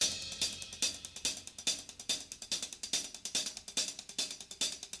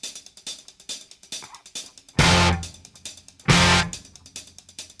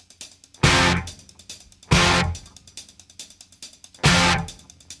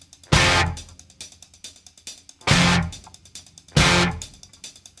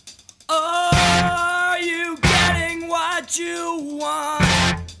what you want.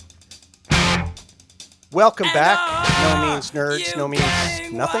 Welcome back, No Means Nerds, No Means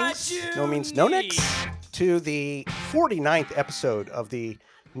Nothings, No Means No Nicks, to the 49th episode of the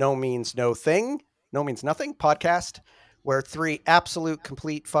No Means No Thing, No Means Nothing podcast, where three absolute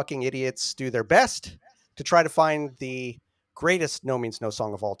complete fucking idiots do their best to try to find the greatest No Means No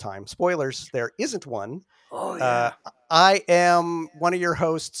song of all time. Spoilers, there isn't one. Oh, yeah. I am one of your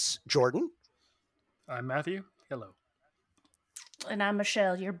hosts, Jordan. I'm Matthew. Hello. And I'm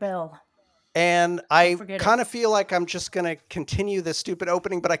Michelle, your Bill. And I kind of feel like I'm just going to continue this stupid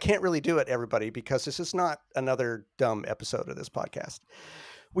opening, but I can't really do it, everybody, because this is not another dumb episode of this podcast.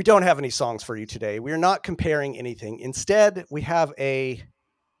 We don't have any songs for you today. We're not comparing anything. Instead, we have little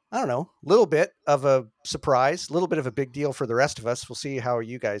bit of a surprise, a little bit of a big deal for the rest of us. We'll see how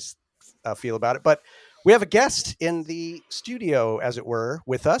you guys feel about it. But we have a guest in the studio, as it were,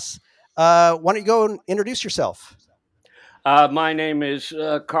 with us. Why don't you go and introduce yourself? My name is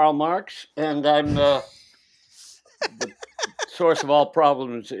Karl Marx, and I'm the source of all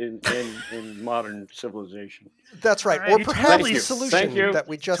problems in modern civilization. That's right. All right. Or perhaps the solution that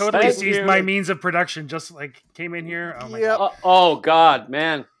we just totally seized my means of production, just like came in here. Oh, my God. Oh, God,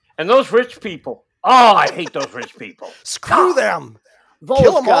 man. And those rich people. Oh, I hate those rich people. Screw them.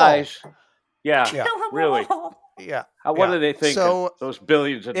 Kill them guys. All. Yeah, really. Yeah. What do they think of those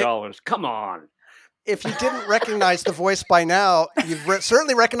billions of dollars? Come on. If you didn't recognize the voice by now, you've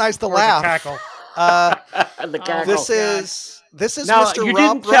certainly recognized the laugh. The cackle. The cackle. This is now, Mr. You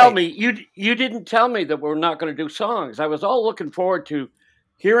Rob didn't tell Wright. me you didn't tell me that we're not going to do songs. I was all looking forward to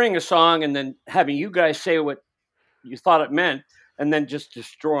hearing a song and then having you guys say what you thought it meant, and then just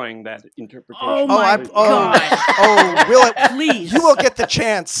destroying that interpretation. Oh my God! Will it? Please, you will get the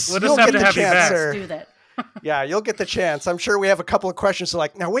chance. We'll you'll just get have the to have chance, you back. sir. do that. Yeah, you'll get the chance. I'm sure we have a couple of questions.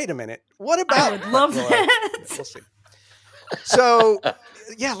 Like, now wait a minute. What about? I would love that. We'll see. So,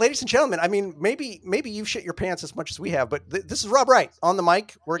 yeah, ladies and gentlemen, I mean, maybe you've shit your pants as much as we have, but this is Rob Wright on the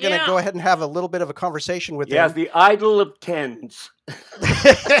mic. We're going to go ahead and have a little bit of a conversation with him. Yeah, the idol of tens.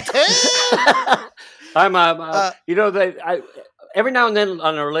 I'm every now and then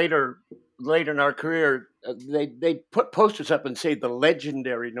on our later in our career, they put posters up and say the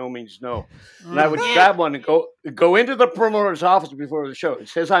legendary No Means No. And I would grab one and go into the promoter's office before the show. It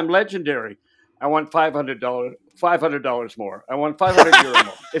says I'm legendary. I want $500 more. I want 500 euro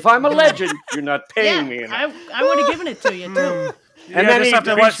more. If I'm a legend, you're not paying me enough. I would have given it to you too. And then he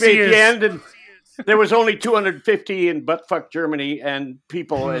reached me at the end, and there was only 250 in buttfuck Germany and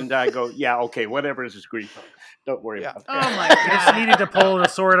people, and I go, yeah, okay, whatever is agreed on. Don't worry about it. Oh my God! I just needed to pull a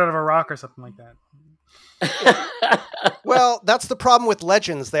sword out of a rock or something like that. Well, that's the problem with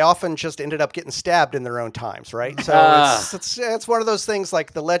legends. They often just ended up getting stabbed in their own times, right? So it's one of those things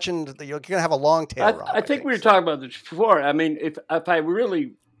like the legend. You're going to have a long tail. I think we were talking about this before. I mean, if I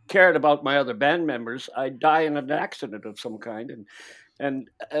really cared about my other band members, I'd die in an accident of some kind, and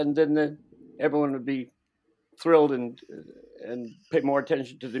then everyone would be thrilled and pay more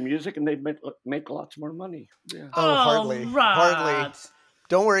attention to the music, and they'd make lots more money. Yeah. Oh, hardly.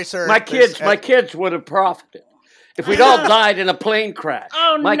 Don't worry, sir. My kids would have profited. If we'd all died in a plane crash,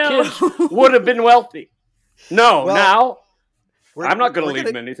 my kids would have been wealthy. Now I'm not going to leave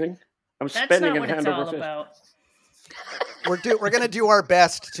them anything. I'm spending it hand over fist. We're going to do our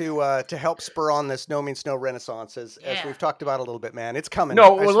best to help spur on this No Means No renaissance, as we've talked about a little bit, man. It's coming.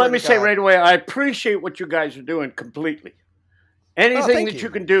 No, well, let me say right away, I appreciate what you guys are doing completely. Anything that you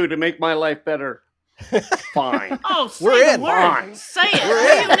can do to make my life better, fine. We're in. Fine. Say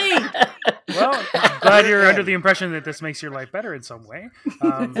it. What do you need? Well, I'm glad you're under the impression that this makes your life better in some way.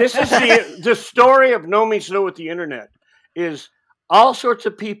 This is the story of No Means No with the internet. Is all sorts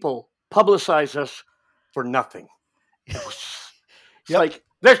of people publicize us for nothing. It's like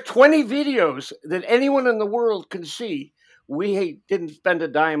there's 20 videos that anyone in the world can see. We didn't spend a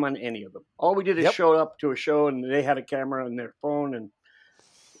dime on any of them. All we did is show up to a show, and they had a camera on their phone, and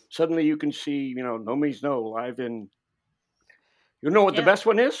suddenly you can see, No Means No live in. You know what the best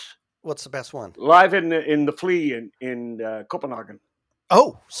one is? What's the best one? Live in the Flea in Copenhagen.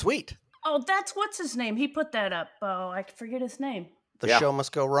 Oh, sweet. Oh, that's what's his name. He put that up. Oh, I forget his name. The Show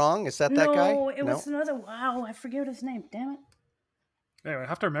Must Go Wrong. Is that guy? No, it was another. Wow, I forget his name. Damn it. Anyway, I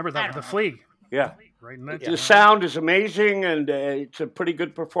have to remember that with the Flea. Yeah. Right in that the sound is amazing, and it's a pretty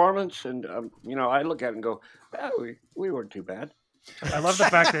good performance. And I look at it and go, we weren't too bad. I love the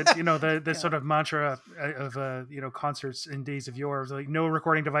fact that the sort of mantra of concerts in days of yore was like no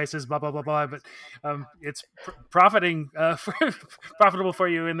recording devices, blah blah blah blah. But it's profitable for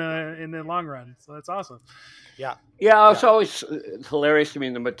you in the long run. So that's awesome. Yeah. It's always hilarious to me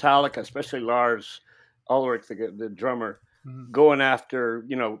in the Metallica, especially Lars. Ulrich, the drummer, going after,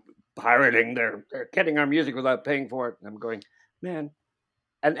 pirating. They're getting our music without paying for it. And I'm going, man,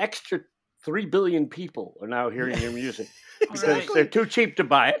 an extra 3 billion people are now hearing your music because they're too cheap to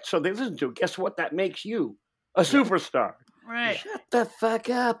buy it, so they listen to it. Guess what? That makes you a superstar. Right. Shut the fuck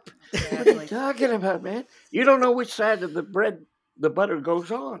up. What are you talking about, man? You don't know which side of the butter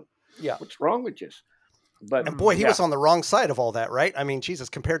goes on. Yeah. What's wrong with you? But and boy, he was on the wrong side of all that, right? I mean, Jesus,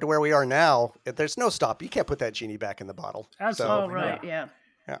 compared to where we are now, there's no stop. You can't put that genie back in the bottle. Absolutely. Oh, right. Yeah.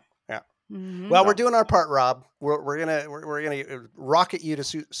 Mm-hmm. Well, we're doing our part, Rob. We're gonna rocket you to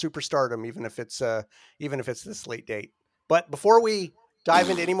superstardom, even if it's this late date. But before we dive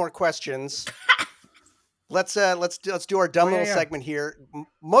into any more questions, let's do our dumb little segment here.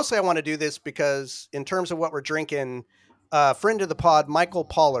 Mostly, I want to do this because in terms of what we're drinking, friend of the pod, Michael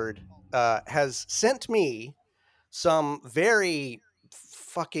Pollard, has sent me some very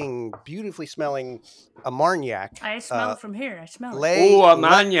fucking beautifully smelling Armagnac. I smell it from here. I smell it. Oh,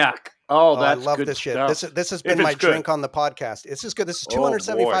 Armagnac. Oh, that's I love good this shit. stuff. This has been my drink on the podcast. This is good. This is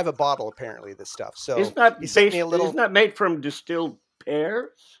 $275 a bottle, apparently. This stuff. So isn't that made from distilled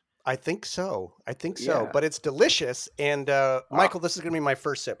pears? I think so. But it's delicious. And Michael, this is going to be my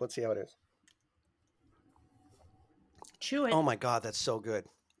first sip. Let's see how it is. Chew it. Oh my God, that's so good.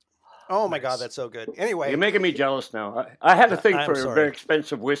 Oh my God, that's so good. Anyway, you're making me jealous now. I had a thing for a very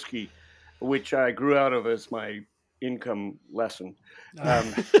expensive whiskey, which I grew out of as my income lesson.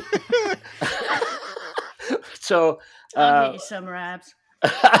 So I'll get you some, Rabs.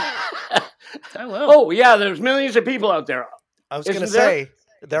 I will. Oh yeah, there's millions of people out there. I was going to say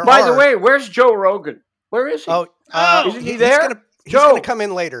there. By the way, where's Joe Rogan? Where is he? Isn't he there? He's going to come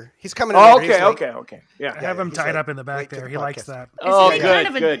in later. He's coming in later. Okay. Yeah. I have him tied up in the back there. He likes that.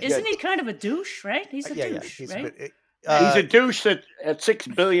 Isn't he kind of a douche, right? He's a douche, right? He's a douche that 6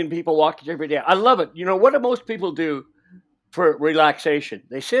 billion people watch every day. I love it. You know, what do most people do for relaxation?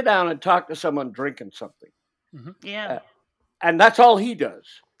 They sit down and talk to someone drinking something. Mm-hmm. Yeah. And that's all he does.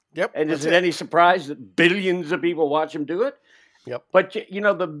 Yep. And is it any surprise that billions of people watch him do it? Yep. But,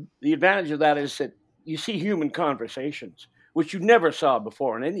 the advantage of that is that you see human conversations, which you never saw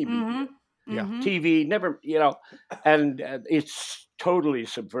before in any media. Mm-hmm. TV, never, and it's totally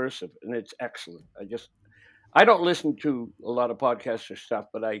subversive and it's excellent. I don't listen to a lot of podcasts or stuff,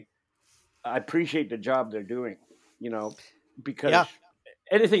 but I appreciate the job they're doing, because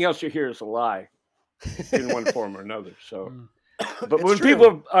anything else you hear is a lie in one form or another. So, but when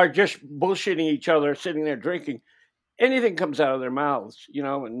people are just bullshitting each other, sitting there drinking, anything comes out of their mouths,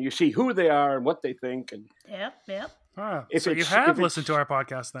 and you see who they are and what they think. And Yep. So you have listened to our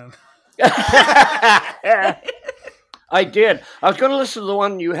podcast then? I did. I was going to listen to the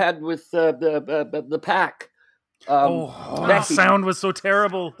one you had with the pack. The sound was so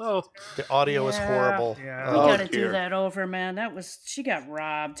terrible. Oh, the audio was horrible. Yeah. We got to do that over, man. She got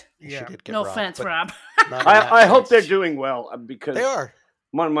robbed. Yeah. She did get no robbed, offense, Rob. I hope they're doing well because they are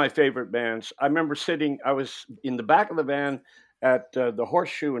one of my favorite bands. I remember I was in the back of the van at the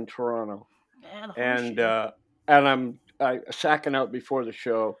Horseshoe in Toronto, and I'm sacking out before the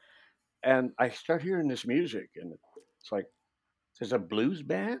show, and I start hearing this music, and it's like there's a blues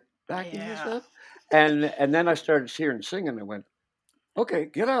band back in this stuff. And then I started hearing singing. I went, okay,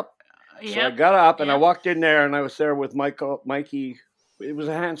 get up. So I got up and I walked in there, and I was there with Mikey. It was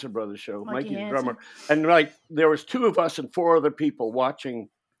a Hanson Brothers show. Mikey the drummer, and there was 2 of us and 4 other people watching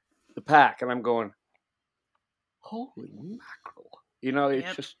the pack, and I'm going, holy mackerel!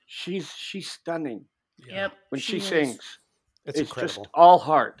 It's just she's stunning. Yep. When she sings, it's incredible. Just all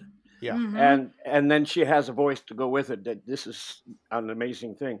heart. Yeah. Mm-hmm. And then she has a voice to go with it. That this is an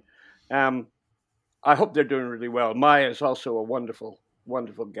amazing thing. I hope they're doing really well. Maya is also a wonderful,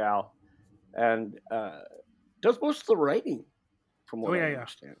 wonderful gal, and does most of the writing, from what I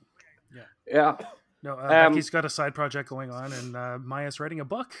understand. Yeah. No, Becky's got a side project going on, and Maya's writing a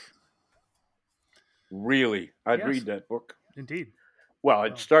book. Really? I'd read that book. Indeed. Well,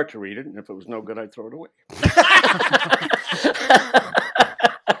 I'd start to read it, and if it was no good, I'd throw it away.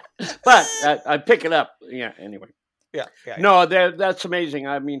 But I'd pick it up. Yeah, anyway. Yeah. No, that's amazing.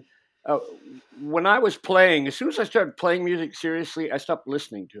 I mean, when I was playing, as soon as I started playing music seriously, I stopped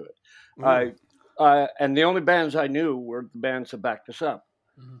listening to it. And the only bands I knew were the bands that backed us up.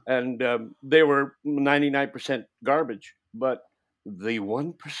 Mm-hmm. And they were 99% garbage, but the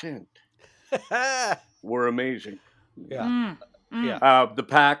 1% were amazing. Yeah. The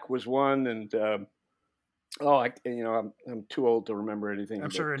Pack was one, and I'm too old to remember anything.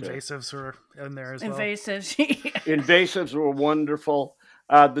 I'm sure Invasives were in there as well. Invasives were wonderful.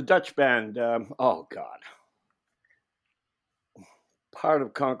 The Dutch band, oh God. Part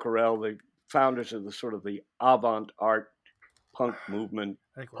of Conquerel, they founders of the sort of the avant-art punk movement,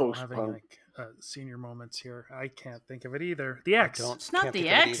 I think we're all having post-punk. like senior moments here. I can't think of it either. The X. It's not Can't the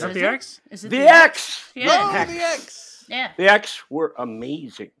think of it X. either. Not Is the it? X? Is it The X. Yeah. Oh, the X. Yeah. The X were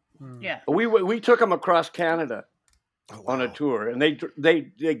amazing. Yeah. We took them across Canada on a wow. tour, and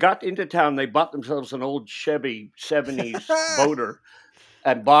they got into town. They bought themselves an old Chevy 70s boater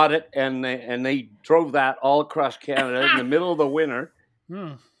and bought it, and they drove that all across Canada in the middle of the winter.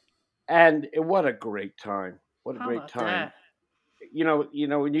 Hmm. And what a great time! What a How great about time! that? You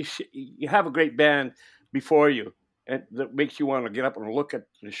know, when you have a great band before you, and that makes you want to get up and look at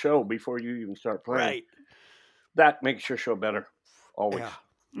the show before you even start playing. Right. That makes your show better, always. Yeah.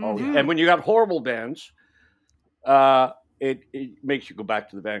 Always. Mhm. And when you got horrible bands, it makes you go back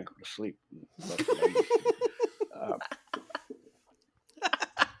to the band and go to sleep. That's what I used to do.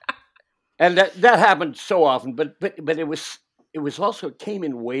 And that happened so often, but it was also, it came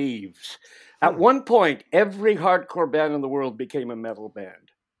in waves. At one point, every hardcore band in the world became a metal band.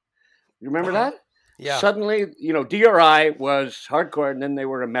 You remember that? Yeah. Suddenly, DRI was hardcore, and then they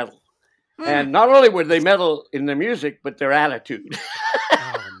were a metal. And not only were they metal in their music, but their attitude.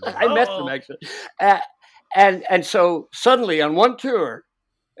 Oh, no. I met them actually, and so suddenly on one tour,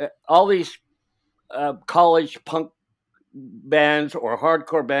 all these college punk bands or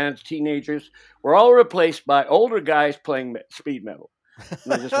hardcore bands, teenagers, were all replaced by older guys playing speed metal.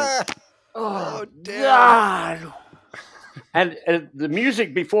 And I just went, oh damn. God! And the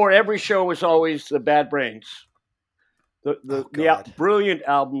music before every show was always the Bad Brains. The brilliant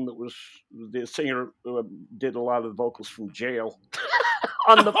album that was the singer did a lot of the vocals from jail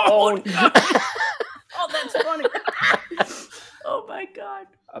on the phone. Oh, that's funny. Oh my God.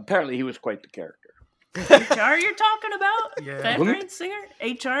 Apparently, he was quite the character. HR you're talking about? Yeah. Bad Brain singer?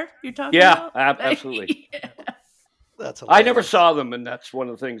 HR you're talking Yeah, about? absolutely. That's I never hilarious. saw them, and that's one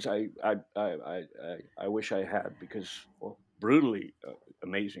of the things I wish I had, because brutally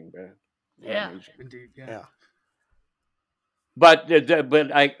amazing band. Yeah. Amazing. Indeed. Yeah. Yeah. But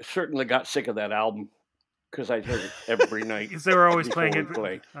I certainly got sick of that album because I heard it every night. Because they were always before playing we it.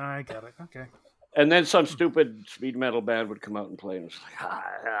 played. I got it. Okay. And then some stupid speed metal band would come out and play, and it was like,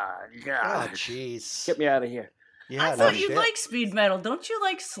 Oh, God, jeez. get me out of here. Yeah, I no thought you shit. liked speed metal. Don't you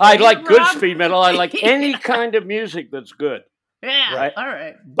like Slayer, I like good Rob? speed metal. I like any kind of music that's good. Yeah, Right. all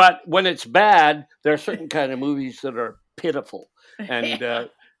right. But when it's bad, there are certain kind of movies that are pitiful, and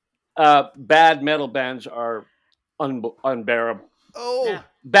bad metal bands are unbearable. Oh. Yeah.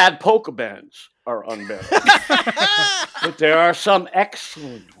 Bad polka bands are unbearable. But there are some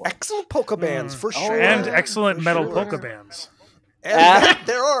excellent ones. Excellent polka bands, for sure. And yeah, excellent for metal sure. polka bands. And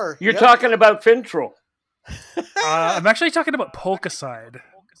there are. You're Yep. talking about Fintroll. I'm actually talking about Polka Side.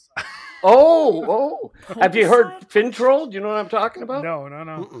 Oh. Have you heard Fintroll? Do you know what I'm talking about? No.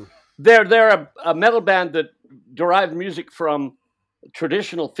 Mm-mm. They're a metal band that derived music from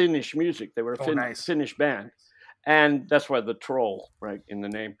traditional Finnish music. They were a Nice. Finnish band. And that's why the troll, right, in the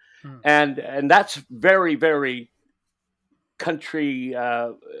name. Hmm. And that's very, very country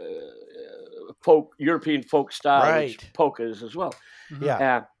folk, European folk style, Right. which polka is as well.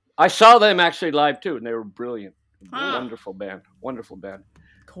 Yeah. I saw them actually live too, and they were brilliant. Ah. Wonderful band.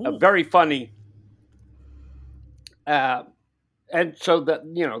 Cool. Very funny. And so that,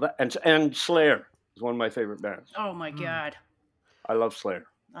 and Slayer is one of my favorite bands. Oh my God. I love Slayer.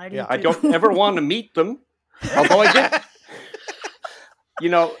 I do Yeah. I too. don't ever want to meet them, although I did.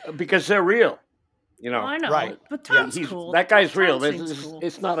 Because they're real. I know. Right. But Tom's he's- cool. That guy's Tom real. seems cool.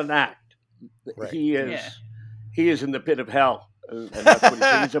 It's not an act. Right. He is. Yeah. He is in the pit of hell, and that's what he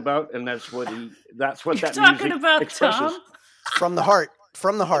sings about, and that's what You're that talking music about expresses. Tom, From the heart.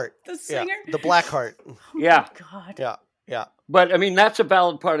 the Yeah. singer? The black heart. Yeah, God. Yeah. Yeah. but I mean that's a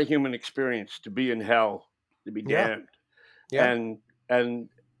valid part of human experience, to be in hell, to be Yeah. damned, Yeah.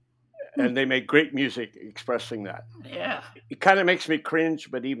 and they make great music expressing that. Yeah. It kind of makes me cringe,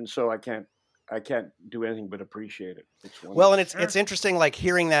 but even so, I can't do anything but appreciate it. It's wonderful. Well, and it's interesting, like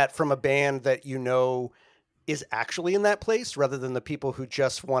hearing that from a band that is actually in that place, rather than the people who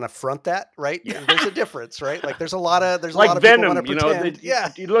just want to front that, right? Yeah. There's a difference, right? Like there's a lot of like people Venom, want to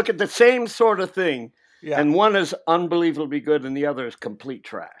pretend. you look at the same sort of thing, Yeah. and one is unbelievably good, and the other is complete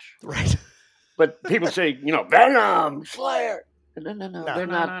trash. Right. But people say, Venom, Slayer. No, they're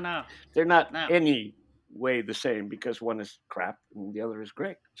No, not. no. They're not No. any way the same, because one is crap and the other is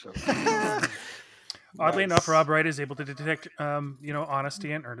great. So Oddly enough, Rob Wright is able to detect,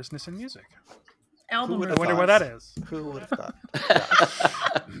 honesty and earnestness in music. Album would I have wonder reviews. why that is. Who would have thought?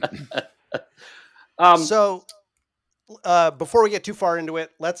 Yeah. So before we get too far into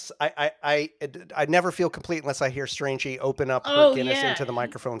it, I never feel complete unless I hear Strangey open up her Guinness into the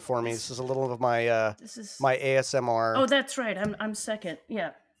microphone for me. This is a little of my my ASMR. Oh, that's right. I'm second.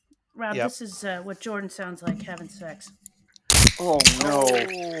 Yeah, Rob. Yep. This is what Jordan sounds like having sex. Oh no!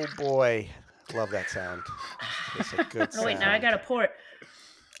 Oh boy, love that sound. It's a good sound. Wait, now I gotta pour it.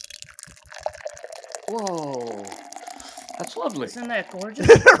 Whoa, that's lovely. Isn't that gorgeous?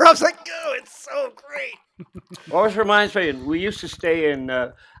 Rob's like, oh, it's so great. Always reminds me, we used to stay in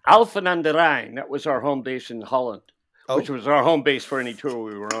Alphen aan de Rijn. That was our home base in Holland, which was our home base for any tour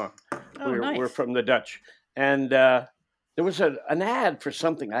we were on. Nice. We're from the Dutch. And there was an ad for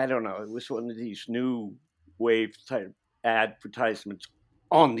something, I don't know. It was one of these new wave type advertisements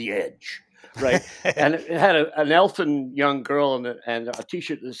on the edge, right? And it had an elfin young girl and a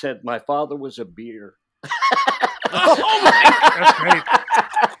T-shirt that said, "My father was a beer." Oh my! That's great.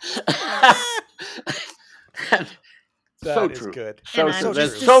 So is true. Good. So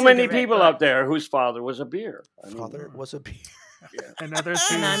there's so many people out there whose father was a beer. Father was a beer. Yeah. And I'm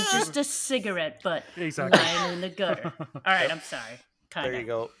just a cigarette butt lying in the gutter. All right, I'm sorry. Kinda. There you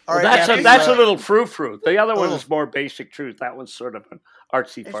go. All right, that's a little frou-frou. The other one is more basic truth. That one's sort of an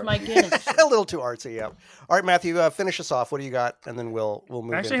artsy-fartsy. My Guinness. A little too artsy, yeah. All right, Matthew, finish us off. What do you got? And then we'll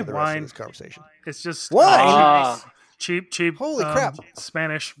move into the rest of this conversation. It's just wine. Cheap. Holy crap!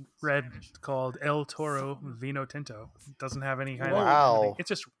 Spanish red called El Toro Vino Tinto. It doesn't have any kind of. Wow. It's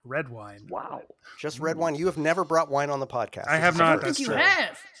just red wine. Wow. Just red wine. You have never brought wine on the podcast. I have not. I don't think you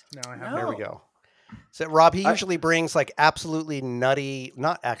have. No, I haven't. There we go. So Rob, he usually brings like absolutely nutty,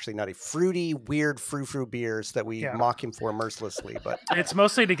 not actually nutty, fruity, weird frou-frou beers that we mock him for mercilessly. But it's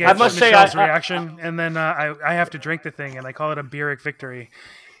mostly to get Michelle's reaction, and then I have to drink the thing, and I call it a Beeric victory.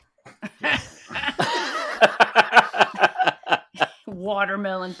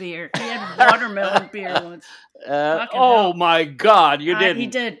 Watermelon beer. He had watermelon beer once. Oh my God, you didn't.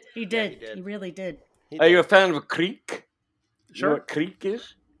 He did. He really did. Are you a fan of Kriek? Sure. You know what Kriek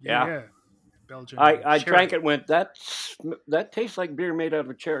is? Yeah. Belgian. I drank it and went, that tastes like beer made out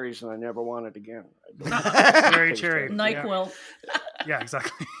of cherries, and I never want it again. Very cherry. NyQuil. Yeah,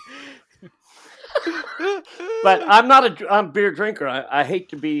 exactly. But I'm a beer drinker. I hate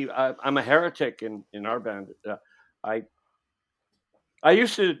to be. I'm a heretic in our band. I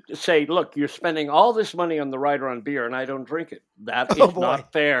used to say, look, you're spending all this money on the rider on beer, and I don't drink it. That is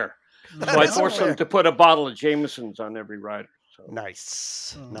not fair. So I forced them to put a bottle of Jameson's on every rider. So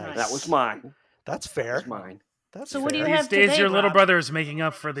nice. That was mine. That's fair. That was mine. That's so fair. What do you have These days, your Rob? little brother is making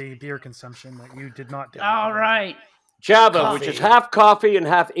up for the beer consumption that you did not do. All right. Java, which is half coffee and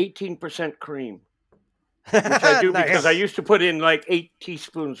half 18% cream. Which I do because I used to put in like 8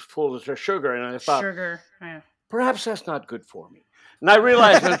 teaspoons of sugar, and I thought, perhaps that's not good for me. And I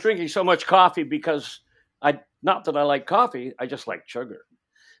realized I was drinking so much coffee because not that I like coffee, I just like sugar.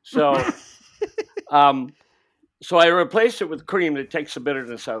 So, so I replaced it with cream that takes the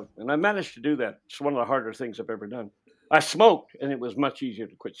bitterness out, and I managed to do that. It's one of the harder things I've ever done. I smoked, and it was much easier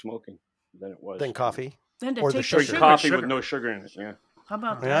to quit smoking than it was than coffee. Then to or take the sugar. sugar. Coffee with no sugar in it. Yeah. How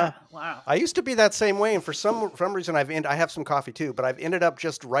about that? Wow. I used to be that same way, and for some reason, I have some coffee too, but I've ended up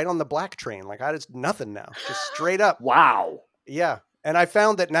just right on the black train. Like I just nothing now, just straight up. Wow. Yeah. And I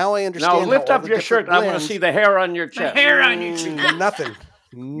found that now I understand. Now lift up your shirt. I want to see the hair on your chest. The hair on your chest. Nothing.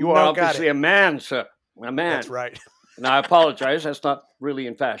 You are obviously a man, sir. A man. That's right. Now I apologize. That's not really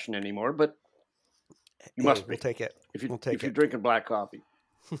in fashion anymore, but you must be. We'll take it. If you're it. drinking black coffee.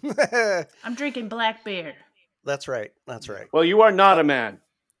 I'm drinking black beer. That's right. That's right. Well, you are not a man,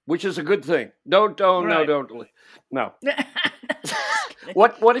 which is a good thing. Don't. No.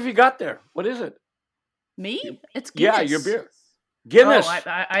 What have you got there? What is it? Me? It's Guinness. Yeah, your beer. Guinness. Oh,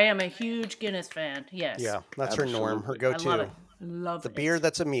 I am a huge Guinness fan. Yes. Yeah, that's her norm. Her go-to. I love it. The beer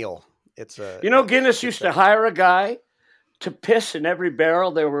that's a meal. It's a. Guinness used to hire a guy to piss in every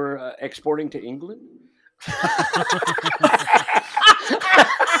barrel they were exporting to England.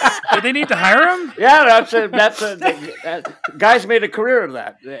 Did they need to hire him? Yeah, guys made a career of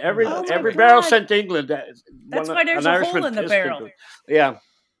that. Every barrel sent to England. That's why there's a hole in the barrel. Yeah,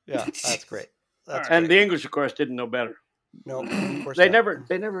 that's great. And the English, of course, didn't know better. No, of course they not.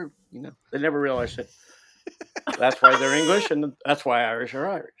 never realized it. That's why they're English, and that's why Irish are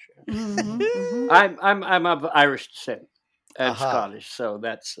Irish. Mm-hmm. I'm of Irish descent and Scottish, so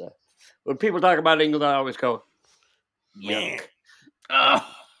that's when people talk about England, I always go, yuck.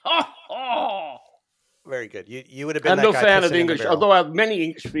 Very good. You would have been. I'm no fan of English, although I have many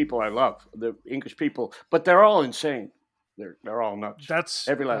English people I love. The English people, but they're all insane. They're all nuts.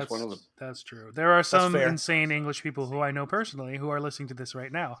 Every last one of them. That's true. There are some insane English people who I know personally who are listening to this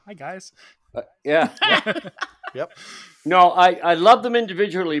right now. Hi, guys. Yeah. Yep. No, I love them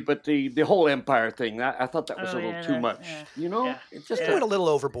individually, but the whole Empire thing, I thought that was a little too much. Yeah. It just went a little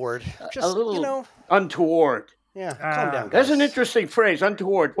overboard. Just a little you know, untoward. yeah. Calm down, guys. That's an interesting phrase,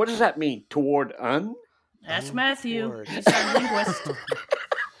 untoward. What does that mean? Toward un? That's Matthew. Untoward. He's our linguist.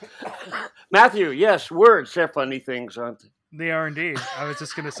 Matthew, yes, words, they're funny things, aren't they? They are indeed. I was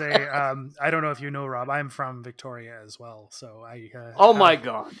just going to say, I don't know if you know, Rob, I'm from Victoria as well. So my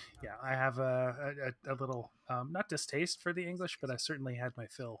God. Yeah, I have a little, not distaste for the English, but I certainly had my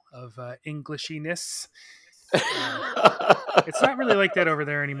fill of Englishiness. It's not really like that over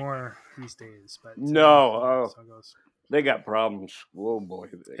there anymore these days. But no. So it goes. They got problems. Oh, boy.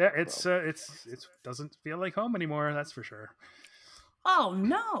 Yeah, it doesn't feel like home anymore, that's for sure. Oh,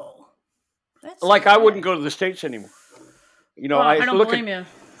 no. That's like, I wouldn't go to the States anymore. You know, I don't blame you.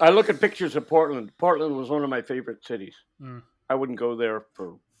 I look at pictures of Portland. Portland was one of my favorite cities. I wouldn't go there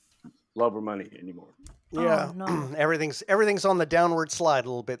for love or money anymore. Yeah, no. everything's on the downward slide a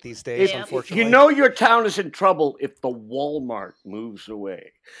little bit these days, unfortunately. You know your town is in trouble if the Walmart moves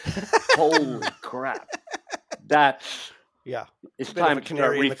away. Holy crap. It's time to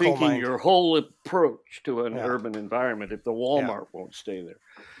start rethinking your whole approach to an urban environment if the Walmart won't stay there.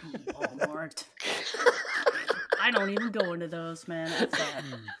 Walmart. I don't even go into those, man. That's sad.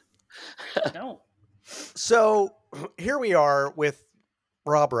 I don't. So here we are with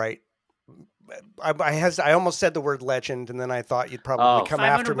Rob Wright. I almost said the word legend, and then I thought you'd probably come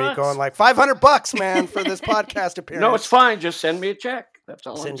after me going like $500, man, for this podcast appearance. No, it's fine. Just send me a check. That's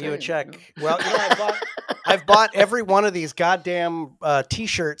all. Send you a check. Well, you know, I've bought every one of these goddamn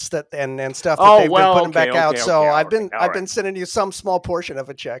T-shirts and stuff that they've been putting back out. So I've been sending you some small portion of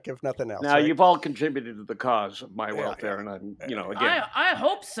a check, if nothing else. Now you've all contributed to the cause of my welfare, and I'm, again. I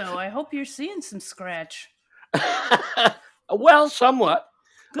hope so. I hope you're seeing some scratch. Well, somewhat.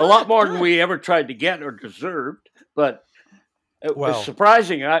 Good, a lot more than we ever tried to get or deserved, but it was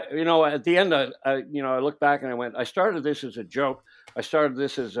surprising. At the end, I look back and I went, I started this as a joke. I started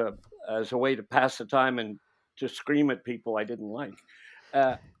this as a way to pass the time and to scream at people I didn't like.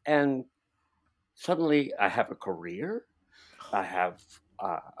 And suddenly I have a career. I have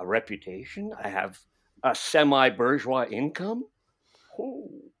a reputation. I have a semi-bourgeois income. Oh,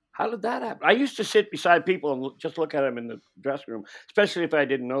 how did that happen? I used to sit beside people and just look at them in the dressing room, especially if I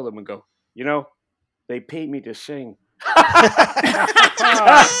didn't know them, and go, they paid me to sing.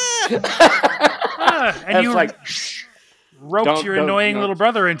 And you roped your annoying little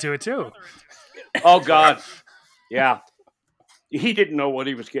brother into it, too. Oh, God. Yeah. He didn't know what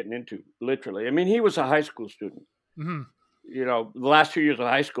he was getting into, literally. I mean, he was a high school student. Mm-hmm. The last 2 years of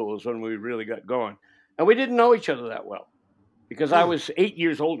high school is when we really got going. And we didn't know each other that well. Because I was 8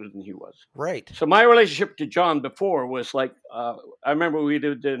 years older than he was. Right. So my relationship to John before was like, I remember we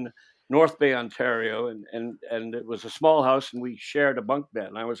lived in North Bay, Ontario, and it was a small house, and we shared a bunk bed,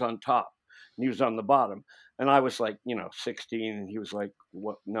 and I was on top, and he was on the bottom. And I was like, 16, and he was like,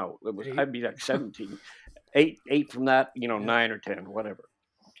 what? No, I'd be like 17. Eight from that, 9 or 10, whatever.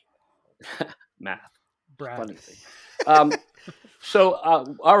 Math. Brad. Funny thing. So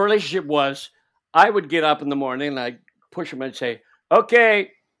our relationship was, I would get up in the morning, and I'd push him and say,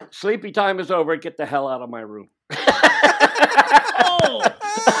 okay, sleepy time is over. Get the hell out of my room.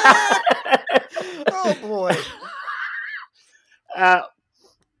 Oh, boy.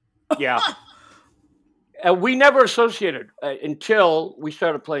 Yeah. We never associated until we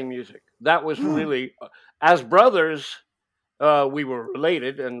started playing music. That was really, as brothers, we were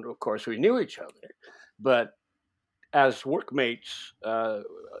related, and of course we knew each other. But as workmates, it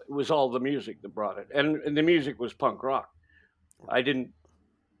was all the music that brought it. And the music was punk rock. I didn't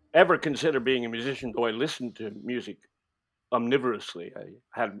ever consider being a musician, though I listened to music omnivorously. I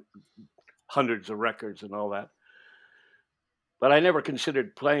had hundreds of records and all that. But I never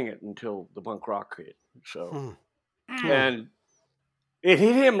considered playing it until the punk rock hit. So, and it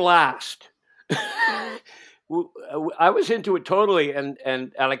hit him last. I was into it totally, and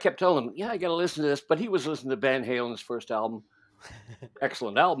I kept telling him, I got to listen to this. But he was listening to Van Halen's first album.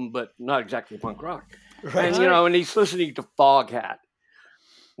 Excellent album, but not exactly punk rock. Right. And, and he's listening to Foghat.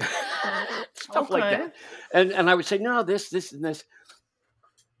 Stuff like that. And I would say, no, this, and this.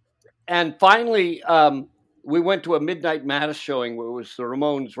 And finally, we went to a Midnight Mass showing where it was the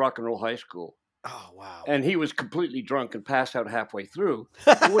Ramones Rock and Roll High School. Oh, wow. And he was completely drunk and passed out halfway through.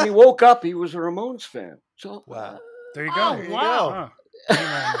 And when he woke up, he was a Ramones fan. So, wow. There you go. There you go.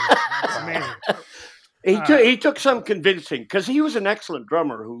 That's amazing. He took some convincing, because he was an excellent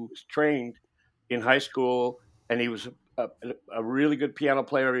drummer who was trained in high school, and he was a really good piano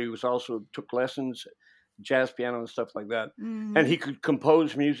player. He was also took lessons, jazz piano and stuff like that. Mm-hmm. And he could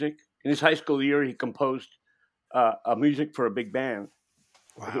compose music. In his high school year, he composed music for a big band,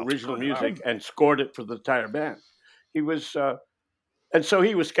 original music, and scored it for the entire band. He was, and so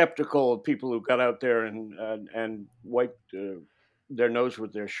he was skeptical of people who got out there and wiped their nose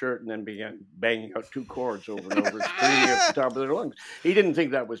with their shirt and then began banging out 2 chords over and over, screaming at the top of their lungs. He didn't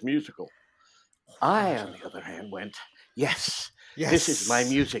think that was musical. I, on the other hand, went, yes. This is my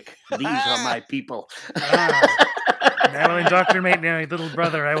music. These are my people. I will indoctrinate my little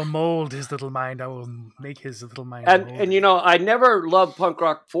brother. I will mold his little mind. I will make his little mind. And you know, I never loved punk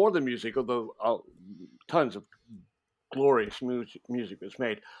rock for the music, although tons of glorious music was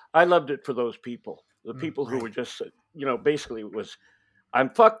made. I loved it for those people. The people who were just, you know, basically it was, I'm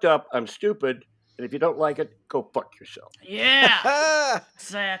fucked up, I'm stupid, and if you don't like it, go fuck yourself. Yeah,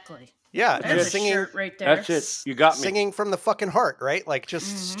 exactly. Yeah, there's singing a shirt right there. That's it. You got me. Singing from the fucking heart, right? Like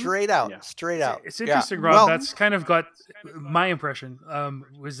just straight out, straight out. It's interesting, Rob. That's kind of got my impression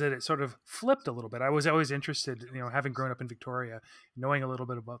was that it sort of flipped a little bit. I was always interested, you know, having grown up in Victoria, knowing a little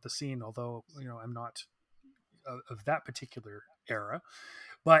bit about the scene, although, you know, I'm not of that particular era.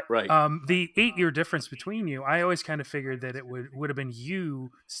 But the 8-year difference between you, I always kind of figured that it would have been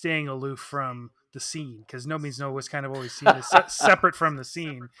you staying aloof from the scene, because No Means No was kind of always seen as separate from the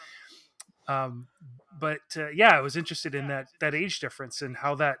scene. But I was interested in that age difference and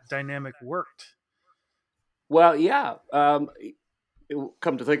how that dynamic worked. Well, yeah.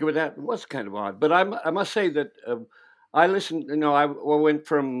 Come to think of it, that was kind of odd. But I must say that I listened. You know, I went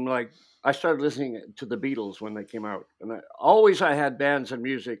from I started listening to the Beatles when they came out, and I had bands and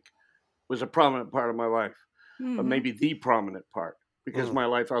music was a prominent part of my life, or maybe the prominent part, because my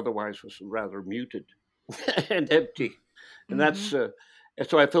life otherwise was rather muted and empty, and that's. And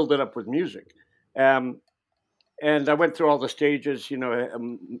so I filled it up with music. And I went through all the stages, you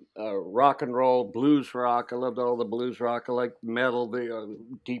know, rock and roll, blues rock. I loved all the blues rock. I liked metal, the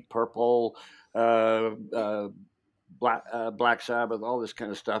Deep Purple, Black Sabbath, all this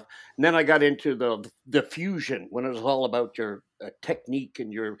kind of stuff. And then I got into the fusion, when it was all about your technique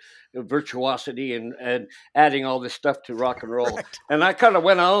and your virtuosity and adding all this stuff to rock and roll. Right. And I kind of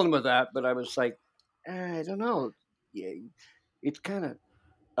went on with that, but I was like, I don't know. Yeah, it's kind of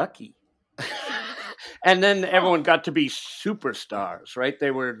ucky. And then everyone got to be superstars, right?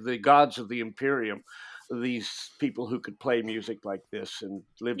 They were the gods of the Imperium, these people who could play music like this and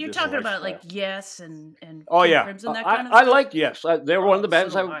live this lifestyle. You're talking about like Yes and oh yeah, Crimson, that kind of stuff? I liked Yes. They were one of the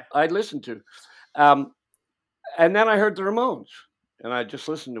bands I listened to. And then I heard the Ramones, and I just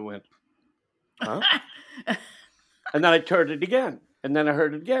listened to it. Huh? And then I heard it again, and then I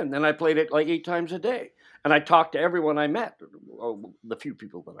heard it again. Then I played it like 8 times a day. And I talked to everyone I met, the few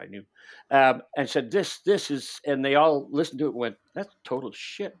people that I knew, and said, this is, and they all listened to it and went, that's total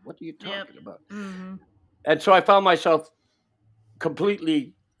shit. What are you talking about? Mm-hmm. And so I found myself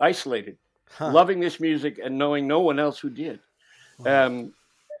completely isolated, loving this music and knowing no one else who did. Wow.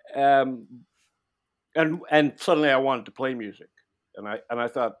 And suddenly I wanted to play music. And I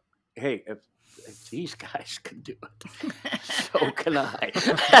thought, hey, if these guys can do it, so can I.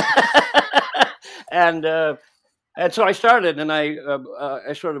 And so I started, and I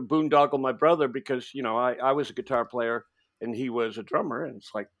sort of boondoggled my brother because, you know, I was a guitar player and he was a drummer, and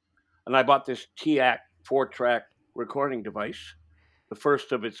it's like, and I bought this TAC 4-track recording device, the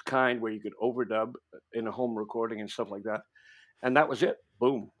first of its kind where you could overdub in a home recording and stuff like that, and that was it.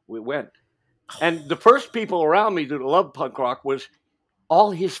 Boom, we went. And the first people around me that loved punk rock was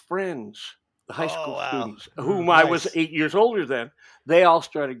all his friends, the high school students, whom I was 8 years older than. They all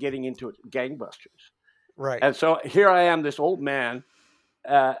started getting into it, gangbusters. Right. And so here I am, this old man,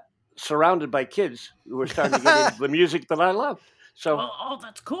 surrounded by kids who were starting to get into the music that I loved. So,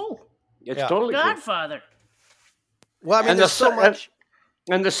 that's cool. It's totally Godfather. Cool. Well, I mean, there's so much.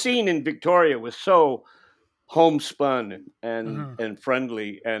 And the scene in Victoria was so homespun and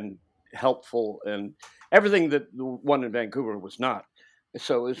friendly and helpful, and everything that the one in Vancouver was not.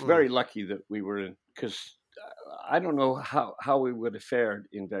 So it was very lucky that we were in, because I don't know how we would have fared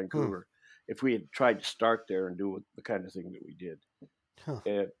in Vancouver if we had tried to start there and do the kind of thing that we did.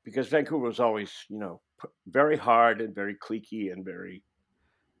 Because Vancouver was always, you know, very hard and very cliquey and very,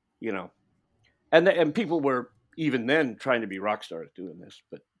 you know, and people were even then trying to be rock stars doing this,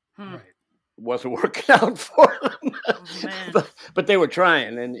 but it wasn't working out for them. But they were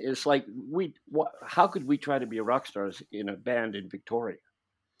trying, and it's like, how could we try to be a rock stars in a band in Victoria,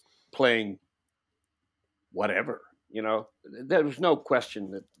 playing whatever? You know, there was no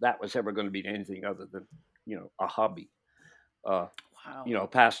question that was ever going to be anything other than, you know, a hobby, you know, a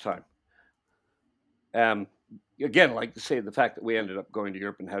pastime. Again, like to say, the fact that we ended up going to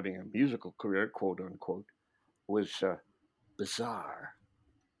Europe and having a musical career, quote unquote, was bizarre.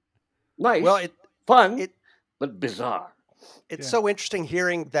 Nice, fun, but bizarre. It's so interesting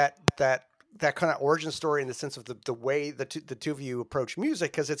hearing that kind of origin story in the sense of the way the two of you approach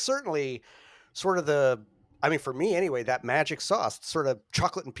music, because it's certainly sort of for me anyway, that magic sauce, sort of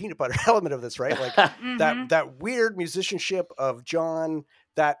chocolate and peanut butter element of this, right? Like that weird musicianship of John,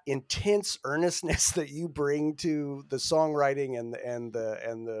 that intense earnestness that you bring to the songwriting and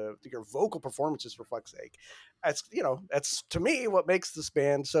your vocal performances, for fuck's sake. That's to me what makes this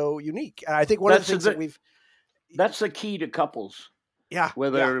band so unique. And I think one of the things that's the key to couples. Yeah.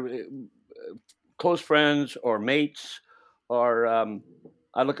 Whether close friends or mates, or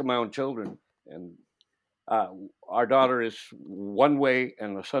I look at my own children, and our daughter is one way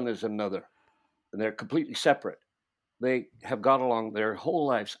and the son is another, and they're completely separate. They have got along their whole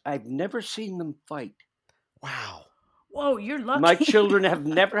lives. I've never seen them fight. Wow. Whoa, you're lucky. My children have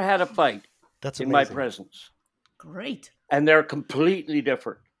never had a fight. That's in amazing. my presence. Great. And they're completely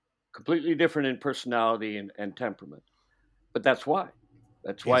different in personality and temperament. But that's why.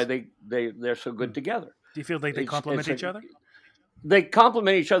 That's why they're so good together. Do you feel like they complement each other? They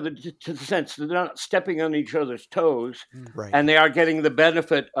complement each other to the sense that they're not stepping on each other's toes, right? And they are getting the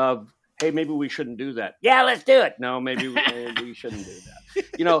benefit of, hey, maybe we shouldn't do that. Yeah, let's do it. No, maybe we shouldn't do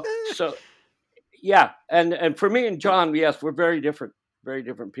that. So yeah. And for me and John, yes, we're very different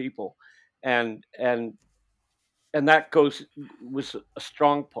people, and that was a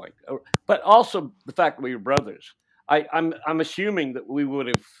strong point. But also the fact that we were brothers. I'm assuming that we would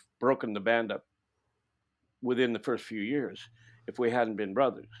have broken the band up within the first few years if we hadn't been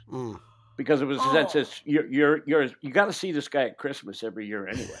brothers, because it was a sense you got to see this guy at Christmas every year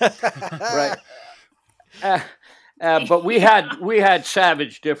anyway, right? But we had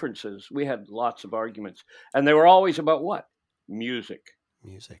savage differences. We had lots of arguments, and they were always about what? Music.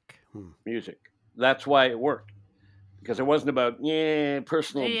 That's why it worked, because it wasn't about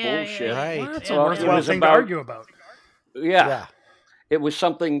personal bullshit. Yeah, right? Well, it's a worthwhile thing to argue about. Yeah. It was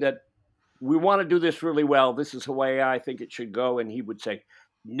something that we want to do this really well. This is the way I think it should go. And he would say,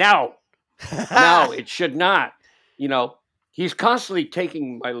 no, it should not. He's constantly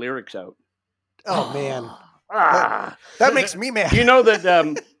taking my lyrics out. Oh, man. That makes me mad. You know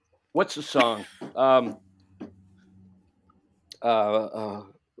that, what's the song?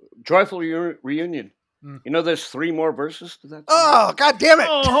 Joyful Reunion. There's 3 more verses to that song. Oh, God damn it.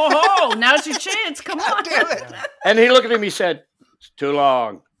 Oh, now's your chance. Come on. Damn it. And he looked at me and said, it's too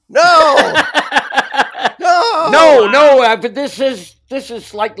long. No. No, but this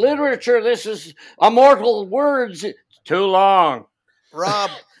is like literature. This is immortal words. It's too long.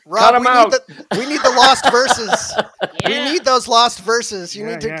 Rob, Cut 'em out. We need the lost verses. Yeah. We need those lost verses. You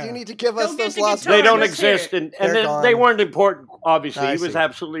need to give us Go get those the lost guitar. They don't Let's hear exist, it. and they weren't important. Obviously, I he was see.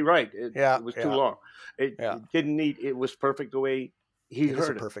 absolutely right. It was too long. It didn't need. It was perfect the way he It heard is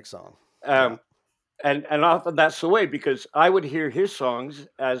a it. perfect song. And often that's the way, because I would hear his songs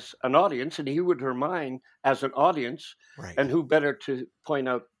as an audience, and he would hear mine as an audience. Right. And who better to point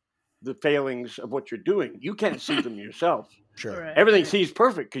out the failings of what you're doing? You can't see them yourself. Sure. Right. Everything seems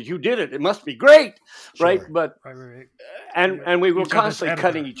perfect because you did it. It must be great, right? Sure. But Right. and we were Each other's constantly editor.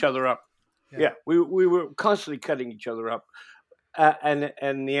 cutting each other up. Yeah. We were constantly cutting each other up, and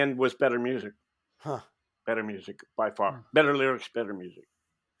the end was better music. Huh. Better music by far. Better lyrics, better music.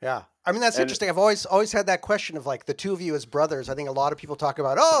 Yeah. I mean, that's interesting. I've always had that question of like the two of you as brothers. I think a lot of people talk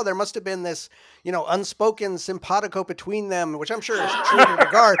about, there must have been this, unspoken simpatico between them, which I'm sure is true in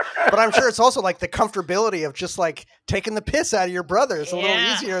regard, but I'm sure it's also like the comfortability of just like taking the piss out of your brother. It's a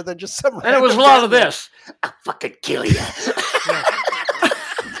little easier than just some. And it was a lot of this. I'll fucking kill you.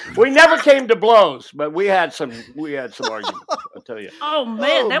 We never came to blows, but we had some arguments, I'll tell you. Oh,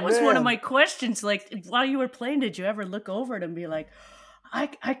 man. That was one of my questions. Like, while you were playing, did you ever look over it and be like, I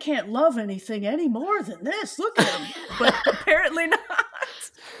can't love anything any more than this. Look at him. But apparently not.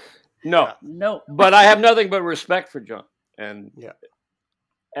 No. But I have nothing but respect for John. And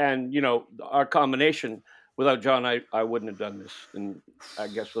our combination, without John, I wouldn't have done this. And I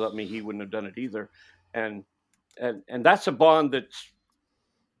guess without me, he wouldn't have done it either. And that's a bond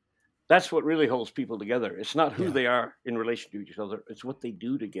that's what really holds people together. It's not who they are in relation to each other. It's what they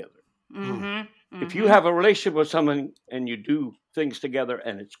do together. Mm-hmm. Mm-hmm. If you have a relationship with someone and you do things together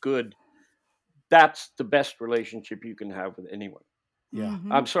and it's good, that's the best relationship you can have with anyone. Yeah.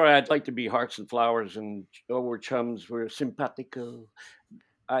 Mm-hmm. I'm sorry, I'd like to be hearts and flowers and we're chums, we're simpatico.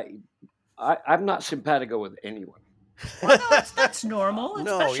 I'm not simpatico with anyone. Well, no, that's normal,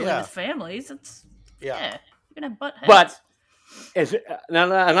 especially with families. It's you're gonna have butt heads. But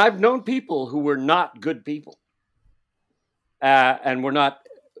and I've known people who were not good people, and were not.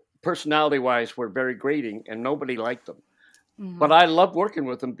 Personality-wise, were very grating, and nobody liked them. Mm-hmm. But I love working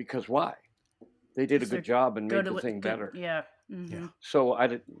with them because why? they did a good job and made the thing better. Yeah. Mm-hmm. Yeah. So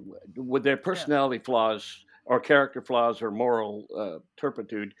with their personality flaws or character flaws or moral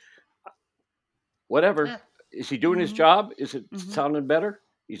turpitude, whatever. Yeah. Is he doing his job? Is it sounding better?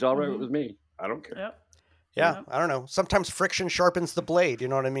 He's all right with me. I don't care. Yep. Yeah, Yep. I don't know. Sometimes friction sharpens the blade. You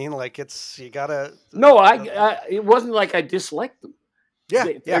know what I mean? Like you gotta. No, it wasn't like I disliked them. Yeah,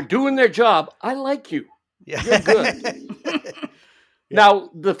 they're doing their job. I like you. Yeah, you're good. Now,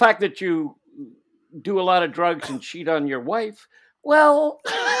 the fact that you do a lot of drugs and cheat on your wife, well,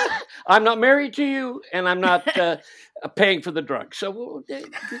 I'm not married to you, and I'm not paying for the drugs. So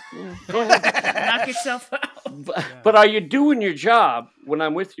go ahead. Knock yourself out. But are you doing your job when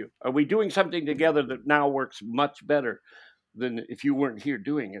I'm with you? Are we doing something together that now works much better than if you weren't here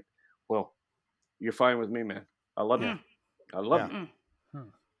doing it? Well, you're fine with me, man. I love you. I love you.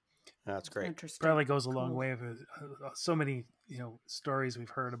 That's great. Interesting. Probably goes a long way with so many stories we've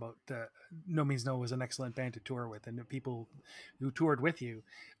heard about. No Means No was an excellent band to tour with, and the people who toured with you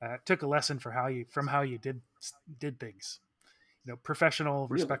took a lesson from how you did things. Professional,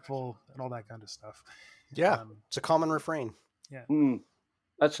 respectful, and all that kind of stuff. Yeah, it's a common refrain. Yeah,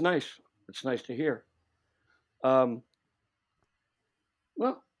 that's nice. It's nice to hear. Well,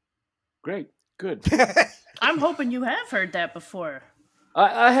 great, good. I'm hoping you have heard that before.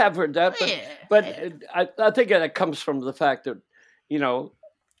 I have heard that, but I think that comes from the fact that, you know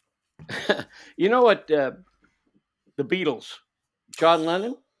what, the Beatles, John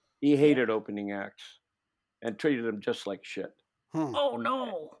Lennon, he hated opening acts and treated them just like shit. Oh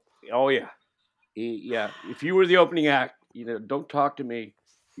no! Oh yeah, if you were the opening act, don't talk to me.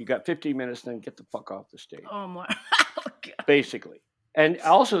 You got 15 minutes, then get the fuck off the stage. Oh my! Basically. And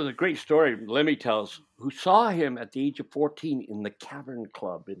also the great story Lemmy tells, who saw him at the age of 14 in the Cavern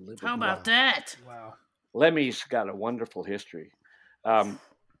Club in Liverpool. How about that? Wow. Lemmy's got a wonderful history. And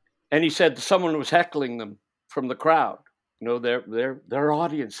he said someone was heckling them from the crowd. Their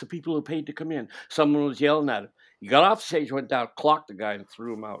audience, the people who paid to come in. Someone was yelling at him. He got off the stage, went down, clocked the guy, and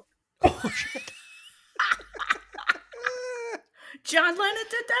threw him out. Oh, shit. John Lennon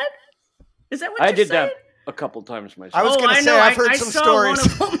did that? Is that what I did saying? that a couple times myself. I was going to say, I've heard some stories.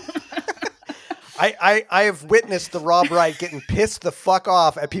 I I've witnessed the Rob Wright getting pissed the fuck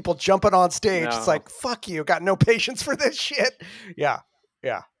off at people jumping on stage. No. It's like, fuck you, got no patience for this shit. Yeah.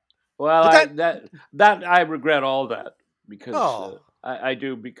 Well, that I regret all that because I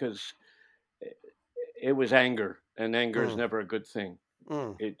do, because it was anger, and anger is never a good thing.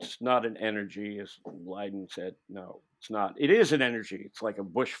 It's not an energy, as Lydon said. No, it's not. It is an energy. It's like a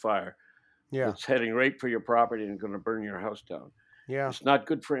bushfire. Yeah. It's heading right for your property and going to burn your house down. Yeah. It's not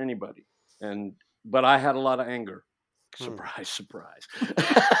good for anybody. But I had a lot of anger. Surprise, surprise.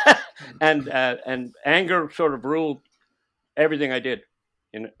 and anger sort of ruled everything I did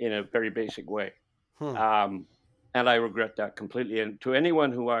in a very basic way. And I regret that completely. And to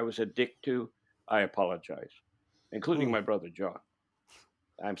anyone who I was a dick to, I apologize, including my brother John.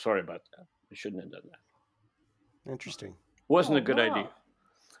 I'm sorry about that. I shouldn't have done that. Interesting. Wasn't a good idea.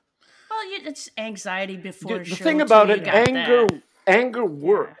 Well, it's anxiety before the show. thing about too. it, anger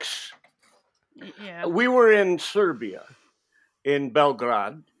works. Yeah. We were in Serbia, in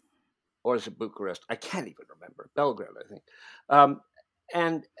Belgrade, or is it Bucharest? I can't even remember. Belgrade, I think.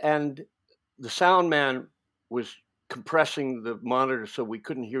 And the sound man was compressing the monitor so we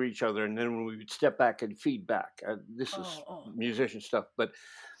couldn't hear each other, and then we would step back and feedback. This is musician stuff,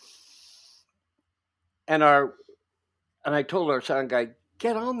 and I told our sound guy,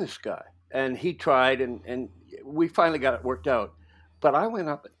 get on this guy, and he tried, and we finally got it worked out. But I went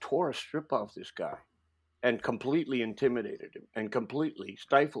up and tore a strip off this guy and completely intimidated him and completely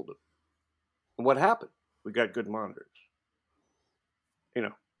stifled him. And what happened? We got good monitors.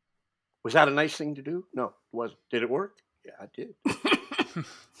 Was that a nice thing to do? No, it wasn't. Did it work? Yeah, it did.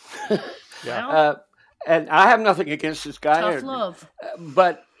 Yeah. And I have nothing against this guy. Tough love.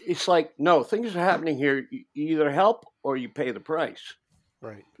 But it's like, no, things are happening here. You either help or you pay the price.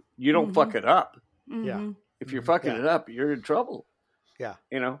 Right. You don't fuck it up. Yeah. If you're fucking it up, you're in trouble. Yeah.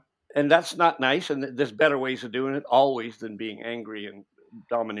 And that's not nice. And there's better ways of doing it always than being angry and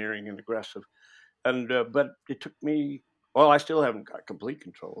domineering and aggressive. And but it took me. Well, I still haven't got complete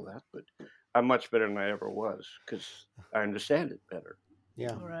control of that, but I'm much better than I ever was because I understand it better.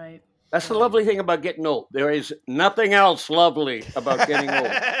 Yeah. Right. That's the lovely thing about getting old. There is nothing else lovely about getting old.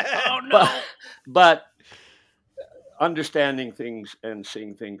 Oh no. But understanding things and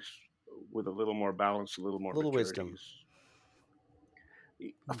seeing things with a little more balance, a little more wisdom.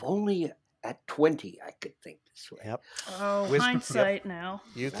 If only at 20 I could think this way. Yep. Oh, Wisdom. hindsight now.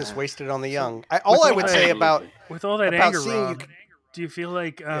 Youth is wasted on the young. All I would say about with all that about anger, seeing Rob, do you feel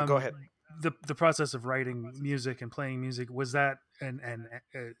like go ahead. the process of writing music and playing music, was that an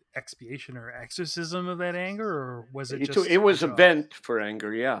expiation or exorcism of that anger, or was it just it was a a job? vent for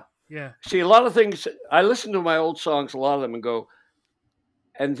anger? Yeah. Yeah. See, a lot of things, I listen to my old songs, a lot of them, and go,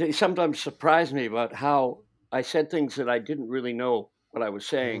 and they sometimes surprise me about how I said things that I didn't really know what I was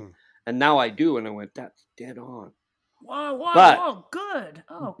saying, and now I do, and I went, that's dead on. Whoa, good.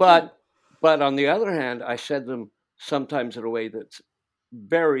 Oh, but cool. on the other hand, I said them sometimes in a way that's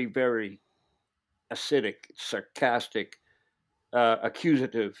very, very acidic, sarcastic,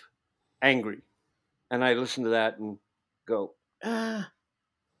 accusative, angry, and I listen to that and go,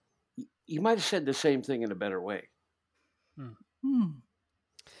 you might have said the same thing in a better way.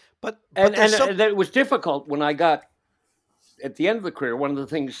 But and it was difficult when I got at the end of the career. One of the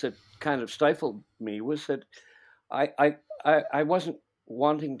things that kind of stifled me was that I wasn't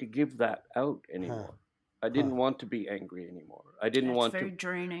wanting to give that out anymore. I didn't want to be angry anymore. I didn't want very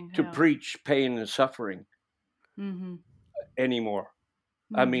draining, to preach pain and suffering anymore.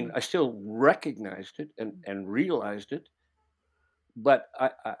 I mean, I still recognized it and realized it, but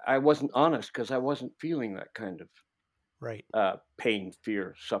I wasn't honest because I wasn't feeling that kind of pain,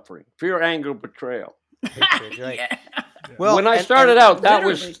 fear, suffering, fear, anger, betrayal. Right. Yeah. Well, when I started out, that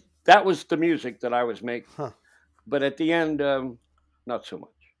was the music that I was making. But at the end, not so much.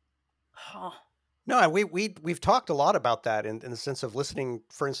 No, we've talked a lot about that in the sense of listening,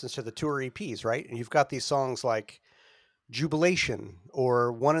 for instance, to the tour EPs, right? And you've got these songs like Jubilation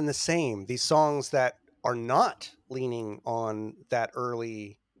or One and the Same, these songs that are not leaning on that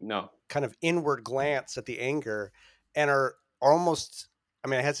early kind of inward glance at the anger and are almost, I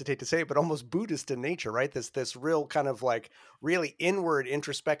mean, I hesitate to say it, but almost Buddhist in nature, right? This real kind of like really inward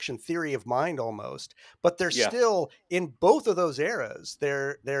introspection theory of mind almost, but there's still in both of those eras,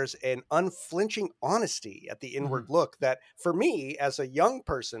 there's an unflinching honesty at the inward look that for me as a young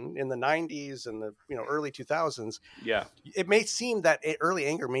person in the 90s and the early 2000s, it may seem that early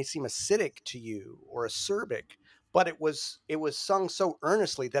anger may seem acidic to you or acerbic, but it was sung so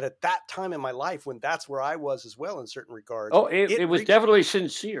earnestly that at that time in my life, when that's where I was as well in certain regards. Oh, it was definitely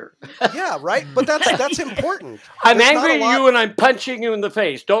sincere. Yeah, right. But that's important. I'm angry at you and I'm punching you in the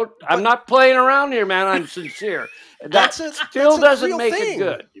face. I'm not playing around here, man. I'm sincere. That still doesn't make it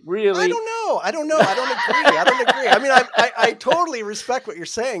good. Really? I don't know. I don't agree. I mean, I totally respect what you're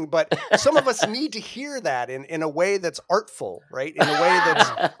saying, but some of us need to hear that in a way that's artful, right? In a way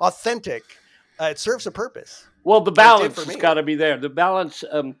that's authentic. It serves a purpose. Well, the balance has got to be there. The balance,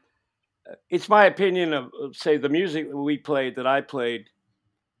 it's my opinion of, say, the music that we played, that I played,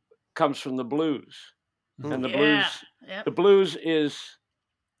 comes from the blues. And the blues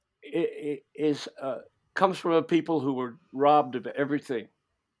comes from a people who were robbed of everything.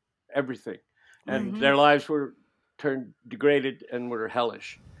 And their lives were degraded and were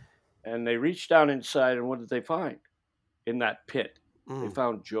hellish. And they reached down inside, and what did they find? In that pit, they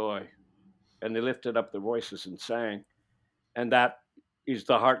found joy. And they lifted up their voices and sang. And that is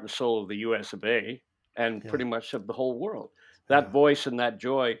the heart and soul of the US of A and pretty much of the whole world. That voice and that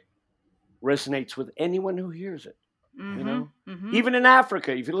joy resonates with anyone who hears it. Even in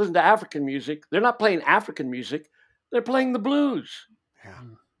Africa, if you listen to African music, they're not playing African music, they're playing the blues.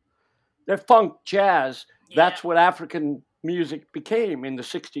 They're funk, jazz. That's what African music became in the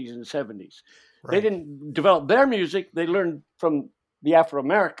 60s and 70s. They didn't develop their music, they learned from the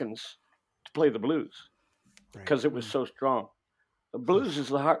Afro-Americans to play the blues because it was so strong. The blues is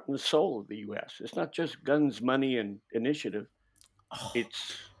the heart and the soul of the U.S. It's not just guns, money, and initiative.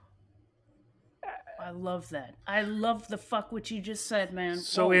 I love that. I love the fuck what you just said, man.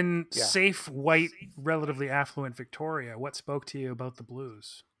 So in safe, white, relatively affluent Victoria, what spoke to you about the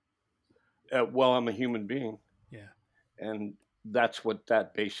blues? Well, I'm a human being. Yeah. And that's what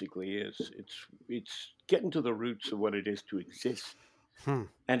that basically is. It's getting to the roots of what it is to exist.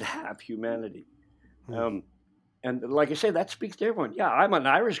 And have humanity. And like I say, that speaks to everyone. Yeah, I'm an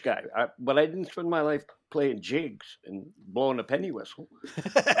Irish guy, but I didn't spend my life playing jigs and blowing a penny whistle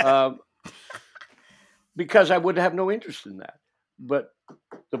because I would have no interest in that. But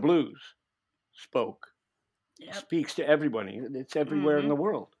the blues speaks to everybody. It's everywhere in the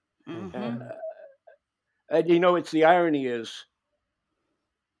world. And it's the irony is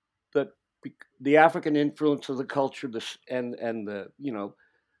that the African influence of the culture, and the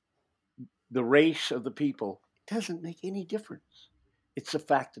the race of the people, it doesn't make any difference. It's the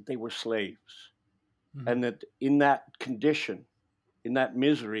fact that they were slaves, and that in that condition, in that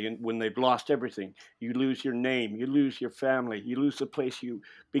misery, and when they've lost everything, you lose your name, you lose your family, you lose the place you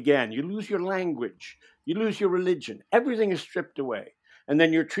began, you lose your language, you lose your religion. Everything is stripped away, and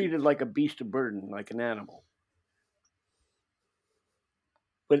then you're treated like a beast of burden, like an animal.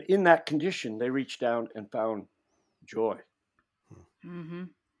 But in that condition, they reached down and found joy. Mm-hmm.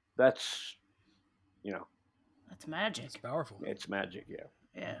 That's, That's magic. It's powerful. it's magic, yeah.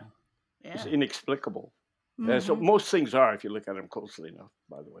 Yeah. Yeah. It's inexplicable. Mm-hmm. So most things are, if you look at them closely enough,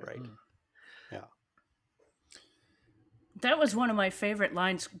 by the way. Right. Yeah. That was one of my favorite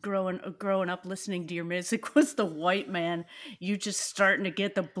lines growing up listening to your music was the white man. You just starting to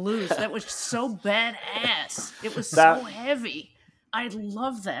get the blues. That was so badass. It was so heavy. I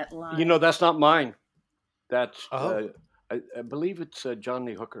love that line. That's not mine. That's, Oh. I believe it's John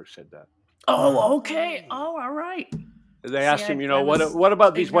Lee Hooker said that. Oh, okay. Oh, all right. They asked him, what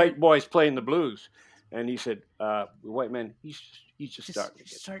about these white boys playing the blues? And he said, the white man, he's just starting to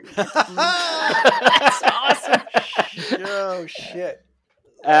get the blues. That's awesome. Oh, shit.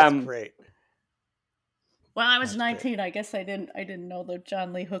 That's great. Well, I was 19. I guess I didn't know the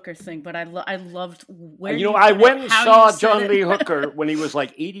John Lee Hooker thing, but I loved where I went and saw John Lee Hooker when he was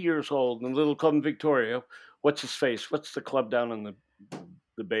like 80 years old in a little club in Victoria. What's his face? What's the club down on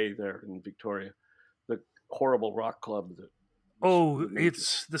the bay there in Victoria? The horrible rock club.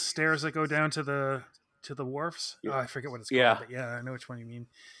 It's the stairs that go down to the wharfs. Yeah. Oh, I forget what it's called. But yeah, I know which one you mean.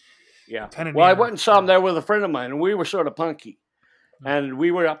 Yeah. Well, I went and saw him there with a friend of mine, and we were sort of punky, and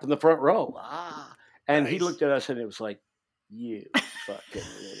we were up in the front row. And he looked at us, and it was like, "You fucking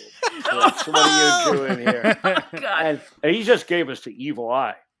little pricks. What are you doing here?" And he just gave us the evil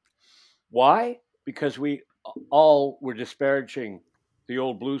eye. Why? Because we all were disparaging the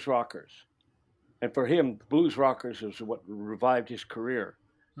old blues rockers. And for him, blues rockers is what revived his career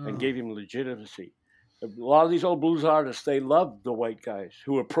and gave him legitimacy. A lot of these old blues artists, they loved the white guys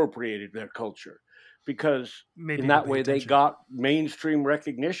who appropriated their culture because in that way they got mainstream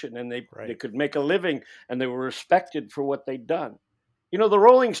recognition and they could make a living and they were respected for what they'd done. The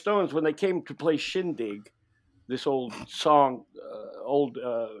Rolling Stones, when they came to play Shindig, this old show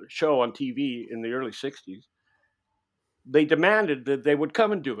on TV in the early 60s, they demanded that they would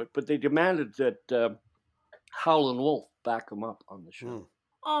come and do it, but they demanded that Howlin' Wolf back them up on the show.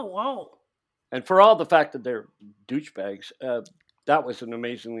 Oh, wow. And for all the fact that they're douchebags, that was an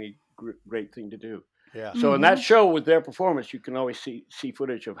amazingly great thing to do. Yeah. So in that show with their performance, you can always see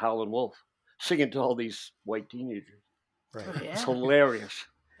footage of Howlin' Wolf singing to all these white teenagers. Right. Oh, yeah. It's hilarious.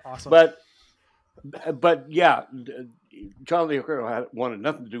 Awesome. But yeah, John Lee Hooker wanted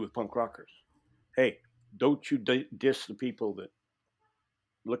nothing to do with punk rockers. Hey, don't you diss the people that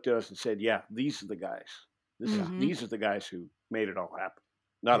looked at us and said, yeah, these are the guys. These are the guys who made it all happen,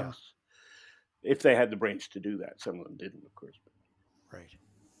 not us. If they had the brains to do that. Some of them didn't, of course. Right.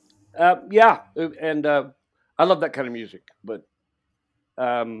 And I love that kind of music. But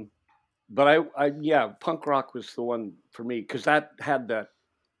punk rock was the one for me because that had that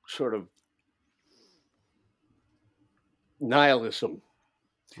sort of nihilism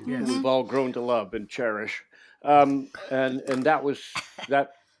we've all grown to love and cherish. And that was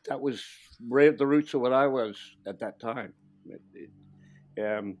right at the roots of what I was at that time.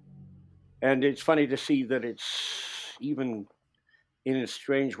 And it's funny to see that it's even in a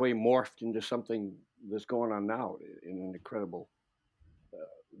strange way morphed into something that's going on now in an incredible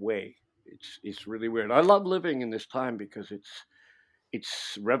way. It's really weird. I love living in this time because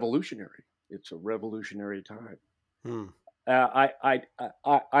it's revolutionary. It's a revolutionary time.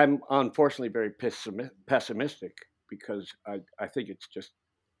 I'm unfortunately very pessimistic because I think it's just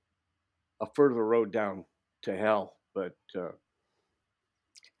a further road down to hell. But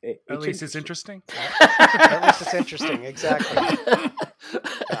at least it's interesting. At least it's interesting. Exactly.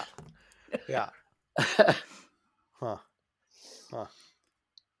 Yeah. Huh.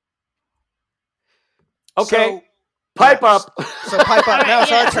 Okay. So, pipe up. So pipe up. Now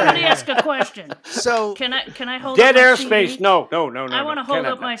it's our turn. Somebody ask a question. So can I hold dead up my airspace? CD? No. I want to hold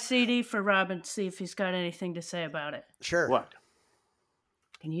up my CD for Rob and see if he's got anything to say about it. Sure. What?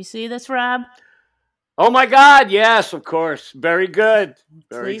 Can you see this, Rob? Oh my God! Yes, of course. Very good.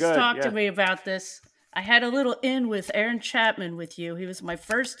 Very Please good. talk to me about this. I had a little in with Aaron Chapman with you. He was my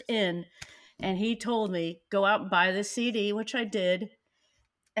first in, and he told me go out and buy the CD, which I did.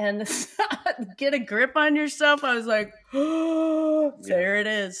 And get a grip on yourself. I was like, oh, there it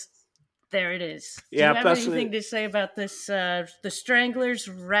is. There it is. Do you have anything to say about this? The Stranglers,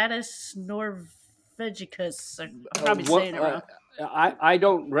 Rattus Norvegicus. I'm probably saying it wrong. I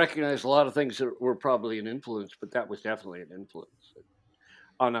don't recognize a lot of things that were probably an influence, but that was definitely an influence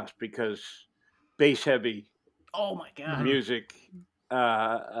on us because bass heavy. Oh my God. Music,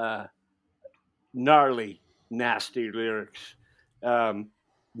 gnarly, nasty lyrics.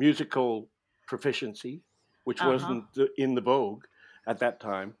 Musical proficiency, which wasn't in the vogue at that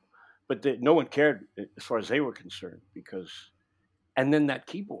time, but no one cared as far as they were concerned because and then that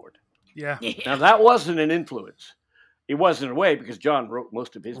keyboard. Yeah. Now that wasn't an influence. It was in a way because John wrote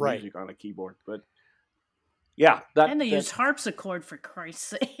most of his Right. music on a keyboard, but yeah, and they use harpsichord for Christ's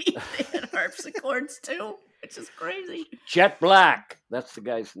sake. They had harpsichords too, which is crazy. Jet Black. That's the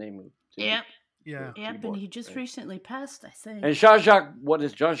guy's name. Yep. Yeah. Yep, and he just recently passed, I think. And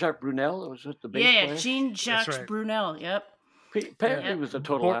Jean-Jacques Brunel? Was it the bass player? Yeah, Jean-Jacques right. Brunel, yep. Apparently he was a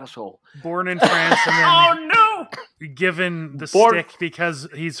total asshole. Born in France and then Oh, no! given the stick because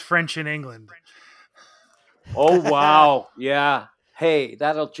he's French in England. Oh, wow. Yeah. Hey,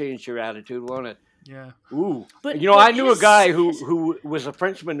 that'll change your attitude, won't it? Yeah. Ooh. But I knew a guy who was a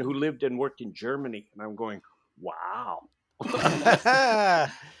Frenchman who lived and worked in Germany, and I'm going, wow.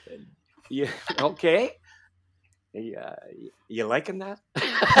 Yeah. Okay. Yeah. You liking that?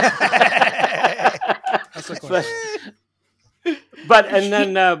 That's a question. But and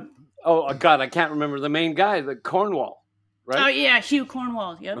then, oh God, I can't remember the main guy, the Cornwall, right? Oh, yeah, Hugh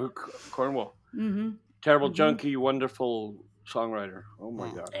Cornwall, yep. Cornwall. Mm-hmm. Terrible junkie, wonderful songwriter. Oh my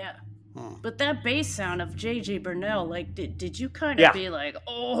God. Yeah. But that bass sound of J.J. Burnell, like, did you kind of be like,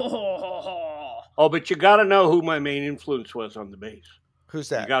 oh? Oh, but you got to know who my main influence was on the bass. Who's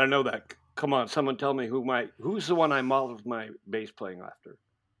that? You got to know that. Come on, someone tell me who's the one I modeled my bass playing after.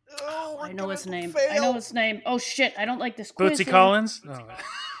 Oh, I know his name. fail. I know his name. Oh, shit, I don't like this quiz. Bootsy Collins? Oh.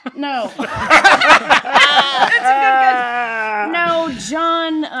 No. That's a good guess. No,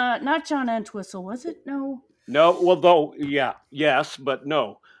 John, not John Entwistle, was it? No. No, well, though, yeah, yes, but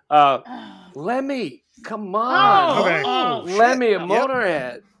no. Lemmy, come on. Okay. Lemmy, a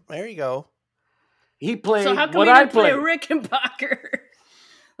Motorhead. There you go. He played So how come what we I didn't play played. Rickenbacker?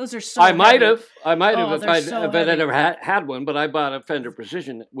 Those are so I might heavy. have they're so if I heavy. never had one, but I bought a Fender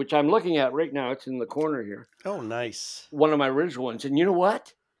Precision, which I'm looking at right now. It's in the corner here. Oh, nice. One of my original ones. And you know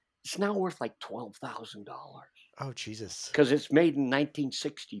what? It's now worth like $12,000 Oh, Jesus. because it's made in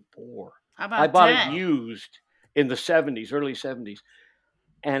 1964. How about I bought that? it used in the 70s, early 70s.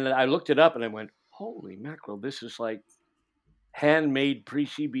 And I looked it up and I went, holy mackerel, this is like handmade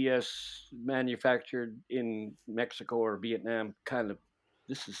pre-CBS manufactured in Mexico or Vietnam kind of.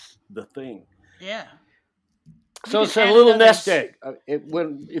 This is the thing. Yeah. So You it's can a add little another nest egg.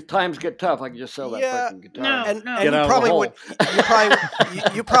 If times get tough, I can just sell that Yeah. fucking guitar. No. And Get you out of the probably hole.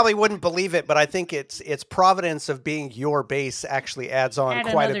 would. You probably wouldn't believe it, but I think it's providence of being your bass actually adds on Add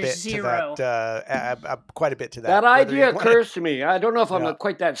quite a another bit zero. to that. Quite a bit to that. That whether you idea want- occurs to me. I don't know if I'm Yeah.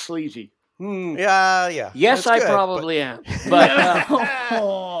 quite that sleazy. Yeah. Yes, That's I good, probably am. But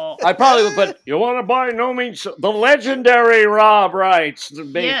Oh. I probably would. But you want to buy the legendary Rob Wrights. The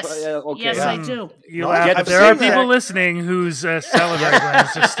bass. Yes. Okay. Yes, I do. You No, laugh, I've but there are seen people that. listening whose salivary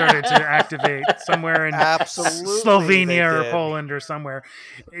glands just started to activate somewhere in Absolutely, Slovenia they or did. Poland or somewhere.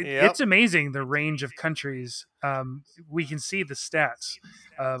 Yep. It's amazing the range of countries. We can see the stats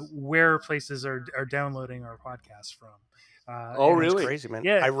where places are downloading our podcast from. Oh, and really? It's crazy, man.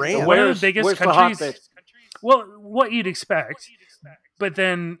 Yeah, Iran. one of the biggest where's the hot countries. bit? Well, what you'd expect, but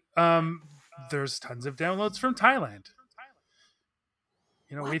then there's tons of downloads from Thailand.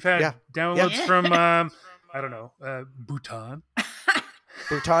 You know, we've had Yeah. downloads Yeah. from I don't know, Bhutan.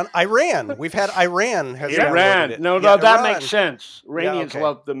 Bhutan, Iran. We've had Iran has downloaded Iran. it. No, Yeah, that Iran. makes sense. Iranians okay.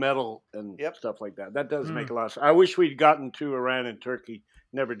 love the metal and Yep. stuff like that. That does make a lot of sense. I wish we'd gotten to Iran and Turkey.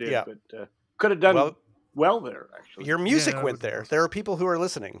 Never did, Yeah. but could have done well there, actually. Your music Yeah, went there. There are people who are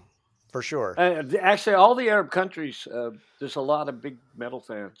listening, for sure. Actually, all the Arab countries, there's a lot of big metal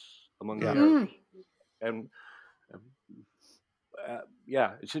fans among the Yeah. Arabs. And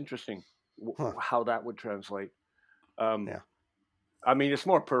yeah, it's interesting how that would translate. Yeah. I mean, it's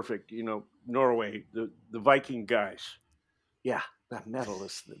more perfect, Norway, the Viking guys. Yeah, that metal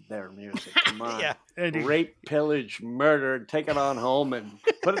is their music. Come on. Yeah. Rape, pillage, murder, take it on home and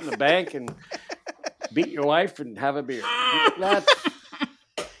put it in the bank and beat your wife and have a beer. dad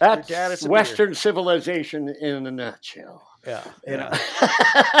That's is a Western civilization in a nutshell. Yeah.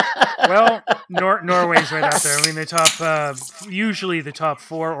 Well, Norway's right out there. I mean, the top, usually the top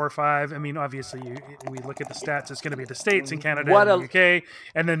 4 or 5. I mean, obviously, we look at the stats. It's going to be the States and Canada and the UK,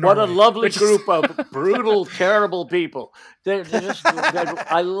 and then Norway. What a lovely which is- group of brutal, terrible people.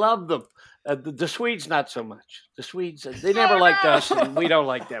 I love them. The Swedes, not so much. The Swedes, they never liked us, and we don't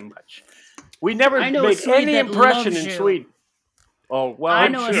like them much. We never I know a made Swede any that impression loves in you. Sweden. Oh, well, I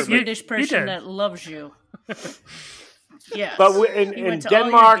I'm know sure. a Swedish you person did. that loves you. Yes. But He in went to all your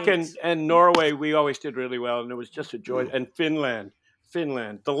Denmark gigs. and Norway, we always did really well, and it was just a joy. And Finland,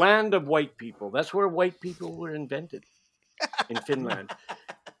 the land of white people. That's where white people were invented, in Finland.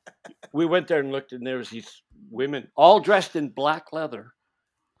 We went there and looked, and there was these women all dressed in black leather,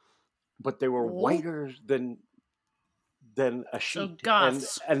 but they were whiter than than a sheet. So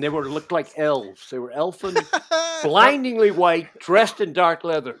goths. And they looked like elves. They were elfin, blindingly white, dressed in dark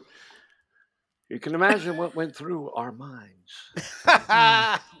leather. You can imagine what went through our minds.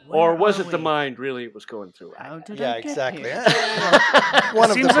 Or was it the mind really it was going through? How did Yeah, I get exactly. here? One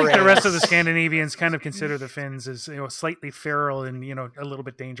It of seems the like the rest of brains. the Scandinavians kind of consider the Finns as slightly feral and a little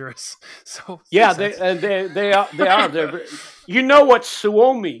bit dangerous. So Yeah, they are. They're, you know what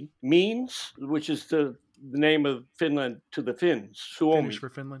Suomi means, which is the name of Finland to the Finns. Suomi. Finnish for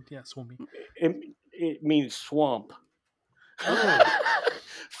Finland, yeah, Suomi. It means swamp.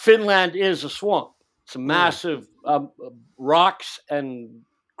 Finland is a swamp. It's a massive rocks and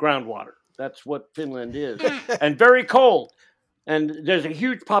groundwater. That's what Finland is, and very cold. And there's a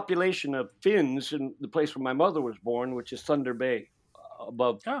huge population of Finns in the place where my mother was born, which is Thunder Bay,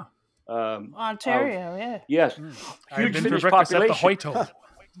 above Ontario, yeah. Yes, I've huge been Finnish for breakfast at the population. Hoito.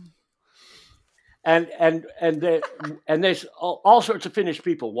 And there's all sorts of Finnish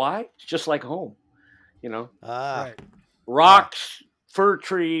people. Why? It's just like home, Right. Rocks, fir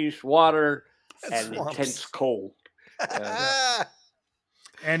trees, water, and swamps. intense cold.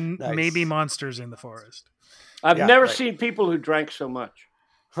 And Nice. maybe monsters in the forest. I've never seen people who drank so much.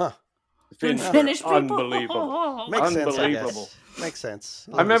 Huh. Finns are Finnish people. unbelievable. Makes sense, I Unbelievable. guess. Makes sense.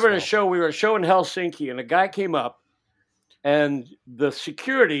 I remember at a show, we were at a show in Helsinki, and a guy came up, and the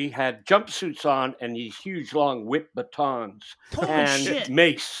security had jumpsuits on and these huge, long whip batons and shit.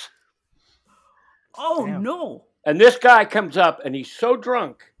 mace. Oh, Damn. no. And this guy comes up, and he's so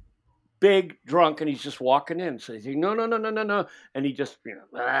drunk, big drunk, and he's just walking in. So he's like, no. And he just,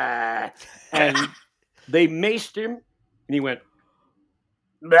 and they maced him, and he went,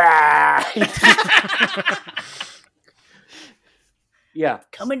 yeah.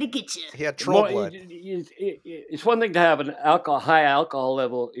 Coming to get you. He had troll blood. It's one thing to have an high alcohol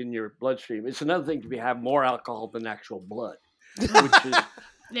level in your bloodstream. It's another thing to have more alcohol than actual blood,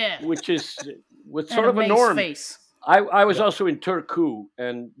 which is what's sort of a norm. Face. I was also in Turku,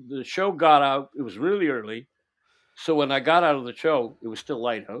 and the show got out. It was really early, so when I got out of the show, it was still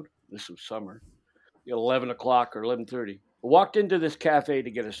light out. This was summer, 11 o'clock or 11:30. I walked into this cafe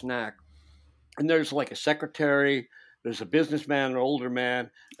to get a snack, and there's like a secretary. There's a businessman, an older man.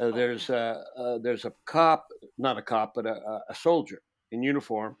 There's a cop, not a cop, but a soldier in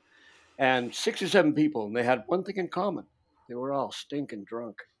uniform, and 6 or 7 people. And they had one thing in common: they were all stinking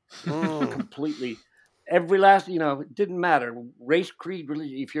drunk, completely. Every last, it didn't matter. Race, creed,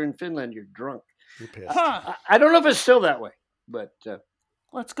 religion. If you're in Finland, you're drunk. You're pissed. I don't know if it's still that way, but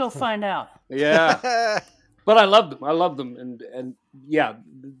Let's go find out. yeah. But I love them, and yeah,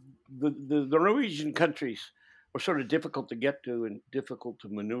 the Norwegian countries were sort of difficult to get to and difficult to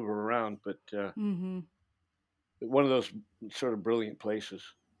maneuver around, but one of those sort of brilliant places.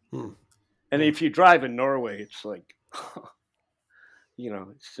 And if you drive in Norway, it's like,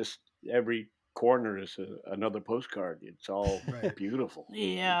 it's just every corner is another postcard. It's all beautiful.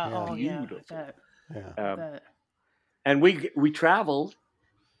 Yeah. Beautiful. Yeah. And we traveled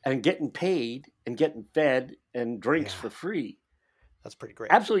and getting paid and getting fed and drinks for free. That's pretty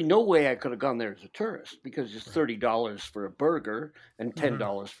great. Absolutely no way I could have gone there as a tourist, because it's $30 for a burger and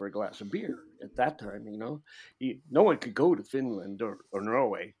 $10 for a glass of beer at that time. No one could go to Finland or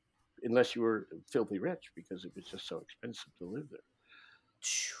Norway unless you were filthy rich, because it was just so expensive to live there.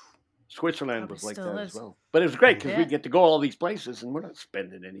 Switzerland was like that as well. But it was great because we get to go all these places and we're not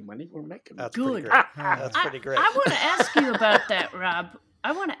spending any money. We're making That's good. Pretty great. That's pretty great. I want to ask you about that, Rob.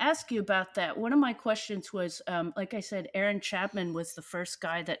 One of my questions was, like I said, Aaron Chapman was the first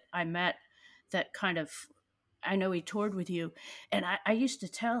guy that I met that kind of, I know he toured with you. And I used to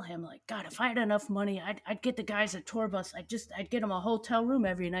tell him, like, God, if I had enough money, I'd get the guys at Tour Bus. I'd get them a hotel room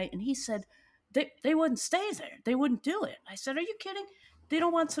every night. And he said they wouldn't stay there. They wouldn't do it. I said, are you kidding? They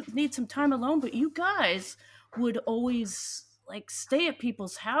don't need some time alone, but you guys would always stay at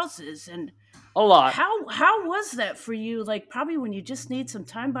people's houses. And a lot. How was that for you? Like, probably when you just need some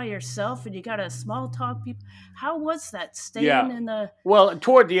time by yourself and you got to small talk people. How was that staying in the? Well,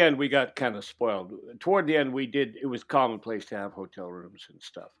 toward the end we got kind of spoiled. Toward the end it was commonplace to have hotel rooms and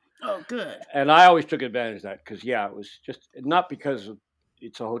stuff. Oh, good. And I always took advantage of that because it was just not because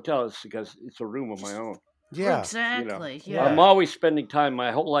it's a hotel; it's because it's a room of my own. Yeah, exactly. I'm always spending time.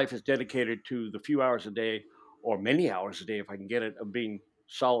 My whole life is dedicated to the few hours a day, or many hours a day, if I can get it, of being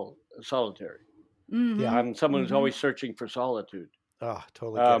solitary. Mm-hmm. Yeah, I'm someone who's always searching for solitude. Oh,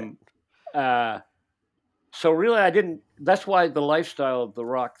 totally get it. So really, that's why the lifestyle of the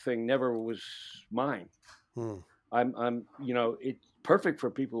rock thing never was mine. I'm it's perfect for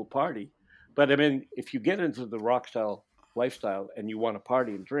people who party, but I mean, if you get into the rock style lifestyle and you want to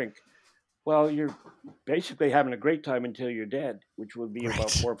party and drink, well, you're basically having a great time until you're dead, which will be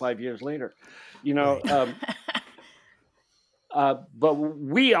about 4 or 5 years later. You know, but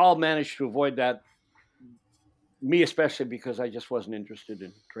we all managed to avoid that. Me especially, because I just wasn't interested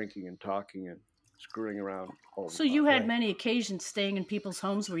in drinking and talking and screwing around all the So time. you had many occasions staying in people's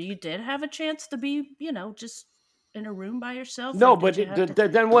homes where you did have a chance to be, just in a room by yourself? No, but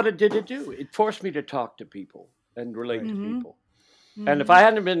then what did it do? It forced me to talk to people and relate to people. And if I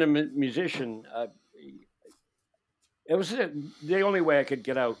hadn't been a musician, it was the only way I could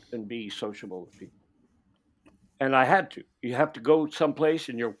get out and be sociable with people. And I had to. You have to go someplace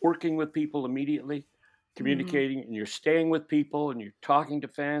and you're working with people immediately, communicating, and you're staying with people and you're talking to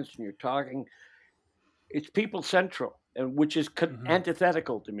fans and you're talking. It's people central, and which is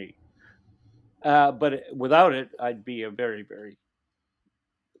antithetical to me. But without it, I'd be a very, very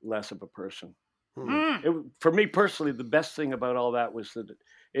less of a person. For me personally, the best thing about all that was that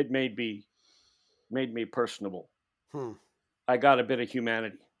it made me personable. I got a bit of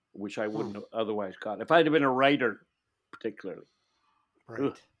humanity, which I wouldn't have otherwise got. If I'd have been a writer, particularly,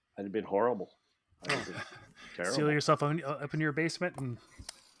 I'd have been horrible. I'd have been terrible. Seal yourself up in your basement and.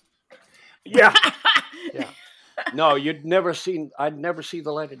 Yeah. No, I'd never see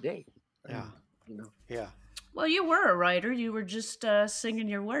the light of day. Yeah. Yeah. Well, you were a writer. You were just singing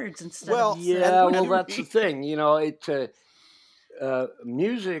your words instead. That's the thing.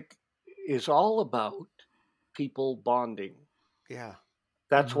 Music is all about people bonding. Yeah.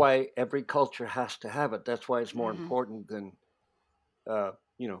 That's why every culture has to have it. That's why it's more important than,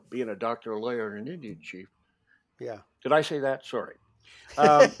 being a doctor, a lawyer, and an Indian chief. Yeah. Did I say that? Sorry.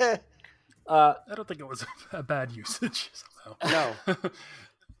 I don't think it was a bad usage somehow.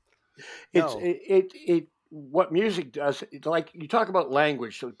 No. What music does, like you talk about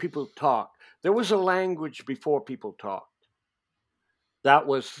language, so people talk. There was a language before people talked. That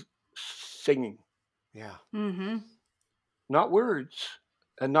was singing. Yeah. Not words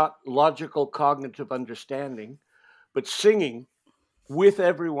and not logical cognitive understanding, but singing with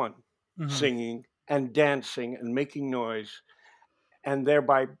everyone, singing and dancing and making noise, and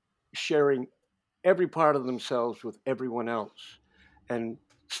thereby sharing every part of themselves with everyone else and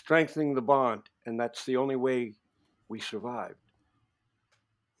strengthening the bond. And that's the only way we survived.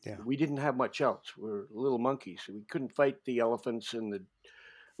 Yeah. We didn't have much else. We were little monkeys. We couldn't fight the elephants and the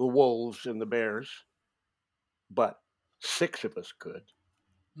wolves and the bears, but 6 of us could.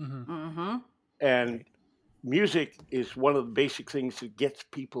 And music is one of the basic things that gets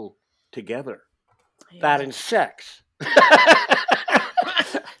people together. Yeah. That and sex.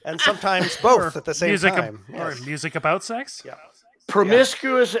 And sometimes both at the same time. Or music about sex? Yeah.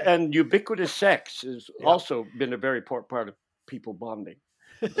 Promiscuous and ubiquitous sex has also been a very important part of people bonding,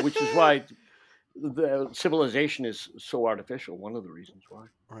 which is why the civilization is so artificial. One of the reasons why.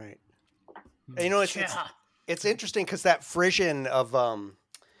 Right. And, it's interesting because that frisson of,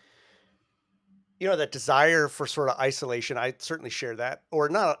 that desire for sort of isolation, I certainly share that, or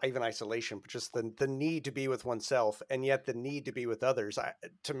not even isolation, but just the need to be with oneself, and yet the need to be with others.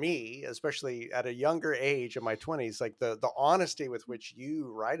 To me, especially at a younger age in my 20s, like the honesty with which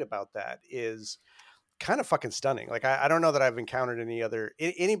you write about that is kind of fucking stunning. Like, I don't know that I've encountered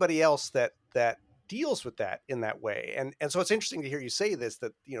anybody else that deals with that in that way. And so it's interesting to hear you say this,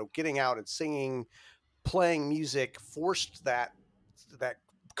 that, getting out and singing, playing music forced that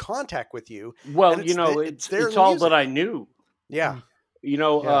contact with you. Well, it's all that I knew. Yeah.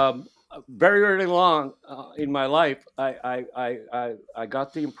 Very early along in my life, I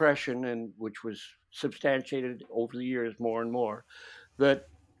got the impression, and which was substantiated over the years more and more, that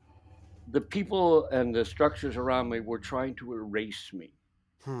the people and the structures around me were trying to erase me.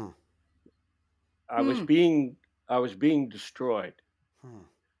 I was being destroyed.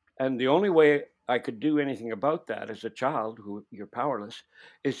 And the only way I could do anything about that as a child, who you're powerless,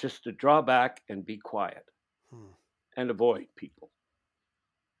 is just to draw back and be quiet and avoid people.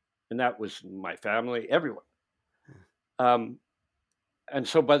 And that was my family, everyone. And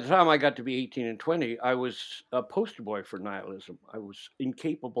so by the time I got to be 18 and 20, I was a poster boy for nihilism. I was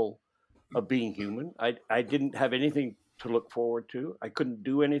incapable of being human. I didn't have anything to look forward to. I couldn't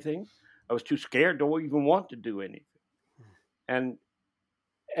do anything. I was too scared to even want to do anything.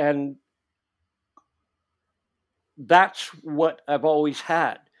 And that's what I've always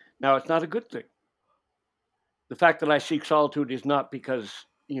had. Now, it's not a good thing. The fact that I seek solitude is not because,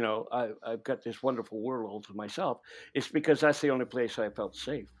 I've got this wonderful world all to myself. It's because that's the only place I felt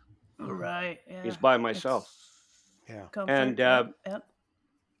safe. Right. Yeah. Is by myself. Comfort, and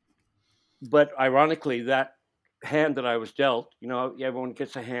but ironically, that hand that I was dealt, everyone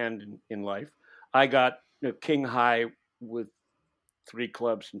gets a hand in life. I got king high with 3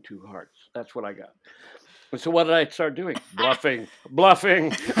 clubs and 2 hearts. That's what I got. And so what did I start doing? Bluffing.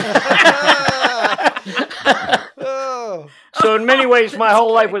 Oh. So in many ways, my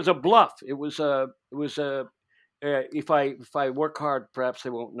whole life was a bluff. It was if I work hard, perhaps they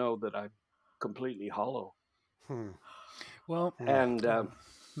won't know that I'm completely hollow. Well, and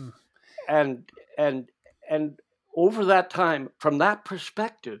over that time, from that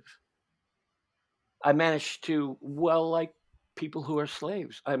perspective, I managed to, like people who are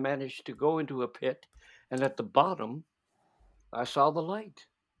slaves, I managed to go into a pit, and at the bottom, I saw the light.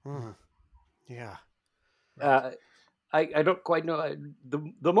 Yeah. I don't quite know.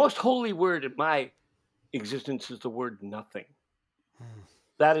 The most holy word in my existence is the word nothing.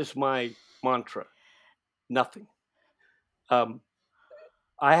 That is my mantra. Nothing. I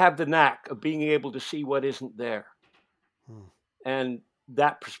have the knack of being able to see what isn't there. And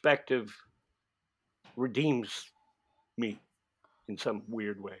that perspective redeems me in some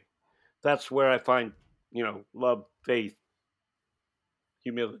weird way. That's where I find, love, faith,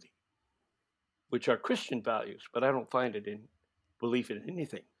 humility, which are Christian values, but I don't find it in belief in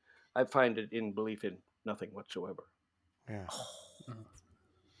anything. I find it in belief in nothing whatsoever. Yeah.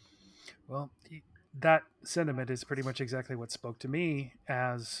 Well, that sentiment is pretty much exactly what spoke to me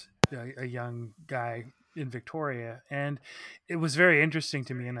as a young guy in Victoria. And it was very interesting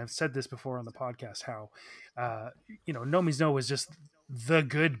to me. And I've said this before on the podcast, how, No Means No was just the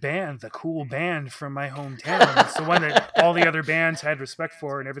good band, the cool band from my hometown. It's the one that all the other bands had respect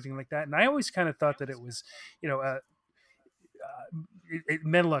for and everything like that. And I always kind of thought that it was, it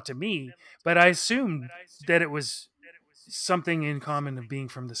meant a lot to me, but I assumed that it was something in common of being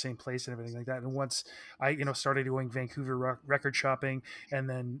from the same place and everything like that. And once I, started doing Vancouver record shopping, and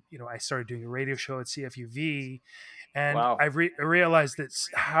then, I started doing a radio show at CFUV, and Wow. I realized that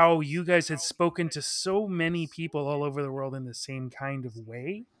how you guys had spoken to so many people all over the world in the same kind of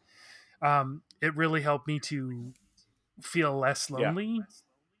way. It really helped me to feel less lonely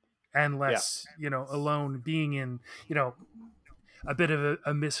and less, alone, being in, a bit of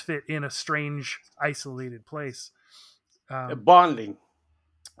a misfit in a strange, isolated place. Bonding.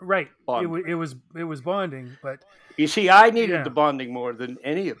 Right. Bonding. It was bonding, but you see, I needed the bonding more than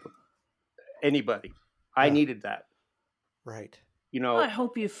any of them. Anybody. I needed that. Right. I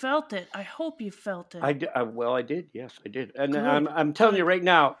hope you felt it. I did. Yes, I did. And I'm telling you right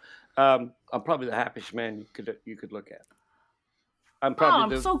now, I'm probably the happiest man you could look at. I'm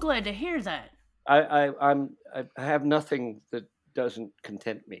so glad to hear that. I have nothing that doesn't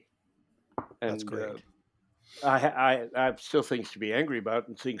content me. And, that's great. I have still things to be angry about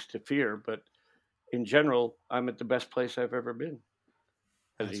and things to fear, but in general, I'm at the best place I've ever been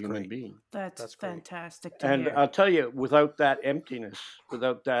as a human being. That's fantastic to hear. And I'll tell you, without that emptiness,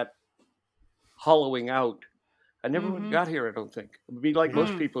 without that hollowing out, I never would have got here, I don't think. It would be like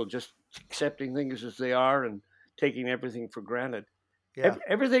most people, just accepting things as they are and taking everything for granted. Yeah.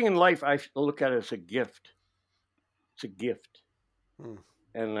 Everything in life, I look at it as a gift. It's a gift.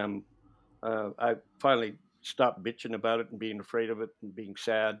 And I finally stopped bitching about it and being afraid of it and being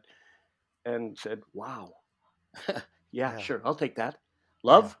sad and said, wow, sure, I'll take that.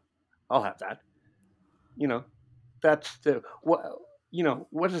 Love, I'll have that. That's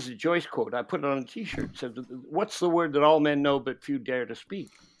what is the Joyce quote? I put it on a T-shirt. It said, what's the word that all men know but few dare to speak?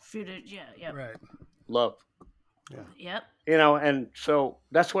 Right. Love. Yep. And so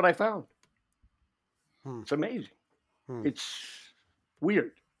that's what I found. It's amazing. It's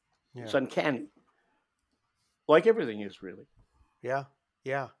weird. Yeah. It's uncanny. Like everything is, really. Yeah.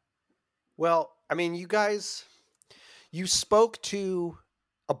 Yeah. Well, I mean, you guys, you spoke to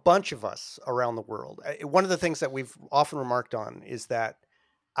a bunch of us around the world. One of the things that we've often remarked on is that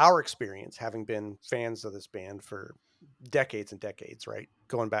our experience, having been fans of this band for decades and decades, right?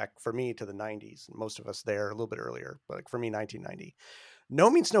 Going back for me to the 90s, most of us there a little bit earlier, but like for me, 1990. No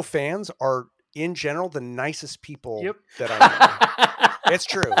Means No fans are in general the nicest people that I know. It's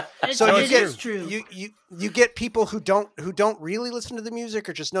true. It's true. You get people who don't really listen to the music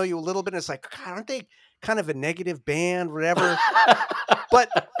or just know you a little bit. And it's like, God, aren't they kind of a negative band, whatever? but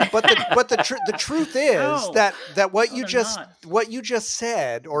the truth is that what you just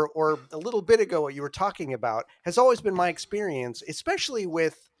said or a little bit ago what you were talking about has always been my experience,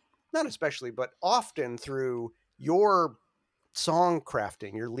 but often through your song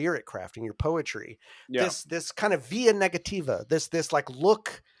crafting, your lyric crafting, your poetry. This kind of via negativa, this like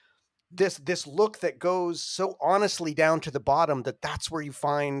look. This look that goes so honestly down to the bottom that's where you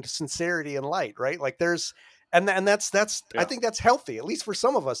find sincerity and light, right? Like that's I think that's healthy, at least for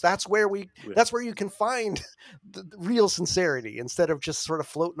some of us. That's where you can find the real sincerity instead of just sort of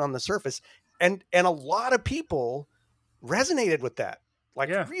floating on the surface. And a lot of people resonated with that. Like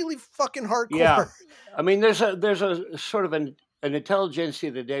really fucking hardcore. Yeah. I mean, there's a sort of an intelligentsia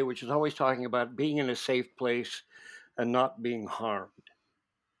of the day, which is always talking about being in a safe place and not being harmed.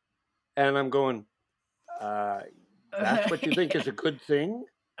 And I'm going, that's what you think is a good thing?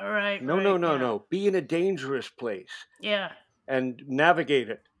 Right. No. Be in a dangerous place. Yeah. And navigate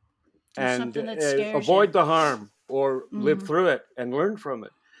it. Do and something that scares avoid you. the harm or live through it and learn from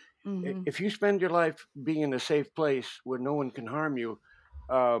it. Mm-hmm. If you spend your life being in a safe place where no one can harm you,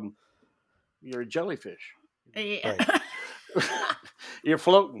 you're a jellyfish. Yeah. Right. You're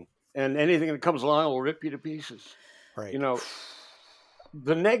floating, and anything that comes along will rip you to pieces. Right. You know,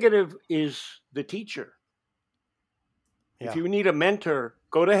 the negative is the teacher. Yeah. If you need a mentor,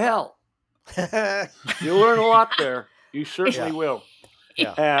 go to hell. You'll learn a lot there. You certainly will.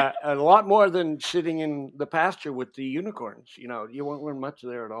 Yeah. A lot more than sitting in the pasture with the unicorns. You know, you won't learn much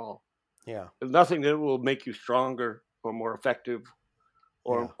there at all. Yeah. There's nothing that will make you stronger or more effective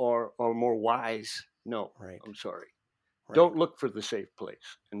or more wise. No, right. I'm sorry. Right. Don't look for the safe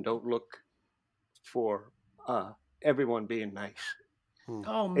place, and don't look for everyone being nice.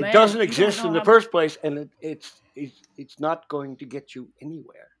 Oh man, it doesn't exist in the first place, and it's not going to get you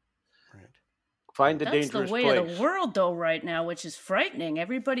anywhere. Right. Find the dangerous That's the way place. of the world, though, right now, which is frightening.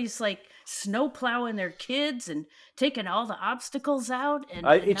 Everybody's like snow plowing their kids and taking all the obstacles out. And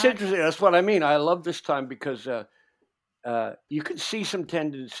it's interesting. That's what I mean. I love this time because you can see some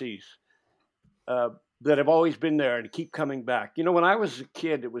tendencies that have always been there and keep coming back. You know, when I was a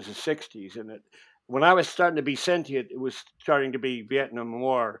kid, it was the 60s, and when I was starting to be sentient, it was starting to be Vietnam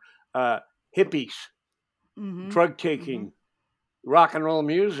War, hippies, drug taking, rock and roll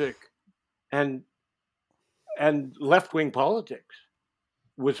music, and left-wing politics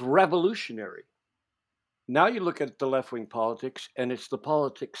was revolutionary. Now you look at the left-wing politics, and it's the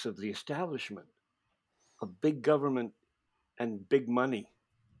politics of the establishment, of big government and big money.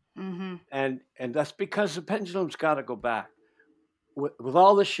 And that's because the pendulum's got to go back. With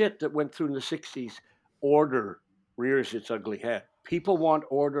all the shit that went through in the 60s, order rears its ugly head. People want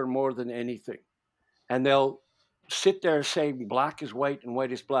order more than anything. And they'll sit there saying black is white and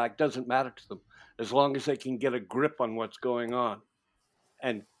white is black. Doesn't matter to them, as long as they can get a grip on what's going on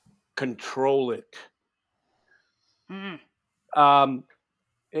and control it.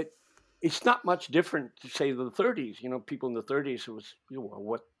 It's not much different to say the 30s. You know, people in the 30s, it was,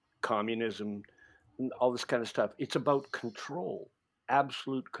 what communism and all this kind of stuff. It's about control,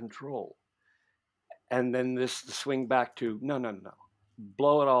 absolute control. And then the swing back to, no.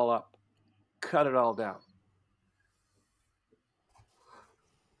 Blow it all up. Cut it all down.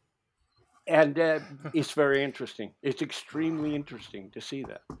 And it's very interesting. It's extremely interesting to see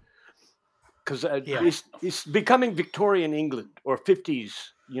that. Because it's becoming Victorian England or 50s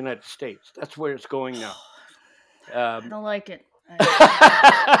United States. That's where it's going now. I don't like it.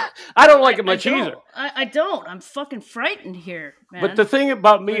 I don't like it much either. I don't. I'm fucking frightened here, man. But the thing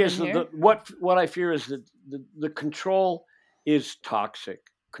about me is what I fear is that the control is toxic.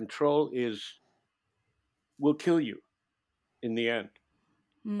 Control will kill you in the end.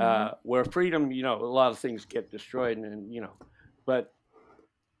 Where freedom, a lot of things get destroyed, and but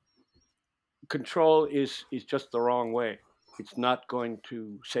control is just the wrong way. It's not going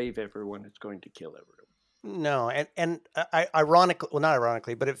to save everyone. It's going to kill everyone. No, and ironically, well, not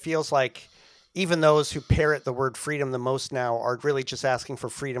ironically, but it feels like even those who parrot the word freedom the most now are really just asking for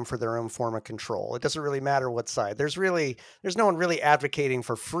freedom for their own form of control. It doesn't really matter what side. There's no one really advocating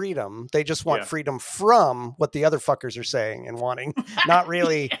for freedom. They just want freedom from what the other fuckers are saying and wanting, not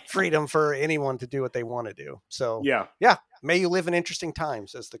really freedom for anyone to do what they want to do. So yeah. May you live in interesting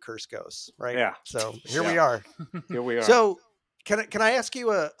times, as the curse goes, right? Yeah. So here we are. Here we are. So can I ask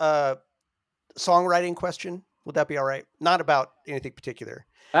you a songwriting question? Would that be all right? Not about anything particular.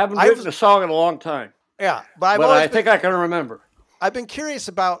 I haven't written a song in a long time. Yeah, but I think I can remember. I've been curious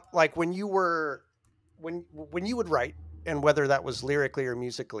about like when you would write, and whether that was lyrically or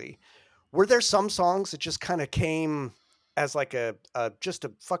musically, were there some songs that just kind of came as like just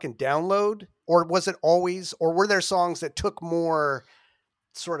a fucking download, or was it always, or were there songs that took more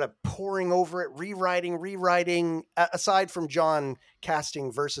sort of pouring over it, rewriting, aside from John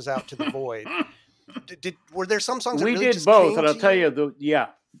casting verses out to the void? Were there some songs that we really did just both, came and I'll to tell you?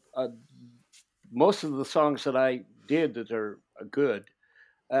 Most of the songs that I did that are good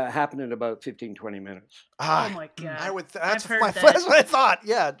happened in about 15-20 minutes. Oh my god! That's what I thought.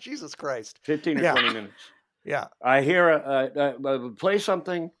 Yeah, Jesus Christ. 15 or 20 minutes. Yeah. I hear I would play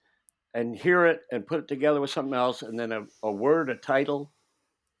something and hear it and put it together with something else, and then a word, a title.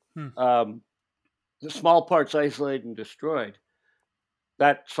 The small parts isolated and destroyed.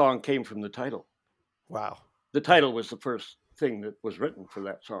 That song came from the title. Wow. The title was the first thing that was written for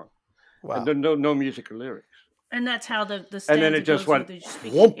that song. Wow. And then no music or lyrics. And that's how the stanza And then it just goes went, with the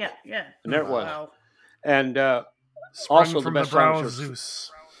whoop. Yeah. And there it was. Wow. And Sprung also from the best brow songs of are,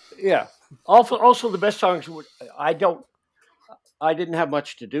 Zeus. Yeah. Also the best songs I didn't have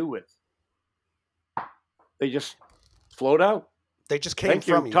much to do with. They just flowed out. They just came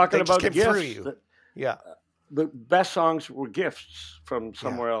from you. Talking they about just came through you. Yeah. The best songs were gifts from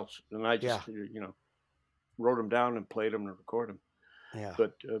somewhere else, and I just wrote them down and played them and recorded them. Yeah.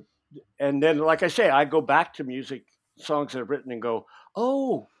 But and then, like I say, I go back to music songs that I've written and go,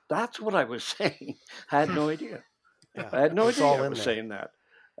 "Oh, that's what I was saying." I had no idea. Yeah. I had no It's idea all I in was there. saying that.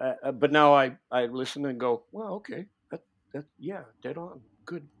 But now I listen and go, "Well, okay, that dead on,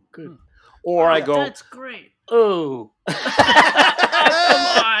 good." Or I go, "That's great." "Oh, Come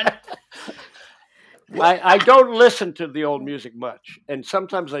on." I don't listen to the old music much, and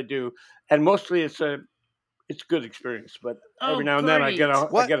sometimes I do, and mostly it's good experience. But every now and then I get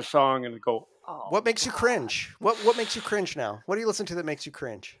a song and go, "Oh." What makes you cringe? What makes you cringe now? What do you listen to that makes you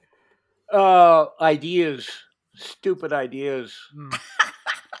cringe? Ideas, stupid ideas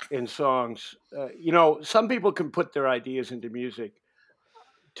in songs. Some people can put their ideas into music.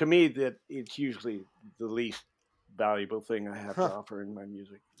 To me, that it's usually the least valuable thing I have to offer in my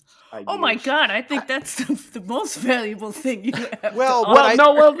music. Ideas. Oh my God! I think that's the most valuable thing you have.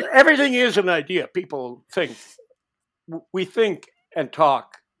 Everything is an idea. People think. We think and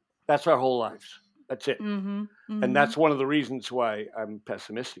talk. That's our whole lives. That's it. Mm-hmm, mm-hmm. And that's one of the reasons why I'm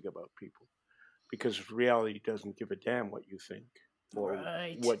pessimistic about people, because reality doesn't give a damn what you think or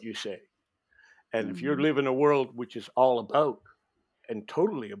what you say. And if you're living a world which is all about and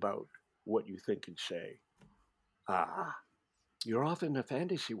totally about what you think and say, you're off in a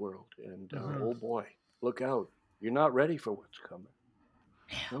fantasy world. And oh boy, look out. You're not ready for what's coming.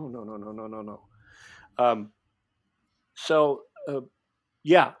 No.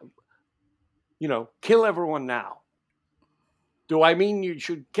 Kill everyone now. Do I mean you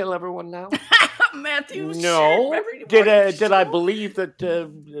should kill everyone now? Matthew, no. Did I believe that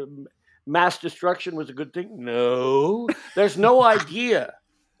mass destruction was a good thing? No. There's no idea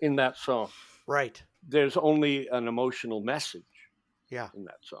in that song. Right. There's only an emotional message. Yeah. In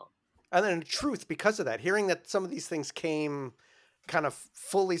that song. And then truth, because of that, hearing that some of these things came kind of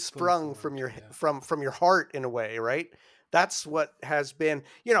fully sprung from your from your heart in a way, right? That's what has been,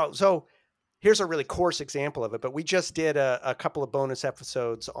 so here's a really coarse example of it, but we just did a couple of bonus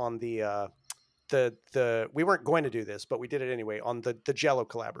episodes on the we weren't going to do this, but we did it anyway on the Jello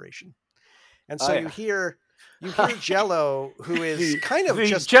collaboration. And so you hear Jello, who is kind of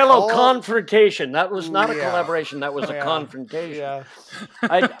just Jello confrontation. That was not a collaboration. That was a confrontation. Yeah.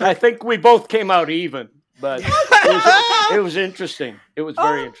 I think we both came out even, but it was interesting. It was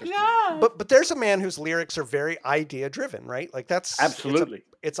very interesting. Yeah. But there's a man whose lyrics are very idea driven, right? Like that's absolutely.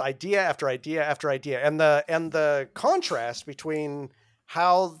 It's idea after idea after idea, and the contrast between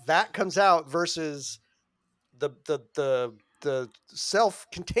how that comes out versus the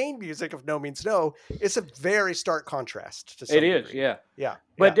self-contained music of No Means No is a very stark contrast to some degree. Yeah.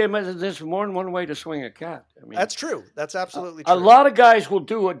 But there's more than one way to swing a cat. I mean, that's true. That's absolutely true. A lot of guys will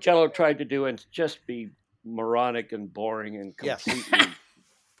do what Jello tried to do and just be moronic and boring and completely. Yes.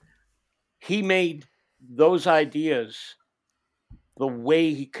 He made those ideas the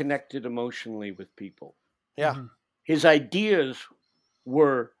way he connected emotionally with people. Yeah. Mm-hmm. His ideas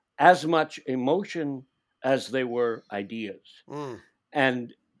were as much emotion as they were ideas,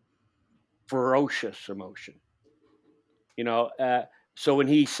 and ferocious emotion. So when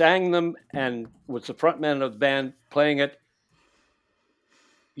he sang them and was the frontman of the band playing it,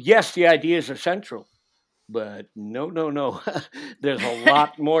 yes, the ideas are central, but no. There's a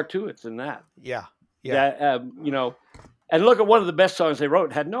lot more to it than that. Yeah. And look at one of the best songs they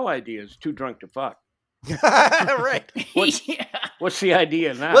wrote, had no ideas, Too Drunk to Fuck. Right. What's the idea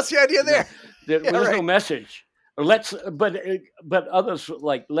in that? What's the idea there? There was no message. But others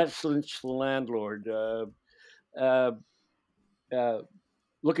like Let's Lynch the Landlord,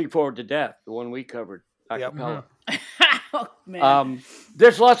 Looking Forward to Death, the one we covered, a cappella. Oh, man.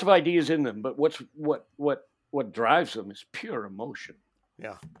 There's lots of ideas in them, but what drives them is pure emotion.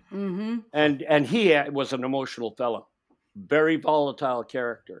 Yeah. Mm-hmm. And he was an emotional fellow, very volatile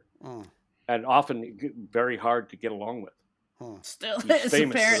character, and often very hard to get along with. Still he's is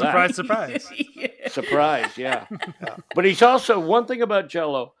famous apparently. for that. Surprise. Yeah. Surprise, yeah. But he's also, one thing about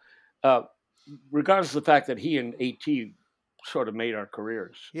Jello, regardless of the fact that he and A.T. sort of made our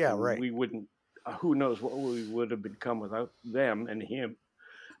careers. Yeah, right. We wouldn't, who knows what we would have become without them and him.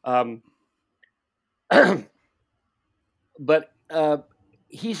 But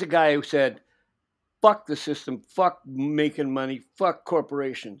he's a guy who said, fuck the system, fuck making money, fuck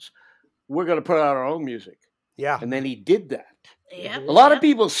corporations. We're going to put out our own music. Yeah. And then he did that. Yep. A lot of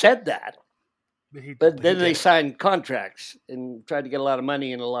people said that, but then they it. signed contracts and tried to get a lot of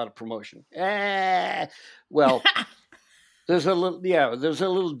money and a lot of promotion. Well, there's a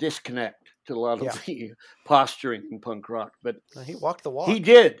little disconnect to a lot of the posturing in punk rock. But he walked the walk. He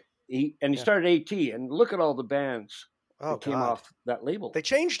did. He started AT, and look at all the bands that came off that label. They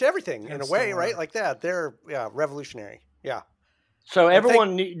changed everything in a way, right? Like that. They're revolutionary. Yeah. So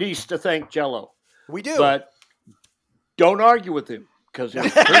everyone needs to thank Jello. We do. But don't argue with him because he'll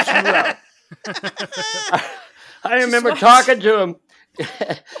curse you out. I remember talking to him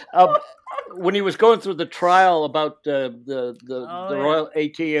when he was going through the trial about the Royal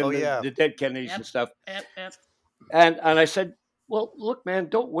AT and the dead Kennedys and stuff. Yep. And I said, well, look, man,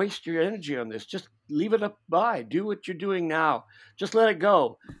 don't waste your energy on this. Just leave it up by. Do what you're doing now. Just let it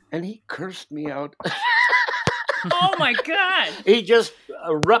go. And he cursed me out. Oh my God! He just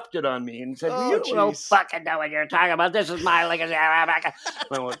erupted on me and said, "You don't fucking know what you're talking about. This is my legacy." I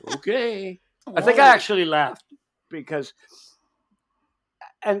went, "Okay." Whoa. I think I actually laughed because,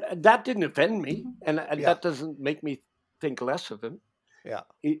 and that didn't offend me, and that doesn't make me think less of him. Yeah,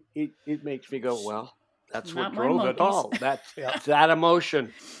 it makes me go, "Well, that's Not what drove it all. That's that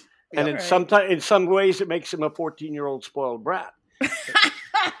emotion." And in some ways, it makes him a 14-year-old spoiled brat.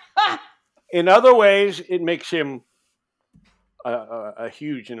 In other ways, it makes him a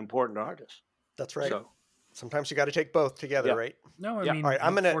huge and important artist. That's right. So, sometimes you got to take both together, right? No, I mean, all right,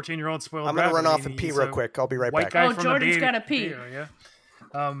 I'm gonna 14-year-old spoiled. I'm gonna run off and pee real quick. I'll be right back. Oh, Jordan's got to pee.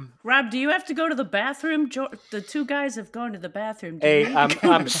 Rob, do you have to go to the bathroom? The two guys have gone to the bathroom. Hey,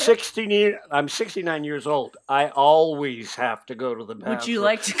 I'm 69 years old. I always have to go to the bathroom. Would you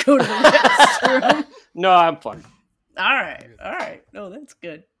like to go to the bathroom? No, I'm fine. All right. No, that's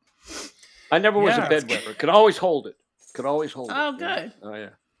good. I never was a bedwetter. Could always hold it. Oh, good. Oh,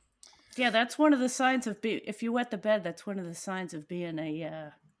 yeah. Yeah, that's one of the signs of if you wet the bed, that's one of the signs of being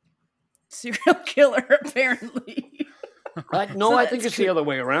a serial killer, apparently. I think it's the other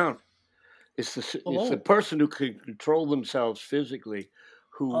way around. It's the person who can control themselves physically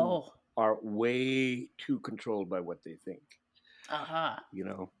who are way too controlled by what they think. Uh-huh. You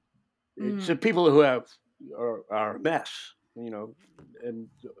know, it's the people who are a mess. You know, and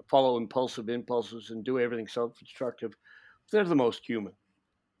follow impulsive impulses and do everything self-destructive. They're the most human.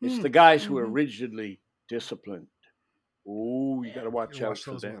 It's the guys who are rigidly disciplined. Oh, you got to watch out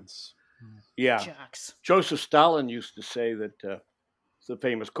for them. Yeah. Jocks. Joseph Stalin used to say that, it's a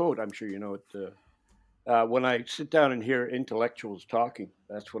famous quote, I'm sure you know it, when I sit down and hear intellectuals talking,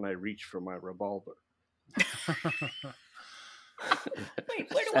 that's when I reach for my revolver.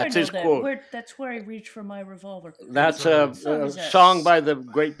 Wait, where do that's I know his that? quote. That's where I reach for my revolver. That's a song by the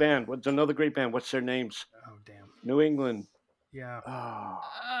great band. What's another great band? What's their names? Oh, damn. New England. Yeah. Oh.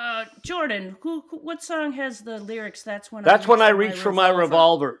 Jordan, what song has the lyrics? That's when I reach for my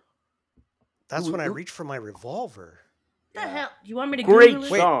revolver. That's when I reach for my revolver. The hell? You want me to Great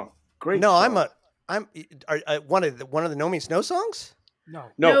Google it? song. Great. No, song. I'm one of the No Means No songs.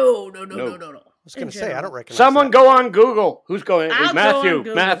 No. I was going to say I don't recognize. Someone go on Google. Who's going? I'll Matthew. go on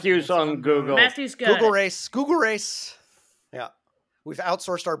Google. Matthew's on Google. Matthew's got Google it. Google race. Yeah, we've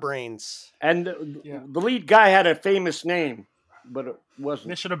outsourced our brains. And the lead guy had a famous name, but it wasn't.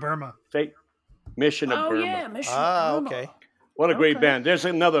 Mission of Burma. Fake. Mission of Burma. Oh yeah, Mission of Burma. Okay. What a great band. There's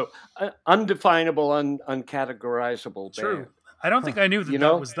another undefinable, uncategorizable band. True. I don't think I knew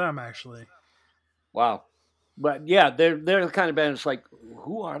that was them, actually. Wow. But yeah, they're the kind of band. It's like,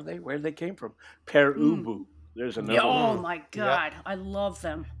 who are they? Where they came from? Per Ubu. There's another one. Oh my God, I love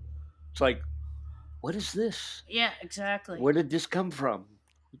them. It's like, what is this? Yeah, exactly. Where did this come from?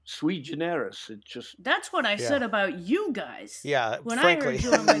 Sui generis. It just. That's what I said about you guys. Yeah, when frankly. I heard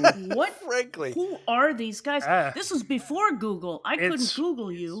you, I'm like, what? Frankly. Who are these guys? This was before Google. I couldn't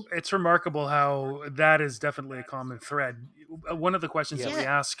Google you. It's remarkable how that is definitely a common thread. One of the questions that we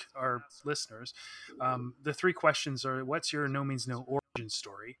ask our listeners, the three questions are: what's your No Means No origin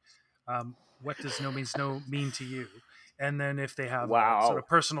story? What does No Means No mean to you? And then if they have a sort of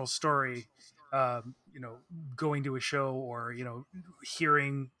personal story, going to a show or,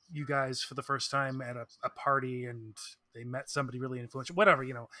 hearing you guys for the first time at a party and they met somebody really influential, whatever,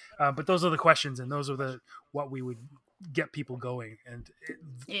 but those are the questions and those are what we would get people going. And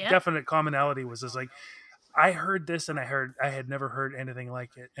definite commonality was just like, I heard this and I had never heard anything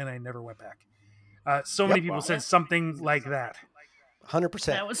like it and I never went back. So many people said something like that. 100%.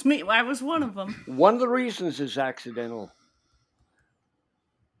 That was me. I was one of them. One of the reasons is accidental.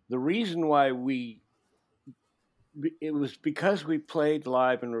 The reason why we it was because we played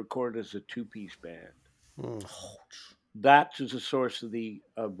live and recorded as a two-piece band. That was the source of the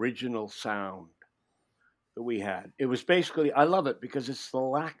original sound that we had. It was basically, I love it because it's the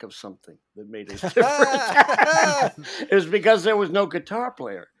lack of something that made us different. It was because there was no guitar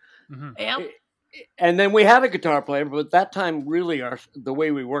player. Yep. And then we had a guitar player, but at that time, really, the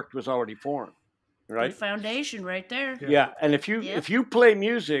way we worked was already formed, right? Good foundation right there. Yeah, and if you play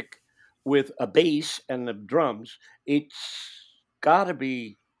music with a bass and the drums, it's got to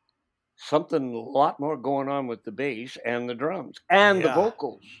be something a lot more going on with the bass and the drums and the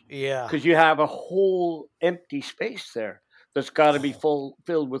vocals. Yeah. Because you have a whole empty space there that's got to be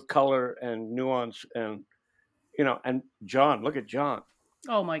filled with color and nuance and, and John, look at John.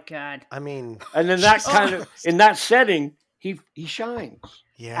 Oh my God. I mean, and then that kind of, in that setting, he shines.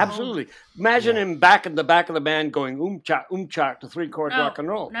 Yeah. Absolutely. Imagine him back in the back of the band going cha to 3-chord rock and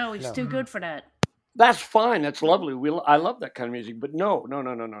roll. No, he's too good for that. That's fine. That's lovely. I love that kind of music. But no.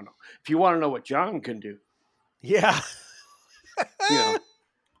 If you want to know what John can do. Yeah.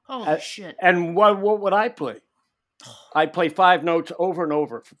 Holy shit. And what would I play? I play 5 notes over and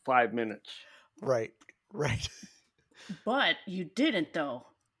over for 5 minutes. Right. But you didn't, though.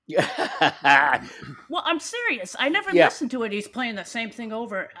 Yeah. Well, I'm serious. I never listened to it. He's playing the same thing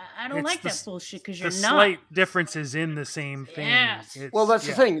over. I don't like that bullshit because you're not. The slight differences in the same thing. Yes. Well, that's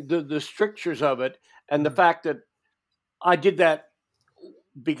the thing. The strictures of it and the fact that I did that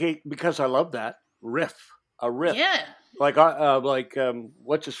because I love that a riff. Yeah. Like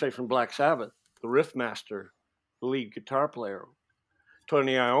what's his face from Black Sabbath, the riff master, the lead guitar player,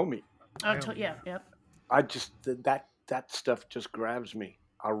 Tony Iommi. Yep. I just that stuff just grabs me.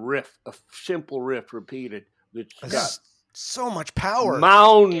 A simple riff repeated. That's got so much power,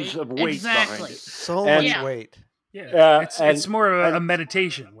 mounds of weight behind it. So much weight. Yeah, it's more of a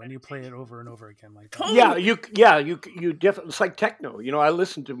meditation when you play it over and over again like that. Totally. You definitely. It's like techno. I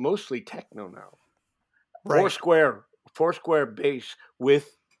listen to mostly techno now. Right. Four square bass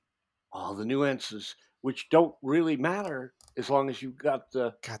with all the nuances, which don't really matter as long as you've got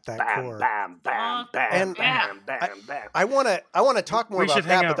that bam, core. Bam, bam, bam, And bam, bam, bam. I want to talk more about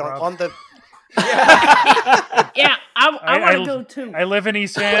that, but on the yeah, I want to go too. I live in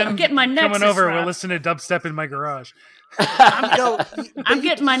East Van. I'm getting my Nexus. Coming over, Rob. we'll listen to dubstep in my garage. I'm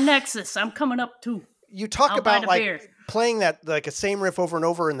getting my Nexus. I'm coming up too. You talk about beer. playing that like a same riff over and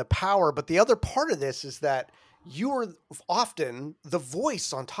over in the power, but the other part of this is that you are often the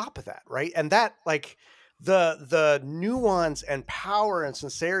voice on top of that, right? And that like the nuance and power and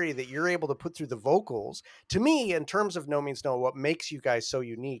sincerity that you're able to put through the vocals, to me, in terms of No Means No, what makes you guys so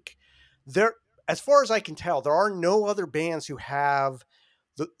unique, there, as far as I can tell, there are no other bands who have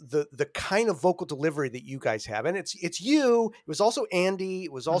the kind of vocal delivery that you guys have. And it's you. It was also Andy.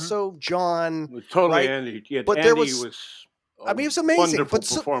 It was also John. It was totally right? Andy. Yeah, But Andy there was it was amazing.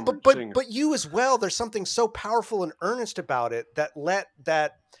 But you as well, there's something so powerful and earnest about it that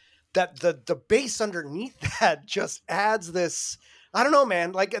the bass underneath that just adds this. I don't know,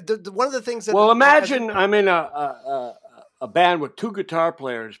 man. Like one of the things that. Well, imagine I'm in a band with 2 guitar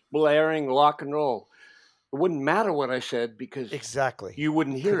players blaring rock and roll. It wouldn't matter what I said because you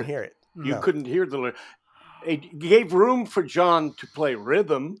wouldn't hear it. You couldn't hear the lyrics. It gave room for John to play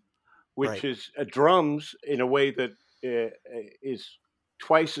rhythm, which is drums in a way that is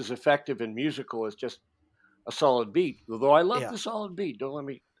twice as effective and musical as just a solid beat. Although I love the solid beat, don't let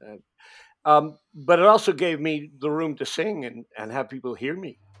me. But it also gave me the room to sing and have people hear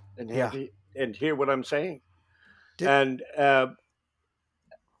me and hear what I'm saying. And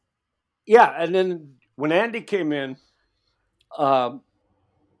then when Andy came in,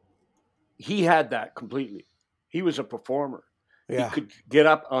 he had that completely. He was a performer. Yeah. He could get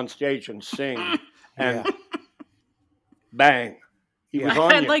up on stage and sing, and bang, he was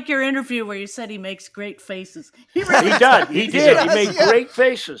on I you. like your interview where you said he makes great faces. He does. He did. He made great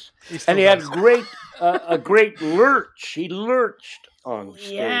faces, and he had a great lurch. He lurched on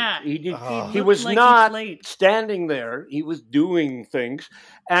stage. Yeah. He did. He He looked was like he not played. standing there. He was doing things,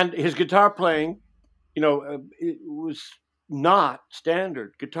 and his guitar playing, it was not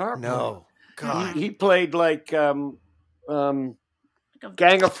standard guitar playing. No, God, He played like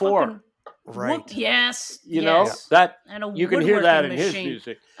Gang of Four. right? Yes. You know that and a you can hear that in woodworking his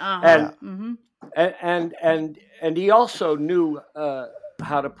music, Uh-huh. and he also knew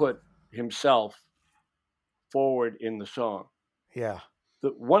how to put himself forward in the song. Yeah.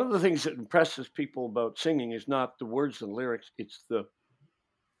 One of the things that impresses people about singing is not the words and lyrics; it's the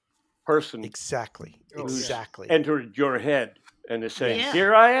person Exactly. entered your head and is saying, Yeah.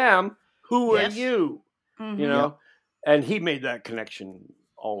 "Here I am. Who are Yes. you?" Mhm. You know, and he made that connection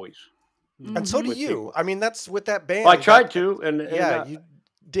always. And so do you. People. I mean, that's with that band. Well, I tried to, and you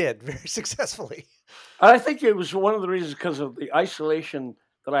did very successfully. I think it was one of the reasons because of the isolation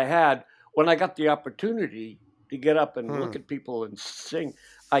that I had when I got the opportunity to get up and look at people and sing.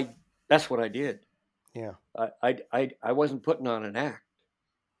 That's what I did. Yeah. I wasn't putting on an act.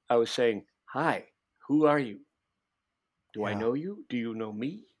 I was saying, "Hi, who are you? Do I know you? Do you know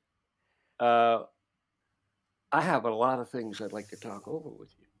me? I have a lot of things I'd like to talk over with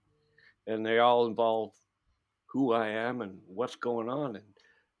you, and they all involve who I am and what's going on. And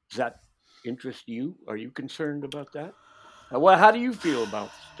does that interest you? Are you concerned about that? Well, how do you feel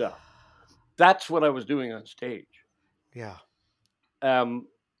about stuff?" That's what I was doing on stage. Yeah.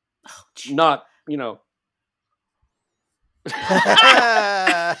 Not,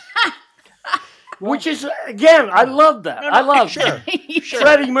 which is, again, I love that. I love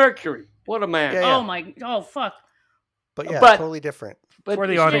Freddie Mercury. What a man. Oh, fuck. But totally different. But for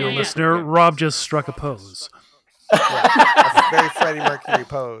the audio listener, Rob just struck a pose. A very Freddie Mercury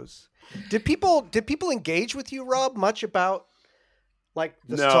pose. Did people engage with you, Rob, much about like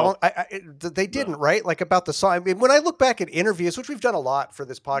the song? They didn't, right? Like about the song. I mean, when I look back at interviews, which we've done a lot for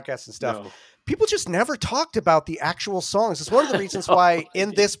this podcast and stuff, people just never talked about the actual songs. It's one of the reasons why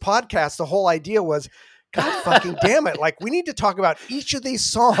in this podcast, the whole idea was, God fucking damn it. Like, we need to talk about each of these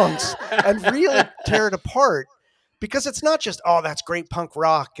songs and really tear it apart. Because it's not just, oh, that's great punk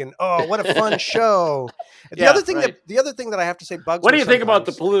rock and oh, what a fun show. The other thing that I have to say bugs me. What do you think about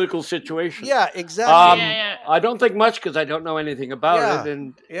the political situation? Yeah, exactly. I don't think much because I don't know anything about it,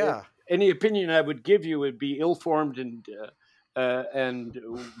 and any opinion I would give you would be ill-formed and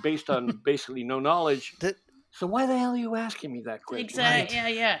based on basically no knowledge. So why the hell are you asking me that question? Exactly.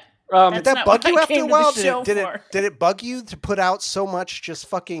 Right. Yeah. Did that bug you after a while? Did it bug you to put out so much just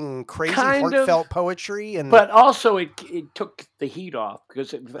fucking crazy heartfelt poetry? But also it took the heat off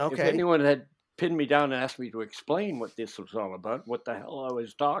because if anyone had pinned me down and asked me to explain what this was all about, what the hell I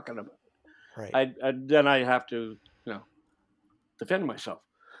was talking about, right. then I'd have to defend myself.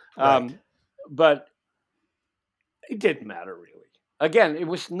 Right. But it didn't matter really. Again, it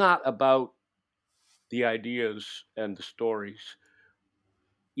was not about the ideas and the stories.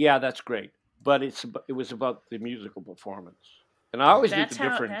 Yeah, that's great, but it was about the musical performance, and I always knew the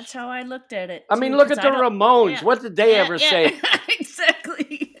difference. That's how I looked at it. I mean, look at the Ramones. Yeah. What did they ever say?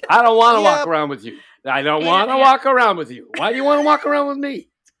 Exactly. I don't want to walk around with you. I don't want to walk around with you. Why do you want to walk around with me?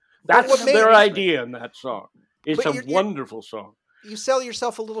 That's their idea in that song. It's a wonderful song. You sell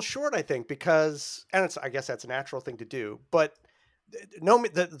yourself a little short, I think, because, and I guess that's a natural thing to do, but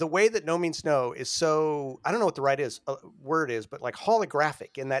the way that No Means No is so, I don't know what the right word is, but like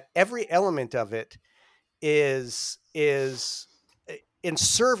holographic in that every element of it is in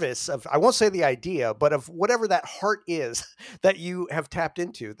service of, I won't say the idea, but of whatever that heart is that you have tapped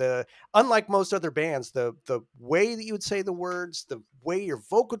into. Unlike most other bands, the way that you would say the words, the way your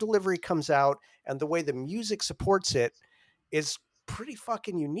vocal delivery comes out, and the way the music supports it is pretty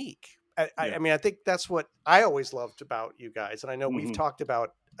fucking unique. I mean, I think that's what I always loved about you guys, and I know we've talked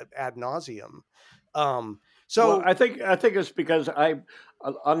about ad nauseum. So I think it's because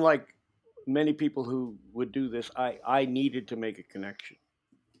unlike many people who would do this, I needed to make a connection.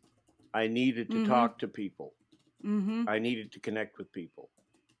 I needed to talk to people. I needed to connect with people,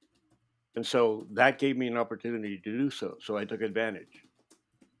 and so that gave me an opportunity to do so. So I took advantage.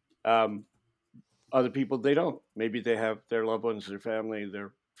 Other people, they don't. Maybe they have their loved ones, their family,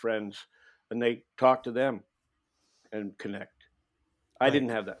 their friends, and they talk to them and connect. I didn't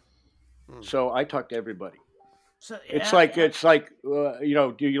have that, so I talk to everybody. So it's like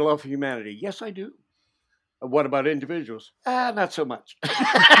do you love humanity? Yes, I do. What about individuals? Not so much.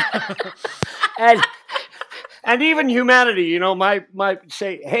 and even humanity, might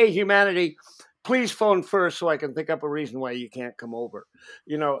say, hey, humanity, please phone first so I can think up a reason why you can't come over.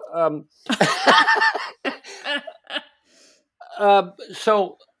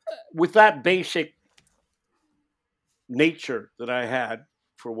 So with that basic nature that I had,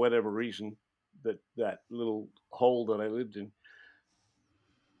 for whatever reason, that little hole that I lived in,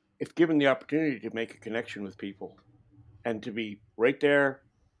 if given the opportunity to make a connection with people and to be right there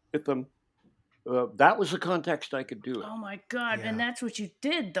with them, that was the context I could do it. Oh my God. Yeah. And that's what you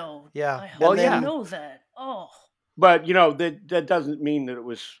did, though. Yeah. I know that. Oh. But, that doesn't mean that it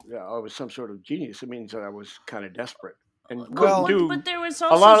was I was some sort of genius. It means that I was kind of desperate. And but there was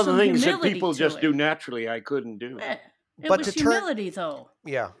also a lot of the things that people just do naturally, I couldn't do. It was humility, though.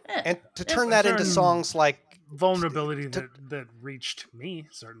 Yeah. And to turn that into songs like vulnerability that reached me,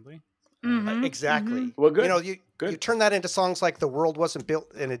 certainly. Exactly. Well, good. You turn that into songs like The World Wasn't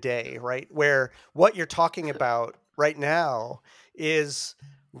Built in a Day, right? Where what you're talking about right now is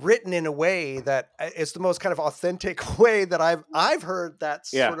written in a way that it's the most kind of authentic way that I've heard that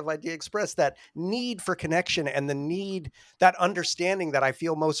sort of idea expressed, that need for connection and the need, that understanding that I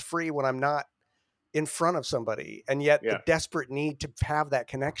feel most free when I'm not in front of somebody, and yet the desperate need to have that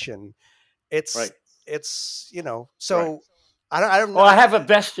connection. It's so I don't know. Well, I have a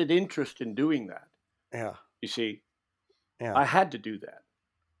vested interest in doing that. Yeah. You see, yeah. I had to do that.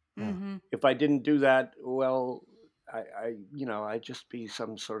 Mm-hmm. If I didn't do that, well, I'd just be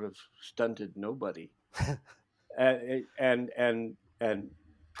some sort of stunted nobody, and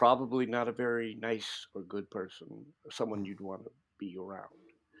probably not a very nice or good person, or someone you'd want to be around.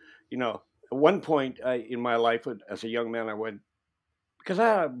 At one point in my life, as a young man, I went, because I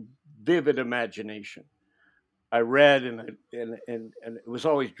had a vivid imagination. I read and it was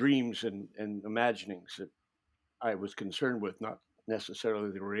always dreams and imaginings that I was concerned with, not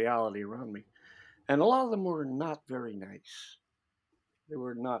necessarily the reality around me. And a lot of them were not very nice. They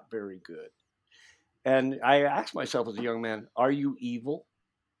were not very good. And I asked myself as a young man, are you evil?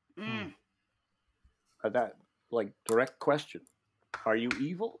 That, like, direct question. Are you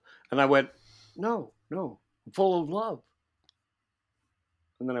evil? And I went, no, I'm full of love.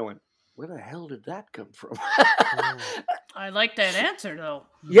 And then I went, where the hell did that come from? I like that answer, though.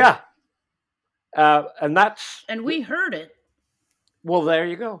 Yeah. And we heard it. Well, there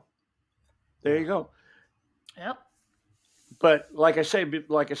you go. There you go. Yep. But like I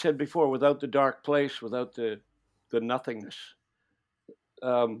said before, without the dark place, without the nothingness,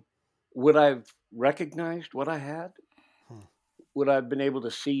 would I have recognized what I had? Would I have been able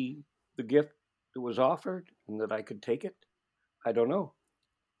to see the gift that was offered and that I could take it? I don't know.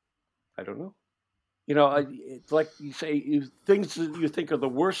 It's like you say, things that you think are the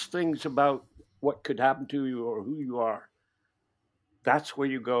worst things about what could happen to you or who you are. That's where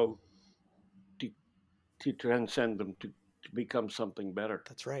you go to transcend them, to become something better.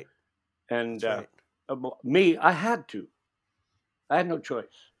 That's right. And me, I had no choice.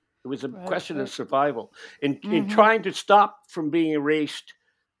 It was a question of survival. In trying to stop from being erased,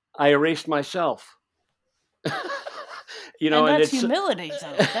 I erased myself. And that's humility,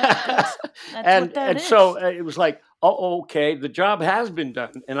 though. That's what that is. So it was like, okay, the job has been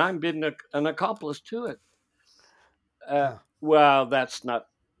done, and I've been an accomplice to it. Well, that's not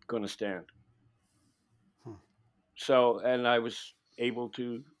going to stand. So, and I was able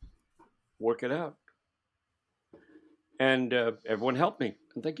to work it out. And everyone helped me.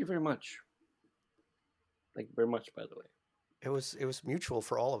 And thank you very much. Thank you very much, by the way. It was mutual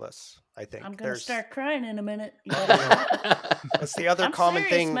for all of us, I think. I'm going to start crying in a minute. That's the other common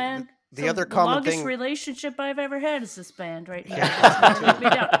serious, thing. Man. The longest relationship I've ever had is this band right here.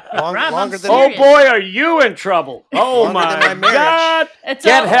 Longer than oh boy, are you in trouble? Oh my God!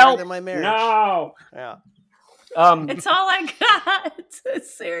 Get help! Than my marriage. No. Yeah. It's all I got.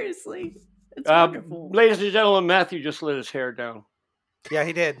 Seriously, it's wonderful. Ladies and gentlemen, Matthew just let his hair down. Yeah,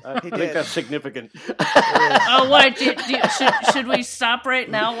 he did. I think that's significant. Oh, what? Should we stop right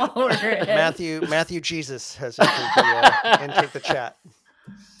now while we're ahead? Matthew Jesus has entered the chat.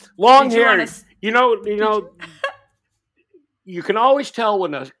 Long hair. You can always tell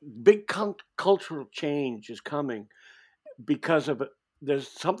when a big cultural change is coming because of it. There's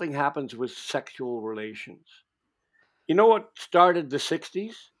something happens with sexual relations. You know what started the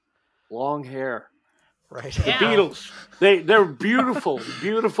 60s? Long hair. Right. The Beatles. They're beautiful,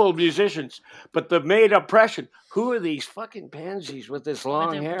 beautiful musicians. But the made impression, who are these fucking pansies with this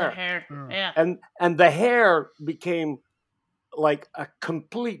long hair? The hair. Yeah. And the hair became like a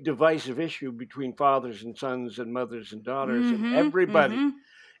complete divisive issue between fathers and sons and mothers and daughters and everybody.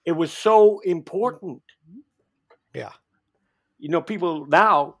 It was so important. Yeah. People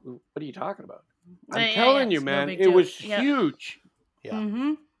now, what are you talking about? I'm telling you, man, it was huge. Yeah.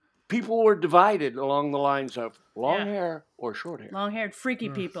 Mm-hmm. People were divided along the lines of long hair or short hair. Long-haired, freaky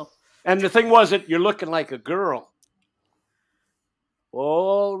people. And the thing was that you're looking like a girl.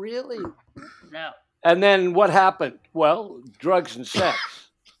 Oh, really? No. And then what happened? Well, drugs and sex.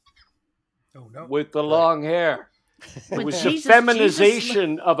 Oh, no. With the long hair. It was the Jesus,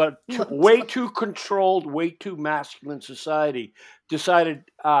 feminization of a way too controlled, way too masculine society. Decided,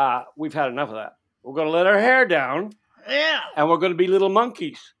 we've had enough of that. We're going to let our hair down. Yeah. And we're going to be little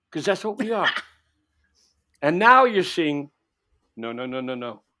monkeys. Because that's what we are. And now you're seeing,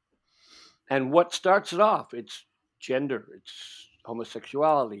 no. And what starts it off? It's gender. It's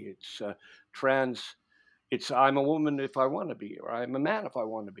homosexuality. It's trans. It's I'm a woman if I want to be, or I'm a man if I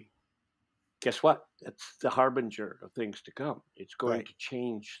want to be. Guess what? That's the harbinger of things to come. It's going to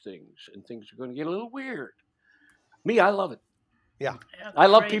change things, and things are going to get a little weird. Me, I love it. Yeah. I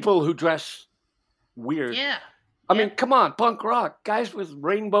love people who dress weird. Yeah. I mean, come on, punk rock. Guys with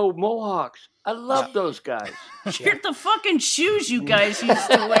rainbow mohawks. I love those guys. Here's the fucking shoes you guys used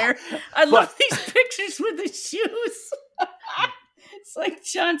to wear. I love these pictures with the shoes. It's like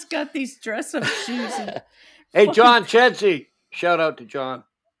John's got these dress-up shoes. Hey, John Chedsey. Shout out to John.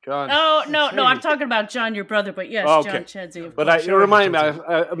 John. Oh, no, I'm talking about John, your brother, but yes, John Chedsey. But you remind me,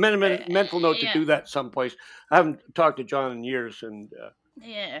 I made a mental note to do that someplace. I haven't talked to John in years, and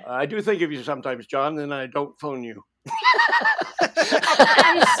I do think of you sometimes, John, and I don't phone you.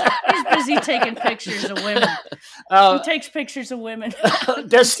 He's busy taking pictures of women. He takes pictures of women.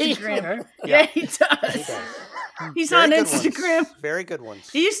 Does he? Yeah, he does. He's on Instagram. Very good ones.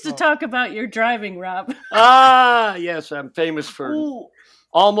 He used to talk about your driving, Rob. Yes, I'm famous for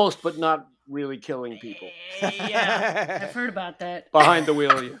almost but not really killing people. Yeah, I've heard about that. Behind the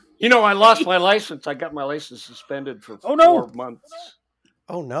wheel. You know, I lost my license. I got my license suspended for 4 months.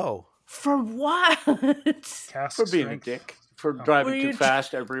 Oh, no. For what? For being a dick. For driving too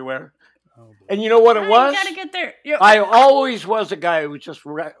fast everywhere. And you know what it was? You gotta get there. I always was a guy who was just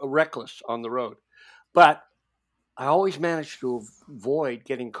reckless on the road. But I always managed to avoid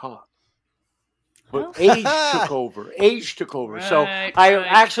getting caught. But age took over. Right, so I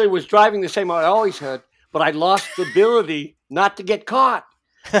actually was driving the same way I always had, but I lost the ability not to get caught.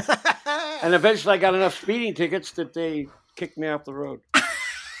 And eventually I got enough speeding tickets that they kicked me off the road.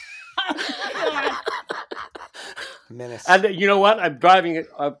 Menace. And you know what? I'm driving it.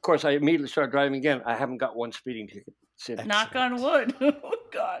 Of course, I immediately started driving again. I haven't got one speeding ticket since. Knock on wood. Oh,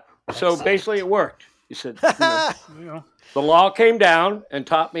 God. So basically it worked. He said, the law came down and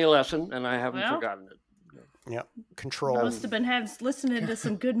taught me a lesson, and I haven't forgotten it. Yep. Control. You must have been listening to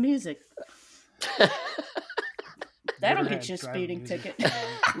some good music. That'll get you a speeding ticket.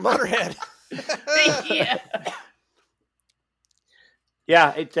 Motorhead. Yeah.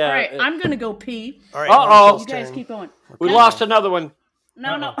 Yeah. All right, I'm going to go pee. All right. You guys keep going. We lost another one.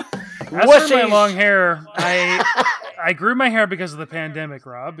 No. As for my long hair, I grew my hair because of the pandemic,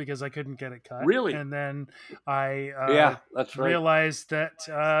 Rob, because I couldn't get it cut. Really? And then I that's right. realized that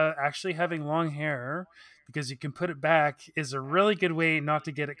actually having long hair, because you can put it back, is a really good way not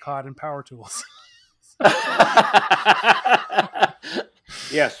to get it caught in power tools.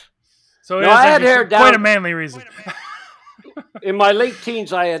 Yes. So I had hair down. Quite a manly reason. In my late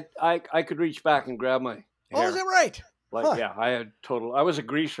teens, I could reach back and grab my hair. Oh, is that right? I had I was a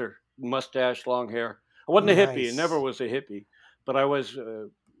greaser, mustache, long hair. I wasn't a hippie. I never was a hippie, but I was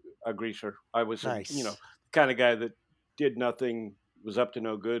a greaser. I was, the kind of guy that did nothing, was up to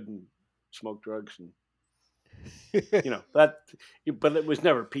no good, and smoked drugs, and that. But it was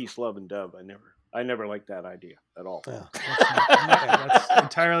never peace, love, and dove. I never liked that idea at all. Yeah. That's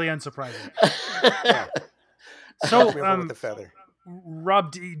entirely unsurprising. Yeah. So, with the feather.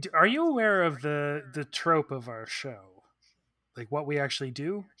 Rob, are you aware of the trope of our show? Like what we actually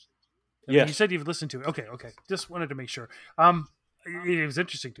do? I mean, you said you've listened to it. Okay. Just wanted to make sure. It was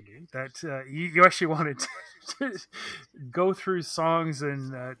interesting to me that you actually wanted to go through songs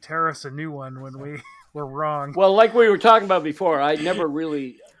and tear us a new one when we were wrong. Well, like we were talking about before, I never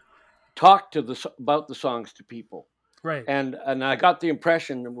really talked about the songs to people. Right. And I got the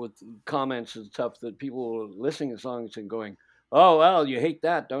impression with comments and stuff that people were listening to songs and going, "Oh, well, you hate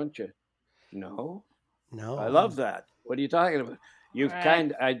that, don't you?" No. I love that. What are you talking about?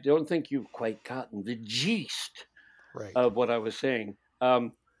 I don't think you've quite gotten the gist of what I was saying.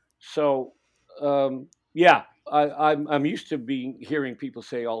 I'm used to hearing people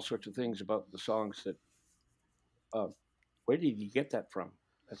say all sorts of things about the songs that, where did you get that from?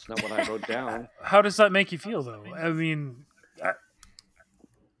 That's not what I wrote down. How does that make you feel, though? I mean,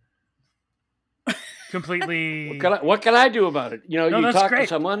 completely. What can I do about it? You talk great. to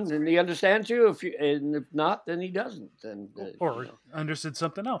someone and he understands you. If not, then he doesn't. Understood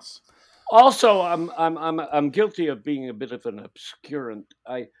something else. Also, I'm guilty of being a bit of an obscurant.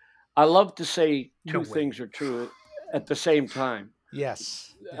 I love to say two things are true at the same time.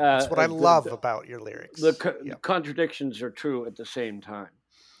 Yes, that's what I love about your lyrics. The contradictions are true at the same time.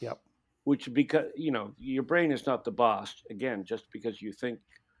 Yep. Which, because your brain is not the boss. Again, just because you think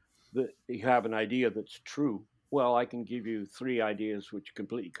that you have an idea that's true. Well, I can give you 3 ideas which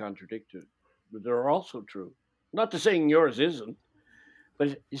completely contradict it, but they're also true. Not to saying yours isn't,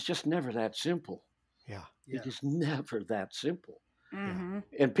 but it's just never that simple. Yeah. It is never that simple. Mm-hmm.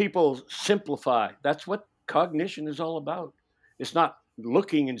 And people simplify. That's what cognition is all about. It's not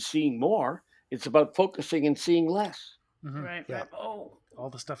looking and seeing more. It's about focusing and seeing less. Mm-hmm. Right. Yeah. Oh. All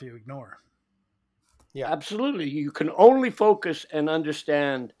the stuff you ignore. Yeah, absolutely. You can only focus and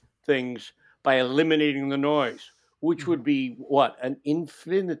understand things by eliminating the noise, which would be what? An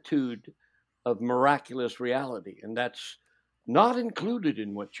infinitude of miraculous reality, and that's not included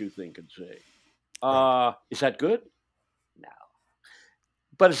in what you think and say. Right. Is that good? No.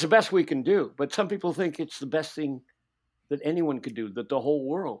 But it's the best we can do. But some people think it's the best thing that anyone could do, that the whole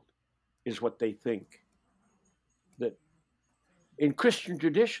world is what they think. That in Christian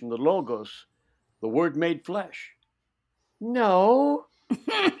tradition, the Logos, the Word made flesh. No.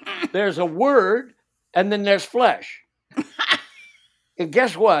 There's a word, and then there's flesh. And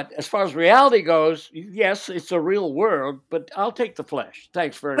guess what? As far as reality goes, yes, it's a real world, but I'll take the flesh.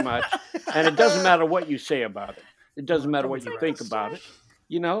 Thanks very much. And it doesn't matter what you say about it. It doesn't matter what you think about it.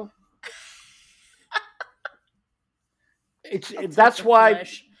 You know? That's why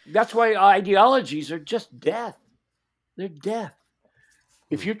ideologies are just death. They're death.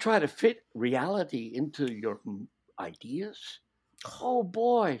 If you try to fit reality into your ideas, oh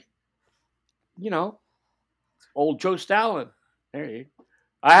boy. You know, old Joe Stalin. There you go.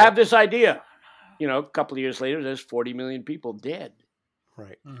 I have this idea. You know, a couple of years later, there's 40 million people dead.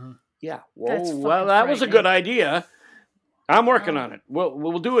 Right. Mm-hmm. Yeah. Whoa, well, that was a good idea. I'm working on it.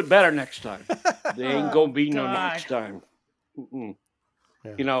 We'll do it better next time. There ain't gonna be no next time. Yeah.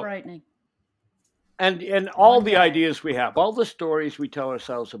 You know, frightening. And all the ideas we have, all the stories we tell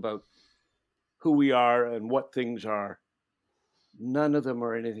ourselves about who we are and what things are, none of them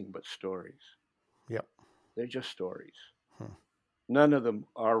are anything but stories. Yep. They're just stories. None of them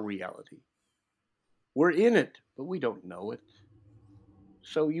are reality. We're in it, but we don't know it.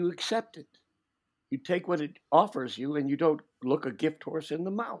 So you accept it. You take what it offers you, and you don't look a gift horse in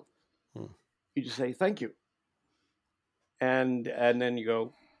the mouth. You just say, thank you. And then you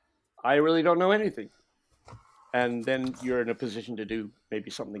go, I really don't know anything. And then you're in a position to do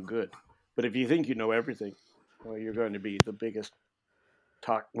maybe something good. But if you think you know everything, well, you're going to be the biggest,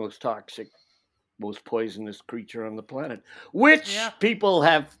 most toxic, most poisonous creature on the planet, which people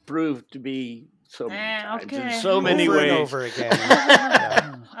have proved to be so many times in so many ways. And over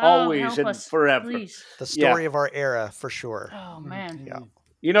again. Always and forever. Please. The story of our era, for sure. Oh, man. Yeah.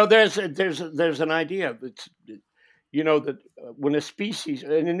 You know, there's an idea that's, you know, that when a species,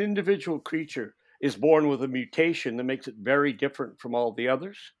 an individual creature is born with a mutation that makes it very different from all the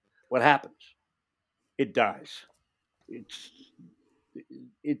others, what happens? It dies. It's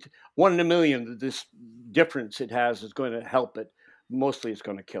 1 in a million that this difference it has is going to help it. Mostly it's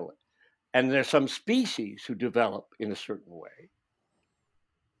going to kill it. And there's some species who develop in a certain way,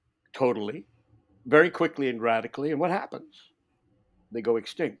 totally, very quickly and radically. And what happens? They go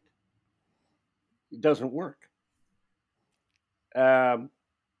extinct. It doesn't work. How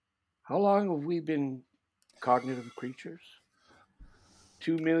long have we been cognitive creatures?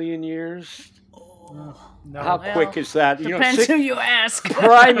 2 million years? No. How quick is that? Depends who you ask.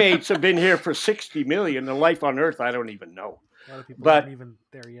 Primates have been here for 60 million. The life on Earth, I don't even know. A lot of people aren't even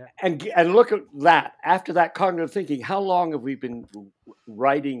there yet. And look at that. After that cognitive thinking, how long have we been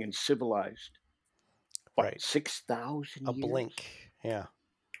writing and civilized? Right. 6,000 years? A blink. Yeah.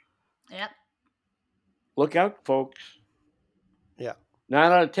 Yep. Look out, folks. Yeah.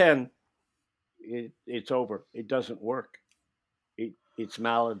 9 out of 10, it's over. It doesn't work. It's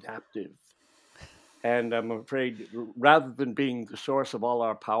maladaptive. And I'm afraid, rather than being the source of all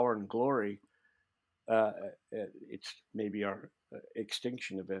our power and glory, it's maybe our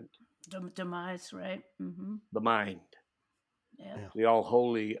extinction event. Demise, right? Mm-hmm. The mind. Yeah. The all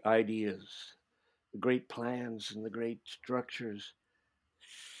holy ideas, the great plans and the great structures.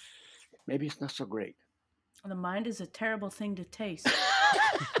 Maybe it's not so great. The mind is a terrible thing to taste.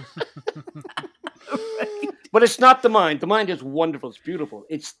 Right. But it's not the mind. The mind is wonderful. It's beautiful.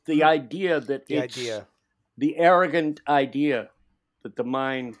 It's the idea that the arrogant idea that the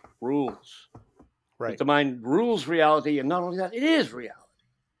mind rules. Right. That the mind rules reality, and not only that, it is reality.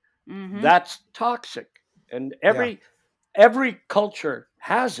 Mm-hmm. That's toxic. And every culture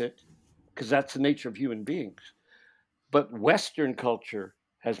has it, because that's the nature of human beings. But Western culture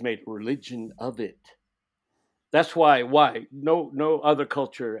has made religion of it. That's why no other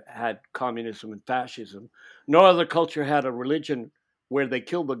culture had communism and fascism. No other culture had a religion where they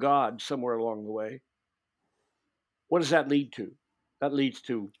killed the god somewhere along the way. What does that lead to? That leads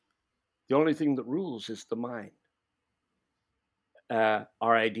to the only thing that rules is the mind. Our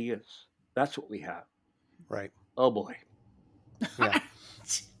ideas. That's what we have. Right. Oh boy. Yeah.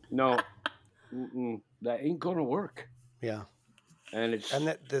 No, that ain't gonna work. Yeah. And it's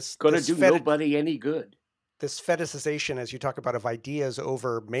this gonna do nobody any good. This fetishization, as you talk about, of ideas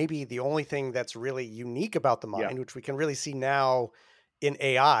over maybe the only thing that's really unique about the mind, which we can really see now in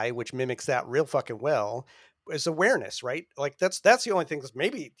AI, which mimics that real fucking well. is awareness, right? Like that's the only thing that's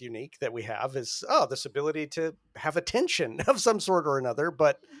maybe unique that we have is this ability to have attention of some sort or another.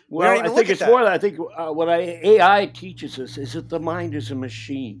 But we don't Well, even I look think at it's that. more that I think what AI teaches us is that the mind is a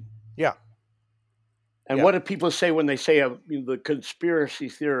machine. Yeah. And Yeah. what do people say when they say the conspiracy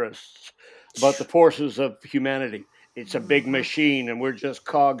theorists about the forces of humanity? It's a big machine and we're just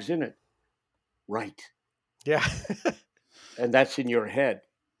cogs in it. Right. Yeah. And that's in your head.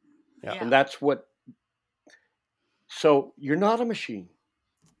 Yeah. And that's what. So you're not a machine.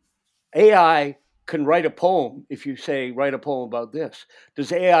 AI can write a poem if you say, write a poem about this.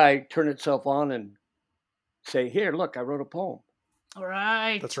 Does AI turn itself on and say, here, look, I wrote a poem?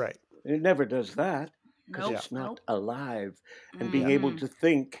 Right. That's right. It never does that because Nope. it's not Nope. alive. And being able to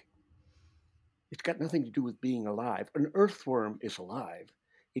think, it's got nothing to do with being alive. An earthworm is alive.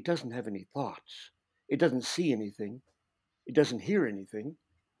 It doesn't have any thoughts. It doesn't see anything. It doesn't hear anything,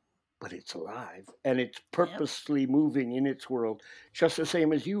 but it's alive. And it's purposely moving in its world just the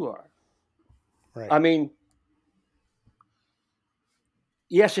same as you are. Right. I mean,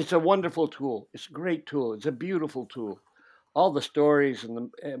 yes, it's a wonderful tool. It's a great tool. It's a beautiful tool. All the stories and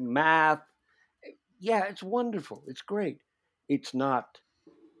the math, yeah, it's wonderful. It's great. It's not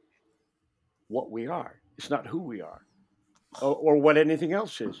what we are. It's not who we are or what anything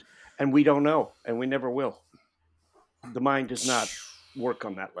else is. And we don't know, and we never will. The mind does not work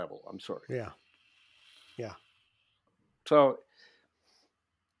on that level. I'm sorry. Yeah. Yeah. So,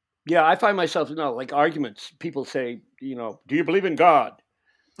 yeah, I find myself, like arguments. People say, do you believe in God?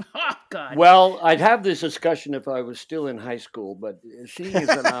 Oh, God. Well, I'd have this discussion if I was still in high school, but seeing as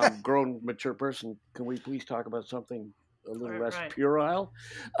I'm now a grown, mature person, can we please talk about something a little less puerile?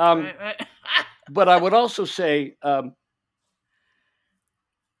 Right. But I would also say,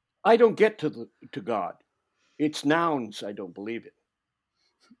 I don't get to God. It's nouns I don't believe in.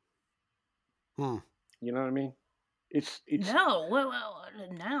 You know what I mean? It's no. Well,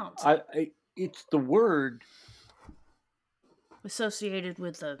 nouns. It's the word associated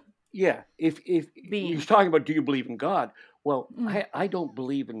with the if being. you're talking about do you believe in God? Well, I don't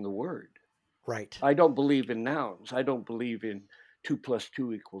believe in the word. Right. I don't believe in nouns. I don't believe in 2 +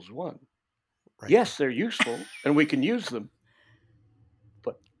 2 = 1. Right. Yes, they're useful and we can use them,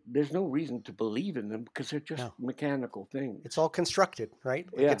 but there's no reason to believe in them because they're just mechanical things. It's all constructed, right?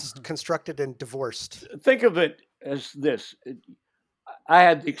 Like it's constructed and divorced. Think of it as this. I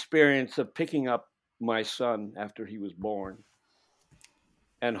had the experience of picking up my son after he was born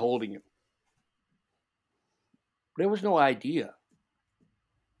and holding him. There was no idea.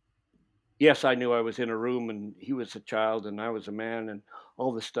 Yes, I knew I was in a room and he was a child and I was a man and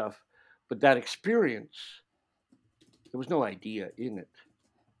all this stuff. But that experience, there was no idea in it.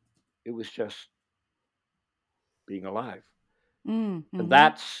 It was just being alive. Mm-hmm. And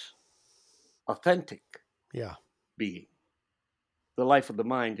that's authentic being. The life of the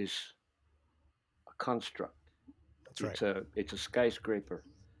mind is a construct. That's right. It's a skyscraper.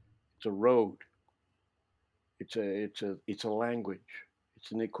 It's a road. It's a language.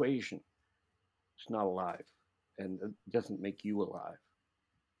 It's an equation. It's not alive, and it doesn't make you alive.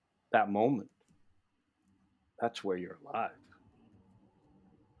 That moment, that's where you're alive,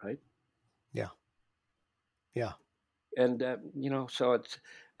 right? Yeah. Yeah. And so it's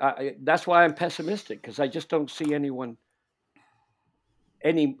that's why I'm pessimistic because I just don't see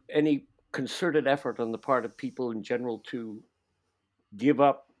any concerted effort on the part of people in general to give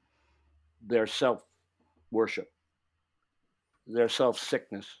up their self-worship, their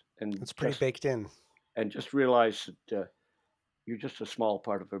self-sickness, and it's pretty baked in, and just realize that you're just a small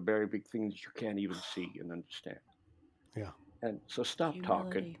part of a very big thing that you can't even see and understand. Yeah. And so stop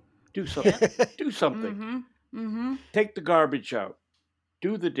talking. Do something. Do something. Mm-hmm. Mm-hmm. Take the garbage out.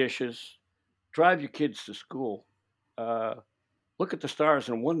 Do the dishes. Drive your kids to school. Look at the stars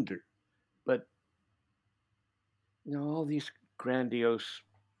and wonder. But all these grandiose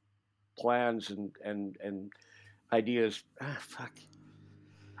plans and ideas. Fuck.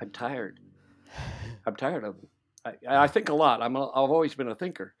 I'm tired. I'm tired of them. I think a lot. I've always been a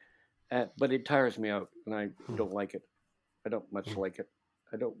thinker, but it tires me out, and I don't like it. I don't much like it.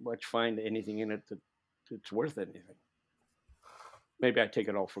 I don't much find anything in it that's worth anything. Maybe I take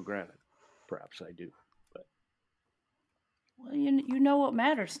it all for granted. Perhaps I do. But well, you know what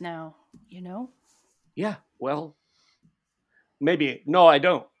matters now. Yeah. Well, maybe no. I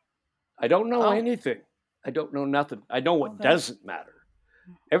don't. I don't know anything. I don't know nothing. I know what doesn't matter.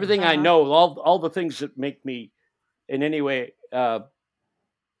 Everything I know, all the things that make me in any way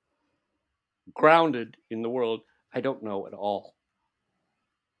grounded in the world, I don't know at all.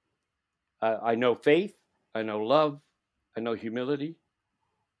 I know faith, I know love, I know humility,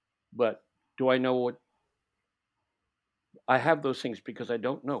 but do I know what I have those things because I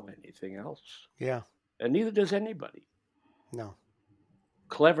don't know anything else. Yeah. And neither does anybody. No.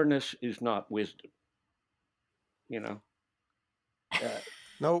 Cleverness is not wisdom.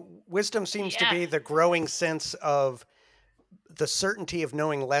 No, wisdom seems to be the growing sense of the certainty of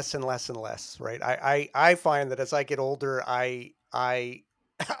knowing less and less and less, right? I find that as I get older, I'm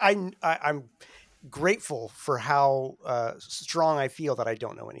grateful for how strong I feel that I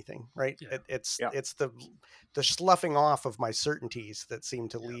don't know anything, right? Yeah. It's the sloughing off of my certainties that seem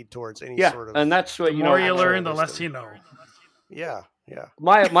to lead towards any sort of. And that's what the more you learn, the less you know. Yeah, yeah.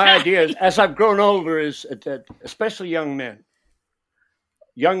 My idea is, as I've grown older, is that especially young men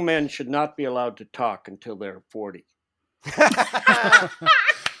should not be allowed to talk until they're 40. Nice.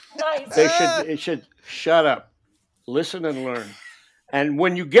 They should shut up, listen and learn. And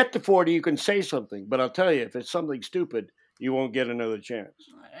when you get to 40, you can say something. But I'll tell you, if it's something stupid, you won't get another chance.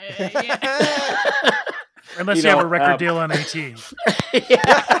 Unless you have a record deal on 18.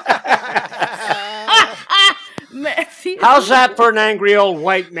 Matthew. How's that for an angry old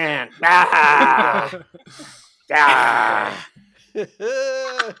white man?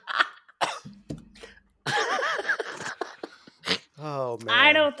 Oh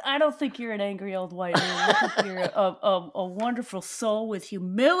man! I don't think you're an angry old white man. I think you're a wonderful soul with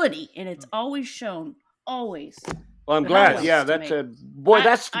humility, and it's always shown. Always. Well, I'm glad. Always Yeah, to that's me. a boy.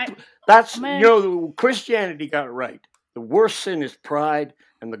 That's man. Christianity got it right. The worst sin is pride,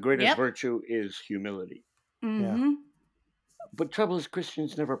 and the greatest virtue is humility. Mm-hmm. Yeah. But trouble is,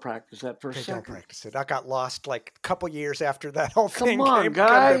 Christians never practice that for a They second. don't practice it. I got lost like a couple years after that whole thing Come on, came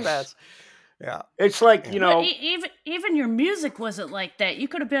guys. to pass. Yeah. It's like, But even your music wasn't like that. You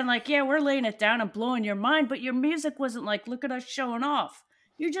could have been like, yeah, we're laying it down and blowing your mind, but your music wasn't like, look at us showing off.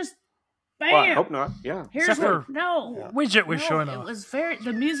 You're just, bam. Well, I hope not. Yeah. Here's Except for Widget was showing It off. was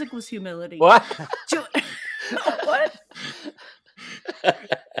the music was humility. What? What?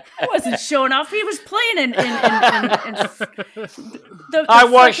 I wasn't showing off. He was playing in I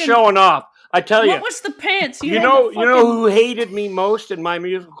was showing off. I tell you. What was the pants? You know who hated me most in my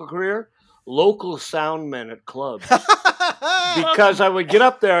musical career? Local sound men at clubs. Because I would get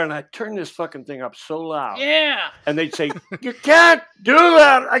up there and I'd turn this fucking thing up so loud. Yeah. And they'd say, you can't do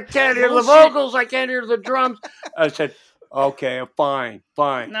that. I can't hear the vocals. I can't hear the drums. I said, okay, fine.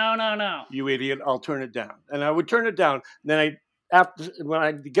 No. You idiot. I'll turn it down. And I would turn it down. Then when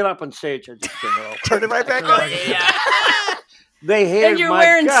I get up on stage, I just turn it off. Turn it right back on. Yeah. They hated and you're my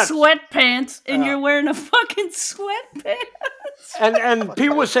wearing guts. sweatpants, and you're wearing a fucking sweatpants. And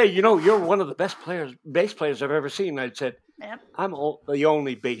people would say, you're one of the best bass players I've ever seen. And I'd said, Yep. I'm the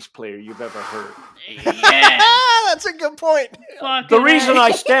only bass player you've ever heard. Yeah. That's a good point. The reason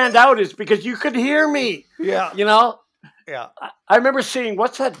I stand out is because you could hear me. Yeah. Yeah. I remember seeing,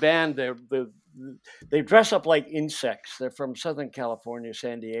 what's that band? They dress up like insects. They're from Southern California,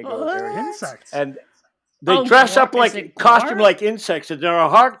 San Diego area. Insects. And they dress up like costume like insects. And they're a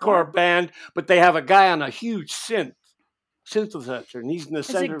hardcore band, but they have a guy on a huge synthesizer, and he's in the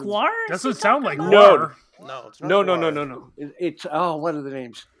center. Is it Guar? Doesn't sound like No. No, it's not. No. It's what are the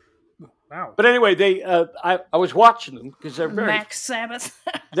names? Wow. But anyway, I was watching them because they're very Max Sabbath.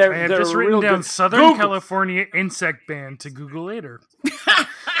 I have just written real down good. Southern Google. California insect band to Google later.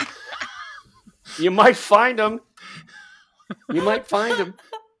 You might find them.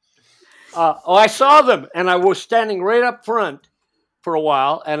 I saw them, and I was standing right up front for a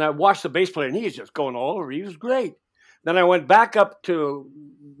while, and I watched the bass player, and he was just going all over. He was great. Then I went back up to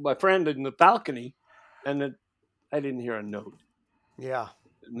my friend in the balcony, and then I didn't hear a note. Yeah.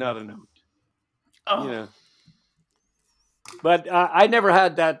 Not a note. Oh. But I never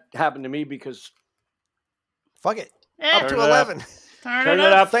had that happen to me because Fuck it. Yeah. Up to Turn it 11. turn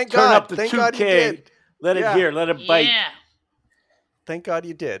it up. Thank turn God. up the Thank 2K. God you did. Let it hear. Let it bite. Yeah. Thank God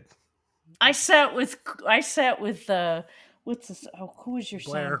you did. I sat with what's this? Oh, who was your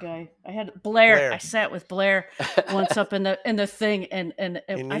Blair. sound guy? I had Blair. Blair. I sat with Blair once up in the thing, and In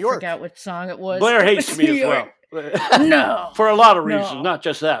New I York. forgot what song it was. Blair It hates was me New as well. York. No. For a lot of reasons, No. not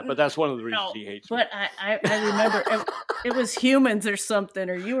just that, but that's one of the reasons No, he hates me. but I remember it was Humans or something,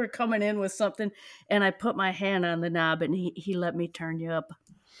 or you were coming in with something, and I put my hand on the knob, and he let me turn you up.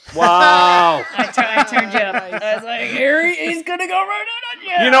 Wow. I turned you up. I was like, he's gonna go right on you.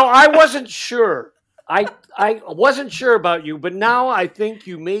 I wasn't sure. I wasn't sure about you, but now I think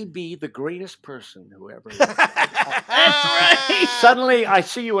you may be the greatest person who ever lived. That's right. Suddenly, I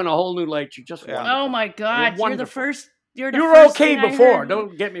see you in a whole new light. You're just wonderful. Oh my God, you're the wonderful. first You were okay before.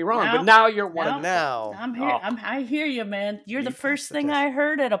 Don't get me wrong, but now you're one. But now I'm here. I hear you, man. You're the first thing I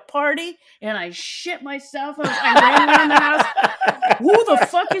heard at a party, and I shit myself. I ran around the house. Who the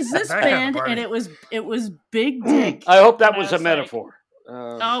fuck is this band? And it was Big Dick. I hope that was a metaphor.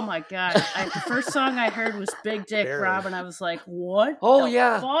 Oh my god! The first song I heard was Big Dick, Rob, and I was like, "What? Oh the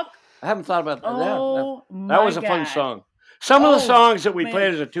yeah, fuck?" I haven't thought about that. Oh that was a fun song. Some of the songs that we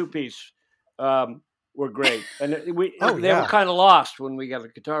played as a two-piece were great, and they were kind of lost when we got a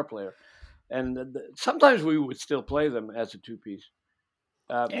guitar player. And sometimes we would still play them as a two-piece.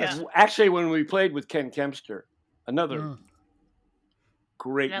 Actually, when we played with Ken Kempster, another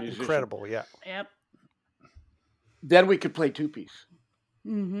great musician, incredible, yeah. Yep. Then we could play two-piece.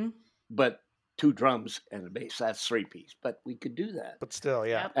 Mm-hmm. But 2 drums and a bass, that's 3-piece. But we could do that. But still,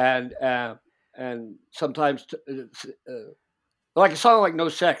 yeah. And sometimes, like a song like No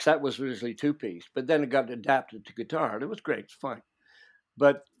Sex, that was originally 2-piece. But then it got adapted to guitar. And it was great. It's fine.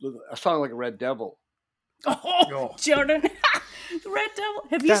 But a song like Red Devil. Oh, Jordan. Red Devil.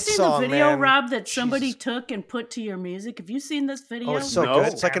 Have you seen the video, Rob, that somebody took and put to your music? Have you seen this video? Oh, it's so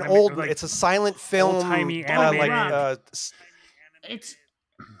good. It's like an old, it's a silent film. Old-timey animated. It's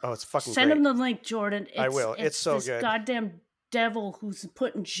fucking Send great. him the link, Jordan. I will. It's so this good. Goddamn devil who's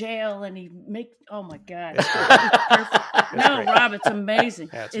put in jail, and oh my god. Great. Rob, it's amazing.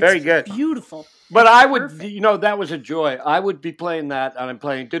 Yeah, it's very good. Beautiful. But I would, that was a joy. I would be playing that, and I'm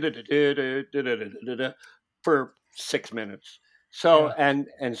playing for 6 minutes. So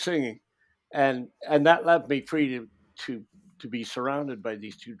and singing, and that left me free to be surrounded by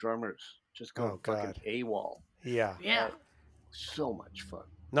these 2 drummers, just going fucking AWOL. Yeah. So much fun.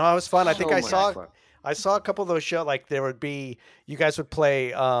 No, it was fun. I think I saw a couple of those shows. Like there would be, you guys would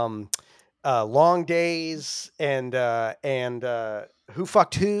play Long Days and Who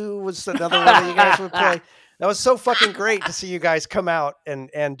Fucked Who was another one that you guys would play. That was so fucking great to see you guys come out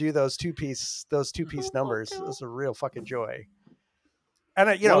and do those two-piece numbers. It was a real fucking joy. And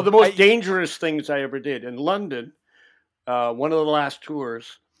one of the most dangerous things I ever did in London, one of the last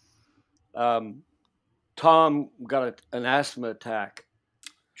tours, Tom got an asthma attack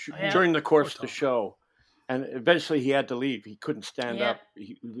during the course of the show, and eventually he had to leave. He couldn't stand up.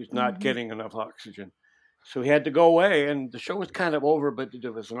 He was not getting enough oxygen. So he had to go away, and the show was kind of over, but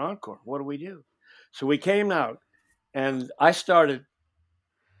it was an encore. What do we do? So we came out, and I started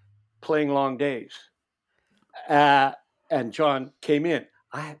playing Long Days. And John came in.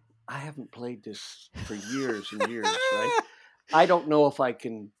 I haven't played this for years and years, right? I don't know if I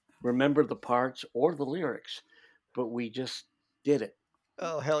can remember the parts or the lyrics, but we just did it.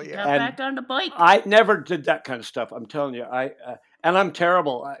 Oh, hell yeah. Got back on the bike. I never did that kind of stuff. I'm telling you. And I'm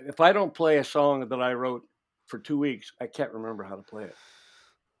terrible. If I don't play a song that I wrote for 2 weeks, I can't remember how to play it.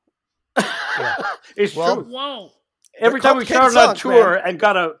 It's true. Whoa. Every time we started on tour and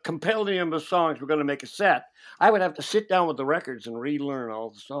got a compendium of songs, we're going to make a set, I would have to sit down with the records and relearn all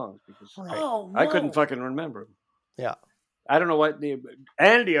the songs because I couldn't fucking remember them. Yeah. I don't know what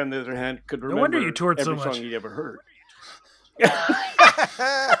Andy, on the other hand, could remember. No wonder you toured every so much. song he'd ever heard.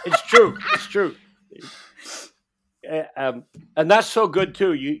 It's true. It's true. And that's so good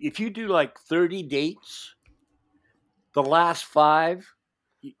too. If you do like 30 dates, the last 5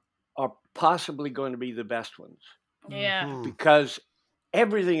 are possibly going to be the best ones. Yeah. Because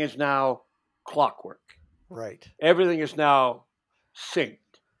everything is now clockwork. Right. Everything is now synced.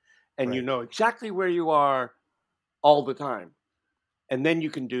 And you know exactly where you are all the time. And then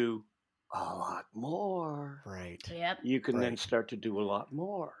you can do a lot more. Right. Yep. You can then start to do a lot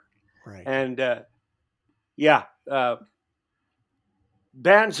more. Right. And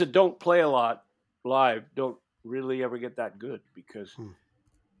bands that don't play a lot live don't really ever get that good because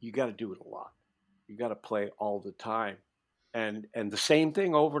you got to do it a lot. You got to play all the time, and the same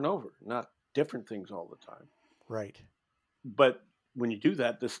thing over and over, not different things all the time. Right. But when you do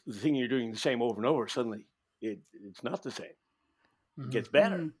that, the thing you're doing the same over and over, suddenly it's not the same. It gets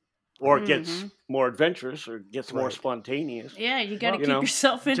better, or it gets more adventurous, or it gets more spontaneous. Yeah, you got to keep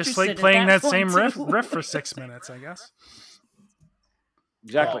yourself interested. Just like playing that same riff for 6 minutes, I guess.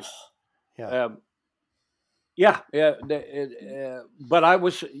 Exactly. But I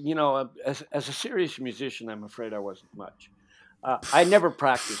was, as a serious musician, I'm afraid I wasn't much. I never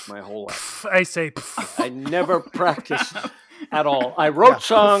practiced my whole life. I say, I never practiced at all. I wrote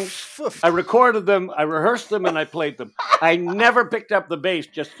songs, I recorded them, I rehearsed them, and I played them. I never picked up the bass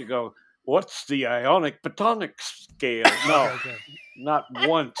just to go, what's the ionic pentatonic scale? No, not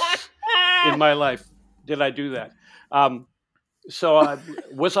once in my life did I do that. So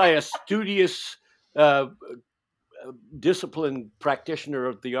was I a studious, disciplined practitioner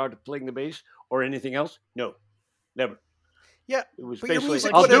of the art of playing the bass or anything else? No. Never. Yeah, it was but your basically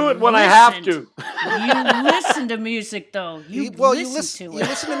music I'll would've do it when I have listened. to. You listen to music though. You listen to it. You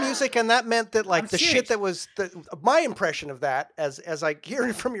listen to music, and that meant that like I'm the serious. shit that was my impression of that as I hear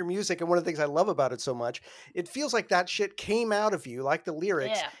it from your music, and one of the things I love about it so much, it feels like that shit came out of you, like the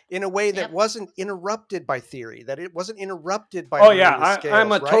lyrics, Yeah. in a way that Yep. wasn't interrupted by theory, that it wasn't interrupted by Oh yeah, melodious scales,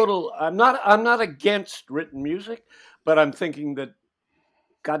 I'm a right? total. I'm not against written music, but I'm thinking that,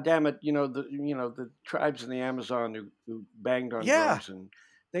 God damn it, the tribes in the Amazon who banged on Yeah. drums, and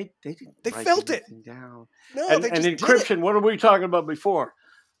they didn't They write felt it. anything down. No, And they just did encryption. it. What were we talking about before?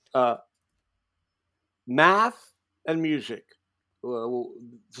 Math and music. Well,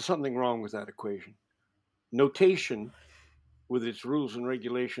 there's something wrong with that equation. Notation, with its rules and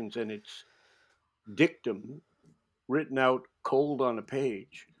regulations and its dictum written out cold on a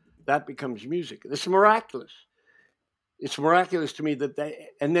page, that becomes music. It's miraculous. It's miraculous to me that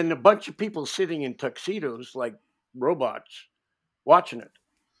and then a bunch of people sitting in tuxedos like robots watching it.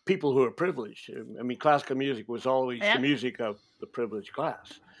 People who are privileged. I mean, classical music was always the music of the privileged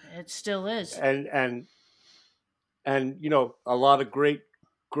class. It still is. And a lot of great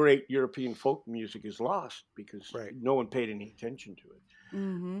European folk music is lost because no one paid any attention to it.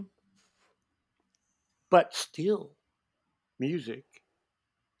 Mm-hmm. But still, music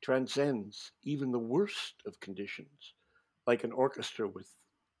transcends even the worst of conditions, like an orchestra with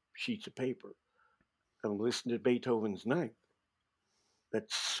sheets of paper. And listen to Beethoven's Ninth.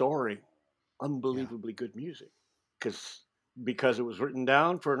 That's soaring, unbelievably good music. Because it was written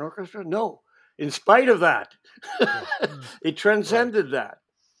down for an orchestra? No. In spite of that, it transcended that.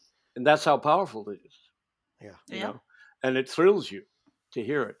 And that's how powerful it is. Yeah. You know? And it thrills you to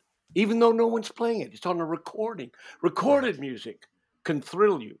hear it. Even though no one's playing it. It's on a recording. Recorded music can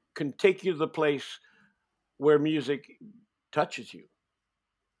thrill you, can take you to the place where music touches you.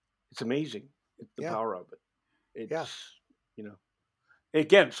 It's amazing, the power of it. It's,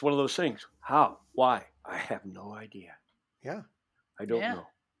 again, it's one of those things. How? Why? I have no idea. Yeah. I don't know.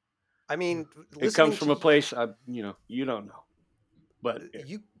 I mean, it comes from a place, you don't know. But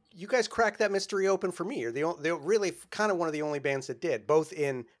you guys cracked that mystery open for me. They're really kind of one of the only bands that did, both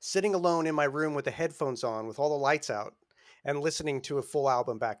in sitting alone in my room with the headphones on, with all the lights out, and listening to a full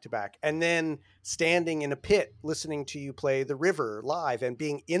album back to back, and then standing in a pit listening to you play The River live and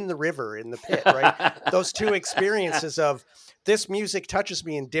being in the river in the pit, right? Those two experiences of this music touches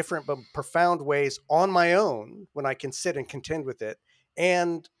me in different but profound ways on my own when I can sit and contend with it,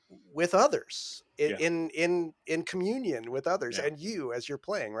 and with others in communion with others and you as you're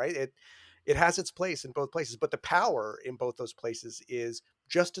playing, right? It has its place in both places, but the power in both those places is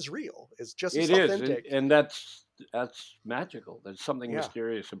just as real, is just as authentic. And that's magical. There's something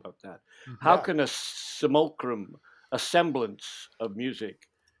mysterious about that. How can a simulacrum, a semblance of music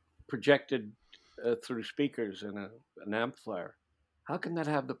projected through speakers and an amplifier, how can that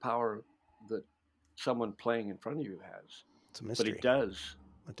have the power that someone playing in front of you has? It's a mystery. But it does.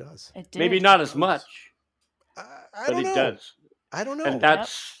 It does. It did. Maybe not as much, but it does. I don't know. And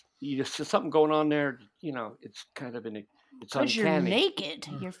that's there's something going on there. It's kind of it's uncanny. Because you're naked.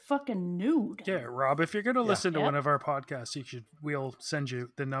 You're fucking nude. Yeah, Rob, if you're going to listen to one of our podcasts, we'll send you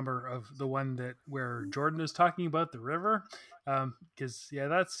the number of the one where Jordan is talking about the river. Because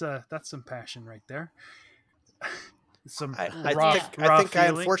that's some passion right there. I think I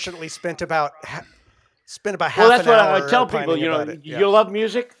unfortunately spent about half that's an what hour I tell people. You love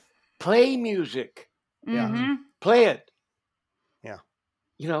music, play music. Mm-hmm. Play it. Yeah.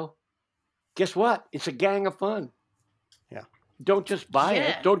 Guess what? It's a gang of fun. Yeah. Don't just buy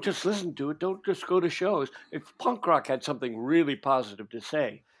it. Don't just listen to it. Don't just go to shows. If punk rock had something really positive to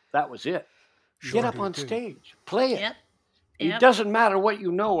say, that was it. Get up on stage. Play it. Yep. It doesn't matter what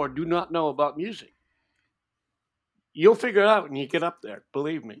you know or do not know about music. You'll figure it out when you get up there.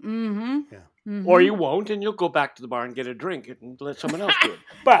 Believe me. Mm-hmm. Yeah. Mm-hmm. Or you won't, and you'll go back to the bar and get a drink and let someone else do it.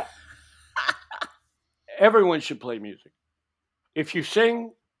 But everyone should play music. If you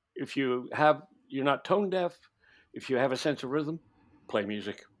sing, if you're not tone deaf, if you have a sense of rhythm, play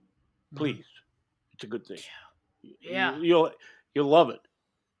music. Please. It's a good thing. Yeah. You'll love it.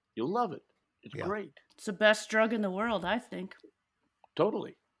 You'll love it. It's great. It's the best drug in the world, I think.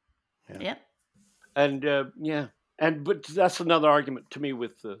 Totally. Yeah. And but that's another argument to me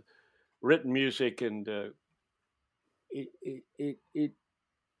with the written music, and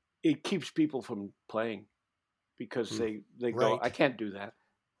it keeps people from playing because they go, I can't do that.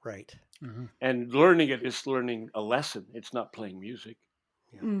 Right. Mm-hmm. And learning it is learning a lesson. It's not playing music.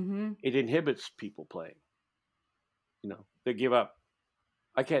 Yeah. Mm-hmm. It inhibits people playing. They give up.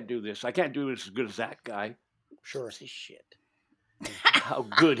 I can't do this. I can't do it as good as that guy. Sure. This shit. How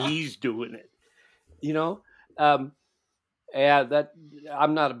good he's doing it. Yeah, that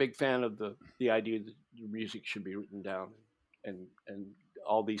I'm not a big fan of the idea that the music should be written down and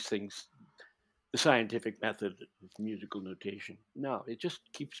all these things, the scientific method of musical notation. No, it just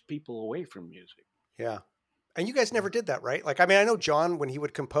keeps people away from music. Yeah. And you guys never did that, right? Like, I mean, I know John, when he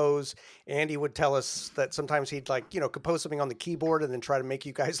would compose, Andy would tell us that sometimes he'd compose something on the keyboard and then try to make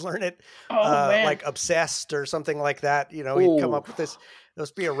you guys learn it. Man. Like Obsessed or something like that. He'd come up with this. It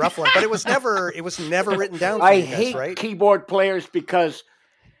must be a rough one, but it was never written down for you guys, hate right? keyboard players because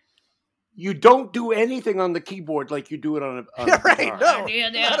you don't do anything on the keyboard like you do it on a right? guitar. No,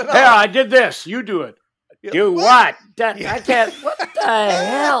 Yeah, I did this. You do it. Yeah. Do what? I can't. What the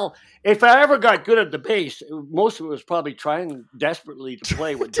hell? If I ever got good at the bass, most of it was probably trying desperately to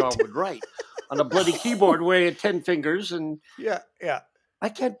play what John would write on a bloody keyboard weighing 10 fingers. And yeah. I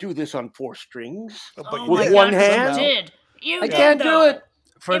can't do this on 4 strings But with one hand. You I did, can't though. do it.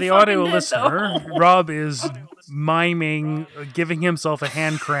 For the audio listener, Rob is miming, giving himself a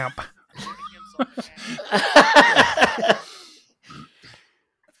hand cramp. That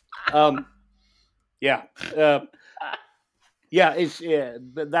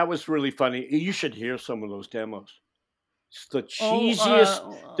was really funny. You should hear some of those demos. It's the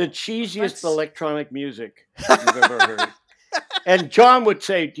cheesiest electronic music you've ever heard. And John would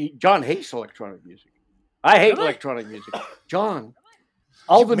say, John hates electronic music. I hate electronic music. John,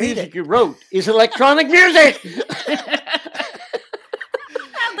 all the music you wrote is electronic music.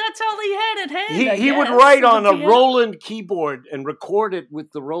 That's all he had at hand. He would write on a Roland keyboard and record it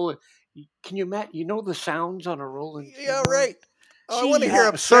with the Roland. Can you imagine? You know the sounds on a Roland keyboard? Yeah, right. Oh, I want to hear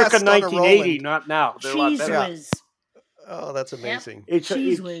Obsessed circa 1980, not now. They're a lot better. Whiz. Oh, that's amazing. Yep.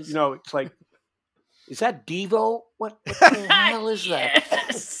 It's like, is that Devo? What the hell is that?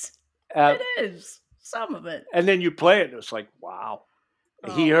 Yes, it is. Some of it. And then you play it, and it's like, wow.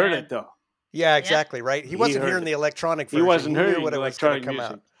 He heard it, though. Yeah, exactly, right? He wasn't hearing the electronic version. He wasn't hearing what the it was going electronic to come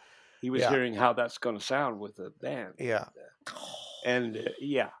music. out. He was hearing how that's going to sound with the band. Yeah. And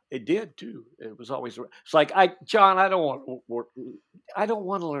it did too. It was always. It's like John. I don't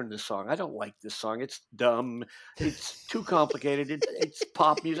want to learn this song. I don't like this song. It's dumb. It's too complicated. It's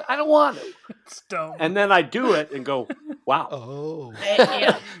pop music. I don't want to. It's dumb. And then I do it and go, wow. Oh,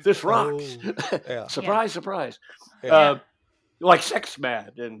 this rocks. Yeah. Surprise. Yeah. Like Sex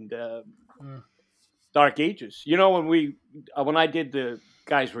Mad and Dark Ages. You know, when I did the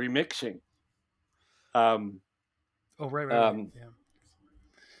guys remixing. Right.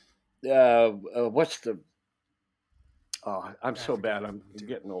 What's the? Oh, I'm so bad. I'm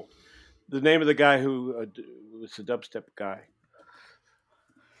getting old. The name of the guy who was the dubstep guy.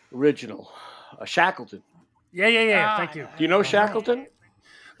 Original, Shackleton. Yeah. Thank you. Do you know Shackleton?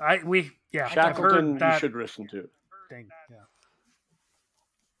 I've Shackleton. heard that You should listen to. Thing. Yeah.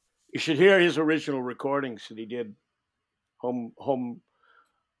 You should hear his original recordings that he did,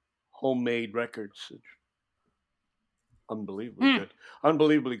 homemade records.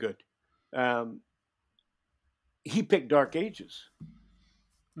 Unbelievably good. He picked Dark Ages,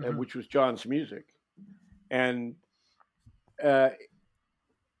 which was John's music, and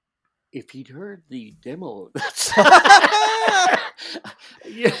if he'd heard the demo,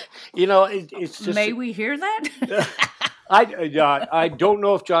 it's just. May we hear that? I don't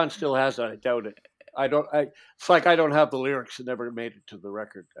know if John still has it. I doubt it. It's like I don't have the lyrics that never made it to the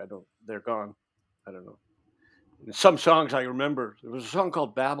record. They're gone. I don't know. Some songs I remember. There was a song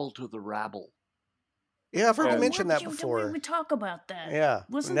called "Babble to the Rabble." Yeah, I've heard you mention that before. We talk about that. Yeah,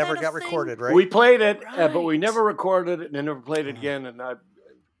 never got recorded, right? We played it, but we never recorded it and never played it again. And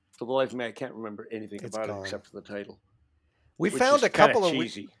for the life of me, I can't remember anything about it except for the title. We found a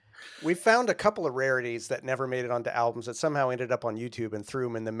couple of rarities that never made it onto albums that somehow ended up on YouTube and threw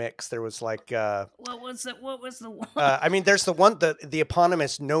them in the mix. There was like what was the one? I mean, there's the one the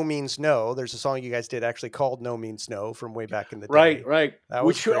eponymous "No Means No." There's a song you guys did actually called "No Means No" from way back in the day. Right.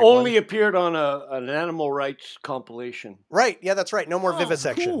 Which only appeared on an animal rights compilation. Right. Yeah, that's right. No More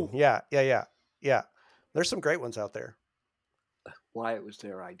Vivisection. Cool. Yeah. There's some great ones out there. Why it was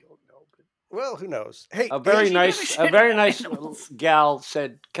there, I don't know. Well, who knows? Hey, a very nice gal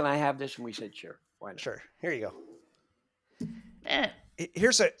said, "Can I have this?" And we said, "Sure, why not?" Sure. Here you go. Eh.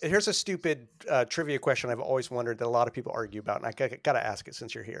 Here's a stupid trivia question I've always wondered that a lot of people argue about, and I got to ask it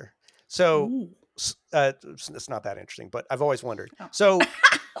since you're here. So it's not that interesting, but I've always wondered. Oh. So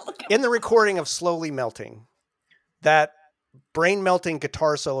in the recording of "Slowly Melting," that brain melting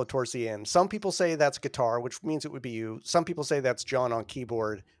guitar solo towards the end, some people say that's guitar, which means it would be you. Some people say that's John on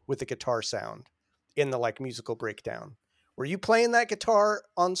keyboard with the guitar sound in the musical breakdown. Were you playing that guitar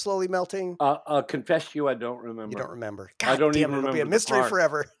on "Slowly Melting"? I'll confess to you, I don't remember. You don't remember? God, I don't even remember. It'll be a mystery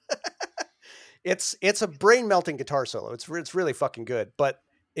forever. It's a brain melting guitar solo. It's really fucking good. But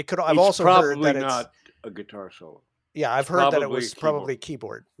I've It's also heard that it's not a guitar solo. Yeah, I've heard that it was probably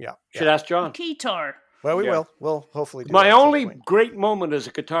keyboard. Yeah. Should ask John. Guitar. Well, we will. We'll hopefully do My that only great moment as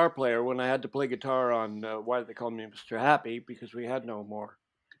a guitar player when I had to play guitar on Why Did They Call Me Mr. Happy, because we had no more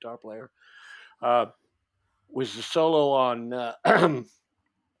guitar player, was the solo on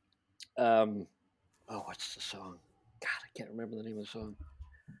what's the song? God, I can't remember the name of the song.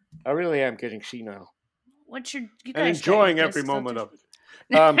 I really am getting senile. You guys and enjoying every moment of it.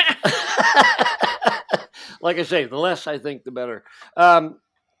 Like I say, the less I think, the better.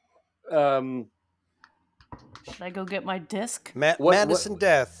 Should I go get my disc? Madness and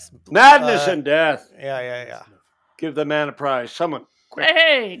Death. Madness and Death. Yeah. Give the man a prize. Someone. Quick.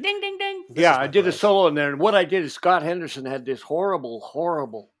 Hey, ding, ding, ding. Yeah, I did a solo in there. And what I did is Scott Henderson had this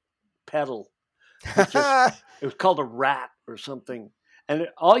horrible pedal. It was called a rat or something. And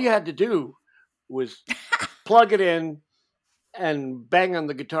all you had to do was plug it in and bang on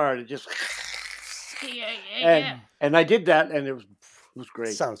the guitar. And it just... And I did that, and it was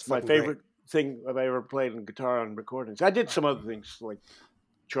great. Sounds my favorite thing I've ever played on guitar on recordings. I did some other things like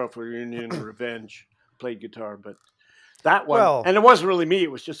Joyful Reunion, Revenge, played guitar, but that one, and it wasn't really me.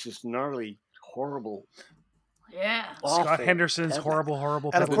 It was just this gnarly, horrible. Yeah. Scott Henderson's horrible.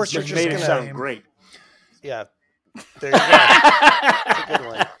 And of course, you're just made going it sound great. Yeah. There you go. That's a good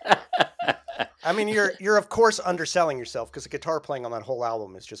one. I mean, you're of course underselling yourself because the guitar playing on that whole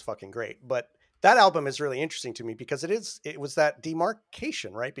album is just fucking great. But that album is really interesting to me because it was that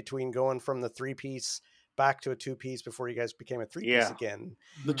demarcation, right, between going from the 3-piece back to a 2-piece before you guys became a 3-piece again.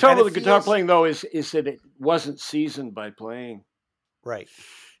 The trouble with the guitar playing though is that it wasn't seasoned by playing. Right.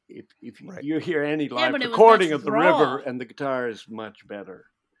 If you hear any live recording of the River, and the guitar is much better.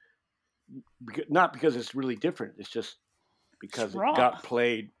 Not because it's really different. It's just because it got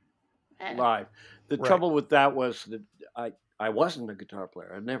played live. The trouble with that was that I wasn't a guitar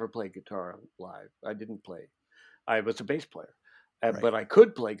player. I never played guitar live. I didn't play. I was a bass player, but I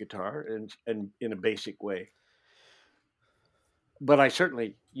could play guitar and in a basic way. But I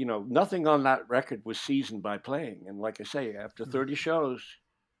certainly, nothing on that record was seasoned by playing. And like I say, after 30 shows,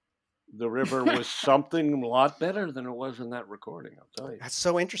 the River was something a lot better than it was in that recording, I'll tell you. That's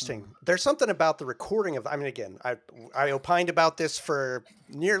so interesting. There's something about the recording of, again, I opined about this for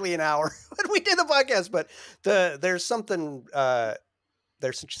nearly an hour when we did the podcast, but there's something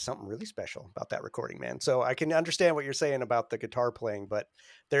really special about that recording, man. So I can understand what you're saying about the guitar playing, but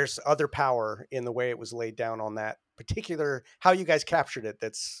there's other power in the way it was laid down on that particular, how you guys captured it.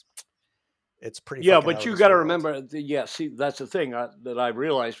 It's pretty. Yeah, but you got to remember. See, that's the thing that I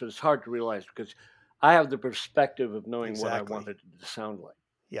realized, but it's hard to realize because I have the perspective of knowing what I wanted it to sound like.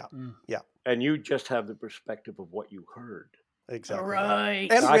 Yeah, yeah. And you just have the perspective of what you heard. Exactly. Right.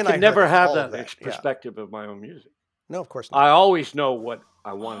 And I can never have that perspective of my own music. No, of course not. I always know what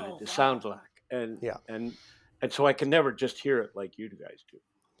I wanted it to sound like, and so I can never just hear it like you guys do.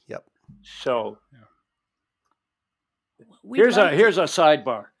 Yep. So. Yeah. Here's a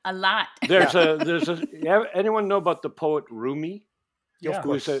sidebar. A lot. There's anyone know about the poet Rumi? Yeah, of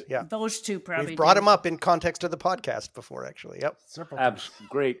course. Those two probably. We've brought him up in context of the podcast before, actually. Yep.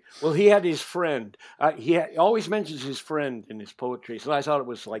 Great. Well, he had his friend. He always mentions his friend in his poetry. So I thought it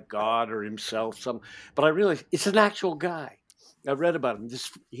was like God or himself. But I realized it's an actual guy. I read about him.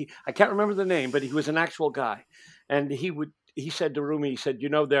 I can't remember the name, but he was an actual guy. And he said to Rumi,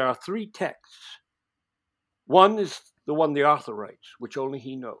 there are 3 texts. One is the one the author writes, which only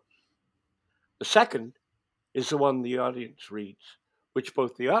he knows. The second is the one the audience reads, which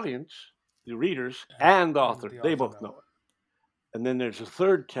both the audience, the readers, and the author, they both know it. And then there's a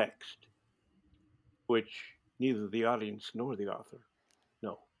third text, which neither the audience nor the author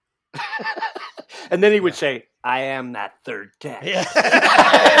know. And then he would say, I am that third text.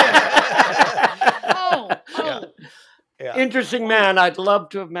 Yeah. Interesting man. I'd love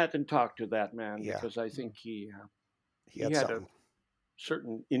to have met and talked to that man because I think he had a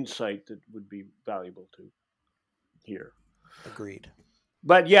certain insight that would be valuable to hear. Agreed.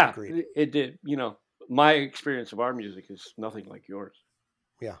 But it did. My experience of our music is nothing like yours.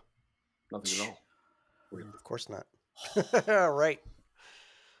 Yeah. Nothing at all. Of course not. Right.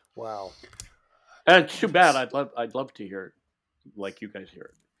 Wow. And it's too bad. I'd love to hear it like you guys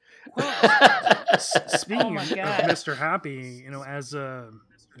hear it. Well, speaking of Mr. Happy, as a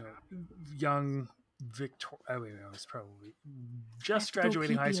young I was probably just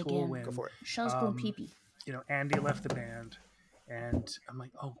graduating high school when Shell's going pee-pee. Andy left the band, and I'm like,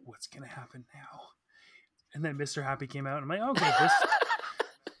 oh, what's gonna happen now? And then Mr. Happy came out, and I'm like, okay,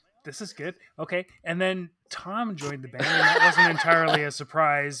 this is good. Okay. And then Tom joined the band, and that wasn't entirely a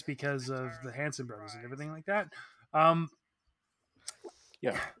surprise because of the Hanson brothers and everything like that.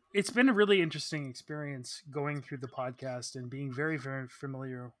 Yeah. It's been a really interesting experience going through the podcast and being very, very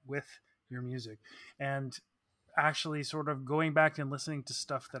familiar with your music, and actually sort of going back and listening to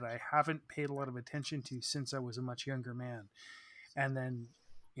stuff that I haven't paid a lot of attention to since I was a much younger man. And then,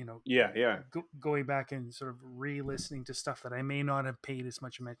 going back and sort of re-listening to stuff that I may not have paid as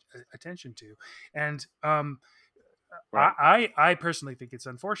much attention to. And right. I personally think it's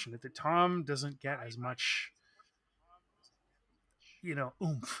unfortunate that Tom doesn't get as much,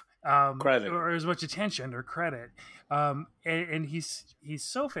 oomph, credit, or as much attention or credit. And he's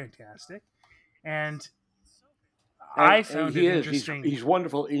so fantastic. And I found it interesting. He's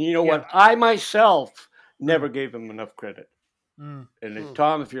wonderful. And you know what? I myself never gave him enough credit. And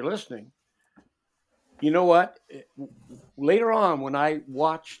Tom, if you're listening, you know what? Later on, when I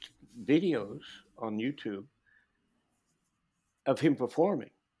watched videos on YouTube of him performing,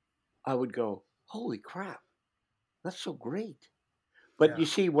 I would go, holy crap, that's so great. But you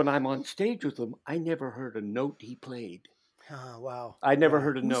see, when I'm on stage with him, I never heard a note he played. Oh, wow. I never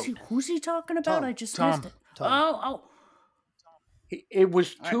heard a note. Who's he talking about? Tom. I just Tom. missed it. Tom. Oh. It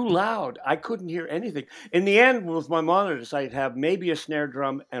was too loud. I couldn't hear anything. In the end, with my monitors, I'd have maybe a snare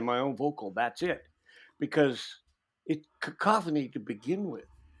drum and my own vocal. That's it. Because it's cacophony to begin with.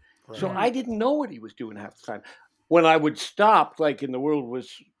 Right. So I didn't know what he was doing half the time. When I would stop, like in The World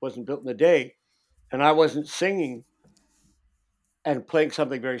Wasn't Built in a Day, and I wasn't singing and playing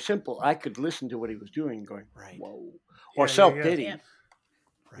something very simple, I could listen to what he was doing going, whoa. Or self-pity.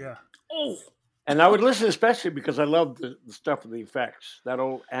 Yeah. Oh. And I would listen especially because I loved the stuff with the effects. That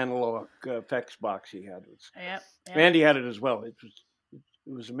old analog effects box he had. Yep. Andy had it as well. It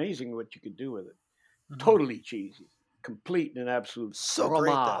was amazing what you could do with it. Mm-hmm. Totally cheesy. Complete and absolute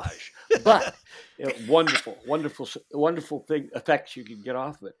fromage. But wonderful thing, effects you could get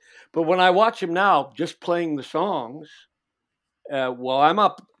off of it. But when I watch him now, just playing the songs, while I'm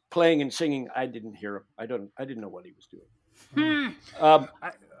up playing and singing, I didn't hear him. I didn't know what he was doing.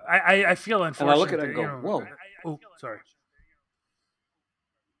 I feel unfortunate. And I look at it and go, whoa. Oh, sorry.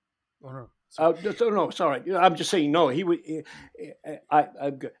 Oh, no. No, sorry. I'm just saying, no. He would.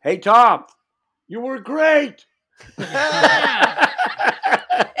 Hey, Tom, you were great. In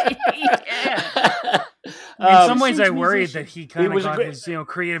some ways, I worried that he kind of got his his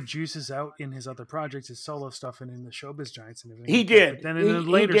creative juices out in his other projects, his solo stuff, and in the Showbiz Giants and everything. He did. But then in the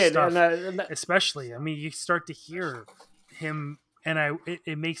later stuff, especially, I mean, you start to hear him. And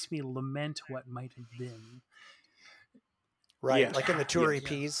it makes me lament what might have been. Right, like in the tour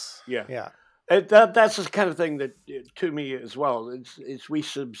EPs. Yeah. That's the kind of thing that, to me as well, it's we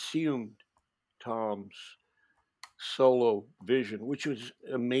subsumed Tom's solo vision, which was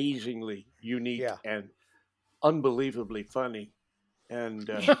amazingly unique and unbelievably funny. And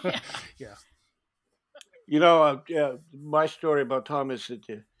my story about Tom is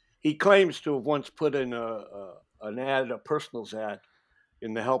that he claims to have once put in an ad, a personals ad,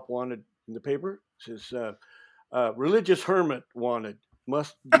 in the Help Wanted in the paper. It says, "Religious hermit wanted,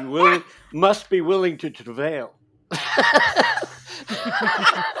 must be willing to travail." He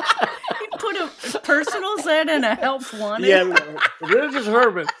put a personals ad and a Help Wanted. Yeah, religious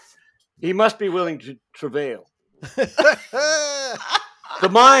hermit. He must be willing to travail. The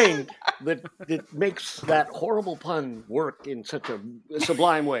mind that makes that horrible pun work in such a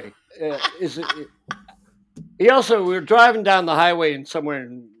sublime way is. We were driving down the highway in somewhere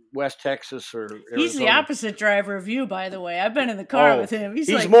in West Texas or Arizona. He's the opposite driver of you, by the way. I've been in the car with him. He's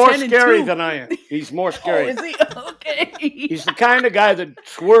like more scary than I am. He's more scary. Is he? Okay. He's the kind of guy that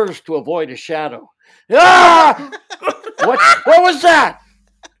swerves to avoid a shadow. Ah! What was that?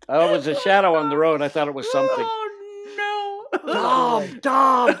 It was a shadow on the road. I thought it was something. Oh, no.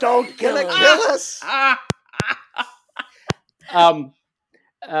 Dom, don't kill us.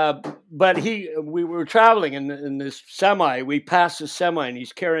 But we were traveling in this semi. We passed the semi, and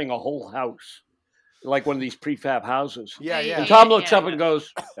he's carrying a whole house, like one of these prefab houses. Yeah. And Tom looks up and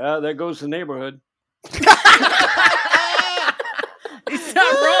goes, "There goes the neighborhood." He's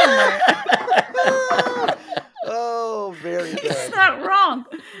not wrong there. Oh, very good. He's not wrong.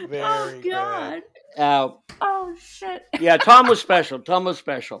 Very God. Good. Oh shit. Yeah, Tom was special.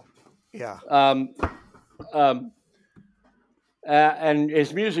 Yeah. And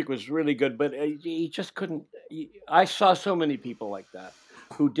his music was really good, but he just couldn't. I saw so many people like that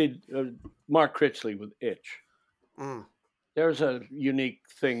who did Mark Critchley with Itch. There's a unique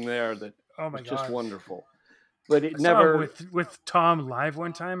thing there that was just wonderful. But it never with Tom live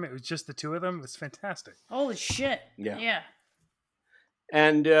one time. It was just the two of them. It was fantastic. Holy shit! Yeah.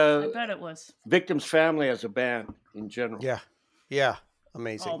 And I bet it was. Victim's Family as a band in general. Yeah. Yeah.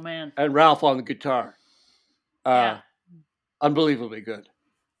 Amazing. Oh man. And Ralph on the guitar. Yeah. Unbelievably good.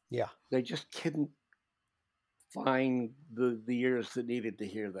 Yeah. They just couldn't find the ears that needed to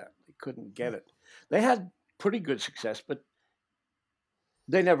hear that. They couldn't get it. They had pretty good success, but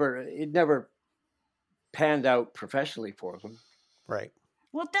it never panned out professionally for them. Right.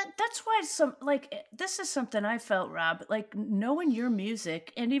 Well, that's why this is something I felt, Rob, like knowing your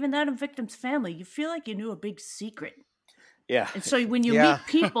music and even that of Victim's Family, you feel like you knew a big secret. Yeah. And so when you meet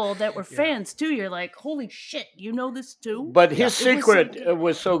people that were fans too, you're like, holy shit, you know this too? But his secret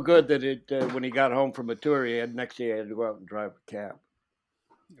was so good that when he got home from a tour, next day he had to go out and drive a cab.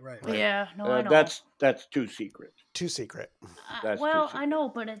 Right. Yeah, no, I know. That's too secret. Too secret. I know,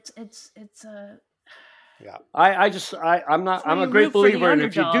 but it's Yeah. I'm a great believer in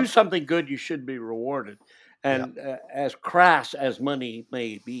if you do something good, you should be rewarded. And as crass as money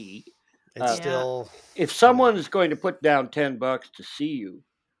may be, it's still, if someone is going to put down $10 to see you,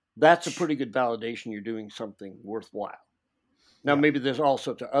 that's a pretty good validation you're doing something worthwhile. Now, maybe there's all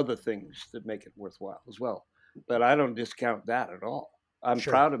sorts of other things that make it worthwhile as well, but I don't discount that at all. I'm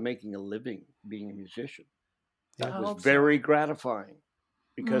proud of making a living being a musician. That was very gratifying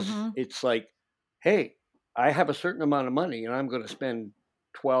because it's like, hey, I have a certain amount of money and I'm going to spend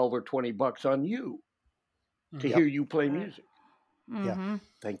 $12 or $20 on you to hear you play music. Yeah.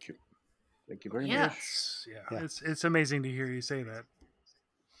 Thank you. Thank you very much. Yeah. It's amazing to hear you say that.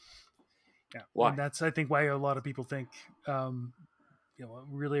 Yeah. Why? And that's, I think, why a lot of people think,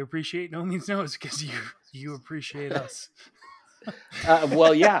 really appreciate No Means No is because you appreciate us.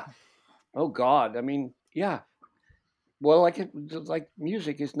 Well, yeah. Oh God. I mean, yeah. Well, like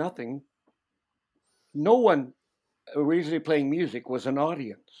music is nothing. No one originally playing music was an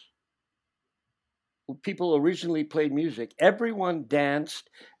audience. People originally played music. Everyone danced,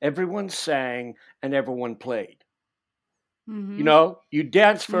 everyone sang, and everyone played. You know, you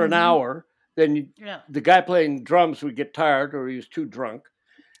dance for an hour, then the guy playing drums would get tired or he was too drunk,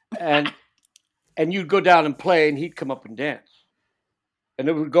 and you'd go down and play, and he'd come up and dance, and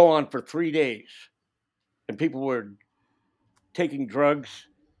it would go on for 3 days, and people were taking drugs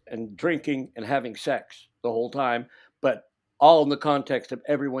and drinking and having sex the whole time, but all in the context of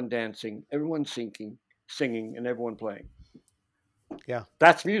everyone dancing, everyone singing, and everyone playing. Yeah.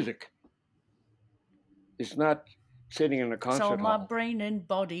 That's music. It's not sitting in a concert hall. So my brain and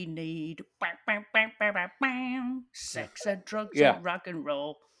body need sex and drugs and rock and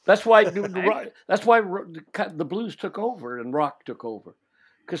roll. That's why the blues took over and rock took over.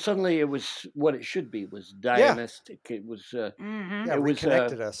 Because suddenly it was what it should be. It was Dionysic. It was it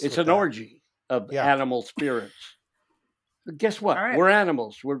reconnected us. It's an orgy of animal spirits. But guess what? Right. We're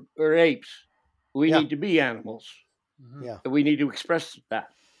animals. We're apes. We need to be animals. Yeah. And we need to express that.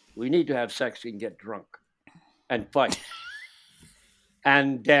 We need to have sex and get drunk and fight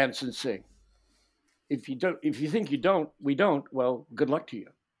and dance and sing. If you think we don't, well, good luck to you.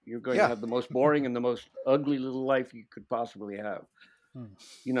 You're going to have the most boring and the most ugly little life you could possibly have.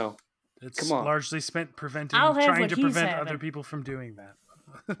 You know, it's largely spent trying to prevent other people from doing that.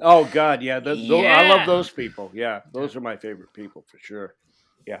 Oh God, yeah. I love those people. Yeah, those are my favorite people for sure.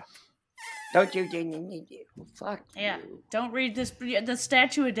 Yeah. Don't you? Fuck you. Don't read this. The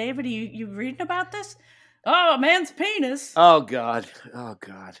Statue of David. You reading about this? Oh, a man's penis. Oh God.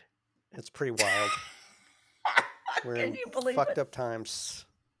 It's pretty wild. We're Can you believe fucked up times,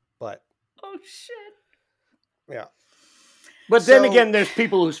 but oh shit. Yeah. But then again, there's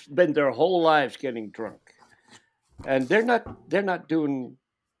people who spend their whole lives getting drunk, and they're not doing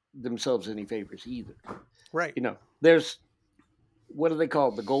themselves any favors either. Right. You know, there's what do they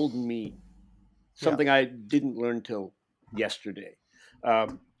call it? The golden mean. Something I didn't learn till yesterday.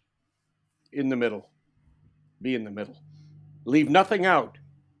 In the middle. Be in the middle. Leave nothing out,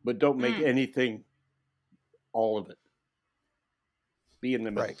 but don't make anything all of it. Be in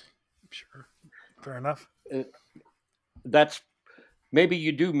the middle. Right. Sure. Fair enough. That's maybe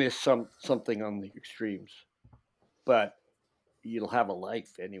you do miss something on the extremes, but you'll have a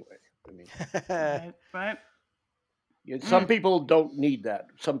life anyway. I mean, right. Some people don't need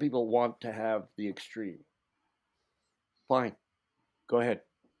that. Some people want to have the extreme. Fine, go ahead,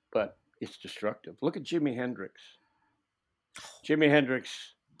 but it's destructive. Look at Jimi Hendrix. Jimi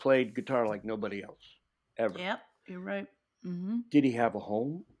Hendrix played guitar like nobody else ever. Yep, you're right. Did he have a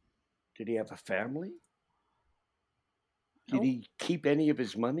home? Did he have a family? Did he keep any of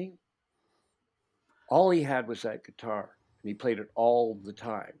his money? All he had was that guitar, and he played it all the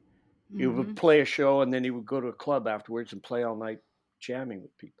time. He would play a show, and then he would go to a club afterwards and play all night jamming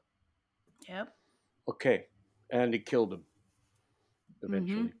with people. Yep. Okay, and it killed him.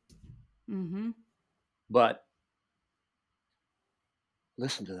 eventually. Mm-hmm. But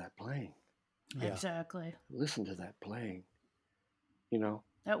listen to that playing. Yeah. Exactly. Listen to that playing.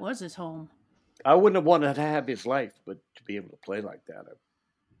 That was his home. I wouldn't have wanted to have his life, but to be able to play like that,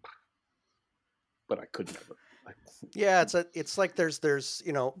 but I couldn't have. Yeah, it's like there's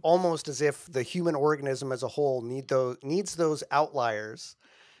almost as if the human organism as a whole needs those outliers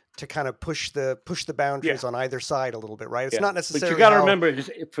to kind of push the boundaries on either side a little bit, right? It's not necessarily. But you got to remember,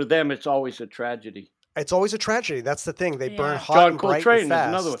 for them, it's always a tragedy. It's always a tragedy. That's the thing. They burn hot John and bright Coltrane and fast.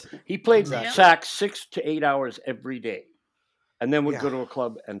 is another one. He played sax 6 to 8 hours every day, and then would go to a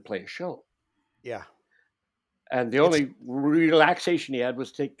club and play a show. Yeah. And the only relaxation he had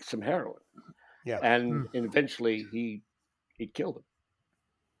was take some heroin. Yeah. And eventually he killed him.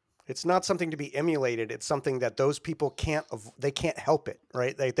 It's not something to be emulated. It's something that those people can't help it,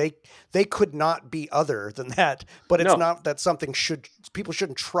 right? They could not be other than that, but it's not that something people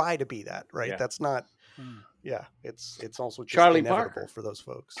shouldn't try to be that, right? Yeah. That's not. Yeah. It's also just Charlie inevitable Parker. for those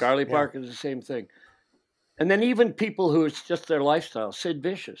folks. Charlie Parker is the same thing. And then even people who it's just their lifestyle, Sid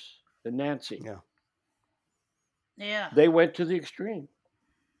Vicious and Nancy. Yeah. Yeah. They went to the extreme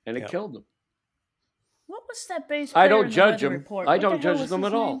and it killed them. What was that bass player I don't in the judge Weather them. Report? I What the don't hell judge was them his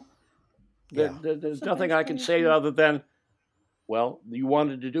at name? all. There's nothing I can say other than, well, you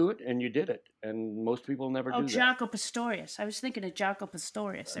wanted to do it and you did it. And most people never do that. Jaco Pastorius. I was thinking of Jaco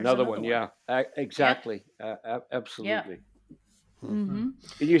Pastorius. There's Another one. Exactly. Absolutely. Yeah. Mm-hmm.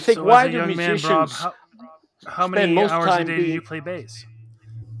 And you think, So why as a do young man, musicians Rob, how many most hours a time day did you play bass?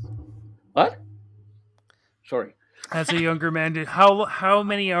 What? Sorry. As a younger man, how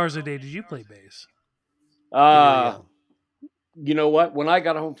many hours a day did you play bass? You know what? When I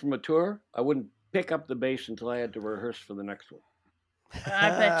got home from a tour, I wouldn't pick up the bass until I had to rehearse for the next one. I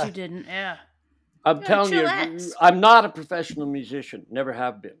bet you didn't. Yeah. I'm telling you, chillax. I'm not a professional musician. Never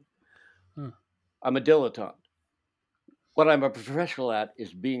have been. I'm a dilettante. What I'm a professional at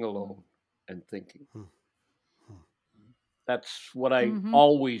is being alone and thinking. That's what I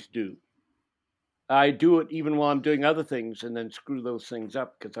always do. I do it even while I'm doing other things and then screw those things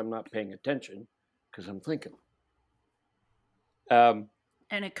up because I'm not paying attention because I'm thinking. And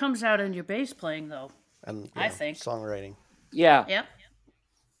it comes out in your bass playing, though. I think. Songwriting. Yeah. Yep.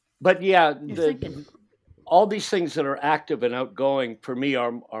 But yeah, thinking. all these things that are active and outgoing for me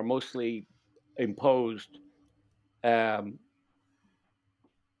are mostly imposed but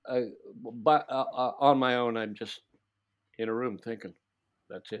on my own. I'm just in a room thinking.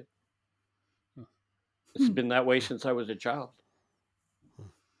 That's it. It's been that way since I was a child.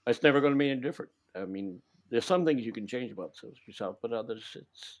 It's never going to be any different. I mean, there's some things you can change about yourself, but others,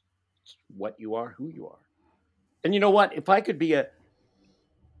 it's what you are, who you are. And you know what? If I could be a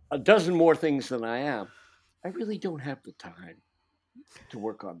dozen more things than I am, I really don't have the time to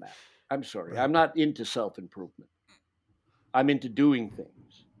work on that. I'm sorry. I'm not into self-improvement. I'm into doing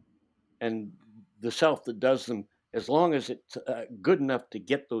things. And the self that does them, as long as it's good enough to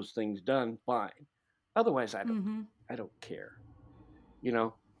get those things done, fine. Otherwise, I don't care.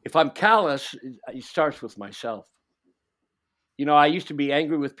 If I'm callous, it starts with myself. I used to be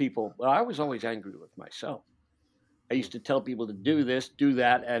angry with people, but I was always angry with myself. I used to tell people to do this, do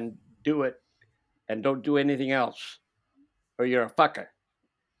that, and do it, and don't do anything else, or you're a fucker.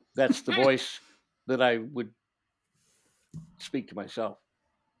 That's the voice that I would speak to myself.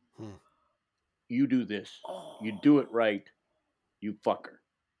 You do this. You do it right, you fucker.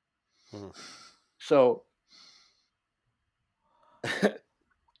 So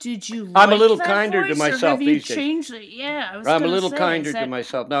did you? I'm a like little that kinder to voice, or myself have you these days. changed it? Yeah, I was. I'm a gonna little say, kinder to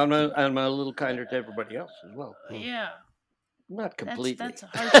myself now. I'm a little kinder to everybody else as well. Yeah. Not completely. That's a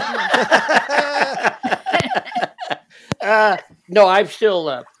hard feeling. No, I'm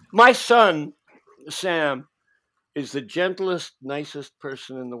still. My son, Sam, is the gentlest, nicest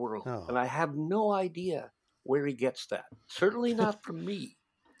person in the world, and I have no idea where he gets that. Certainly not from me.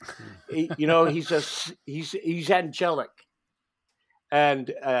 He's angelic,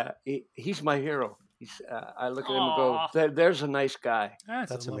 and he's my hero. I look at him and go, "There's a nice guy."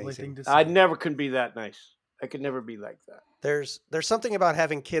 That's a lovely amazing. thing to say. I never can be that nice. I could never be like that. There's something about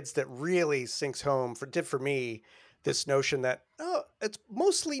having kids that really sinks home for me this notion that it's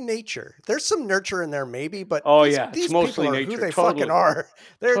mostly nature. There's some nurture in there maybe, but these mostly people are nature. who they Totally. fucking are.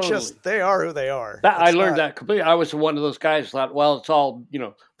 They're Totally. they are who they are. I learned that completely. I was one of those guys that, well, it's all,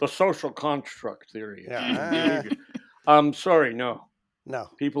 the social construct theory. Yeah. I'm sorry, no.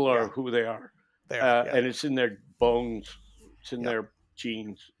 People are Yeah. who they are. They are. And it's in their bones. It's in their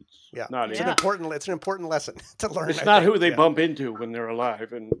genes. It's not it's in an important lesson to learn. It's not who they bump into when they're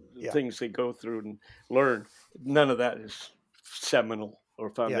alive and the things they go through and learn. None of that is seminal or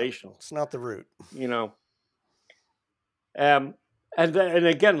foundational. Yeah, it's not the root. You know. And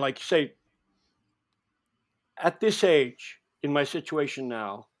again, like you say, at this age, in my situation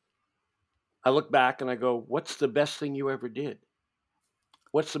now, I look back and I go, what's the best thing you ever did?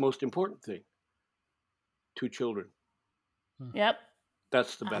 What's the most important thing? 2 children. Yep.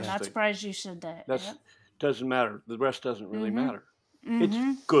 That's the best I'm thing. not surprised you said that. That doesn't matter. The rest doesn't really matter. Mm-hmm.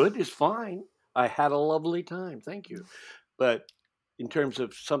 It's good. It's fine. I had a lovely time. Thank you. But in terms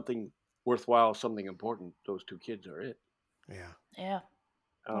of something worthwhile, something important, those 2 kids are it. Yeah. Yeah.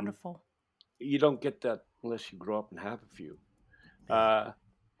 Wonderful. You don't get that unless you grow up and have a few.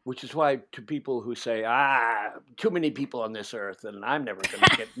 Which is why to people who say, too many people on this earth and I'm never going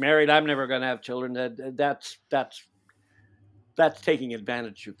to get married, I'm never going to have children, that's taking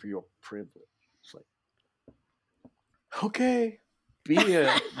advantage of your privilege. It's like, okay, be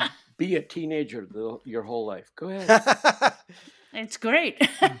a teenager your whole life. Go ahead. It's great.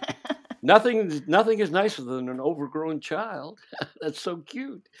 Nothing is nicer than an overgrown child. That's so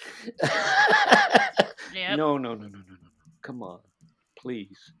cute. Yep. No. Come on,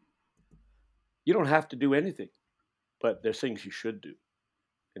 please. You don't have to do anything, but there's things you should do.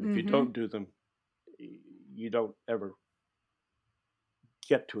 And if you don't do them, you don't ever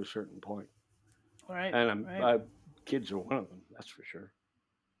get to a certain point. Right. And kids are one of them, that's for sure.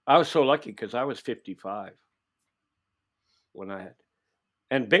 I was so lucky because I was 55 when I had.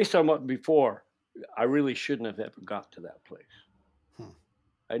 And based on what before, I really shouldn't have ever got to that place.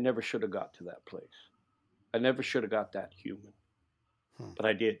 I never should have got to that place. I never should have got that human. But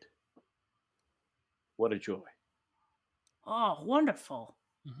I did. What a joy. Oh, wonderful.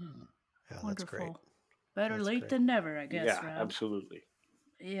 Mm-hmm. Yeah, Wonderful. That's great. Better That's late great. than never, I guess, Yeah, Rob. absolutely.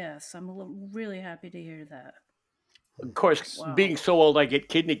 Yes, I'm really happy to hear that. Of course, Wow. being so old, I get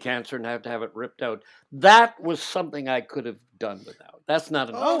kidney cancer and have to have it ripped out. That was something I could have done without. That's not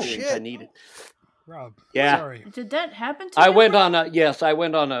an experience I needed. Rob, Yeah. sorry. Did that happen to you? I went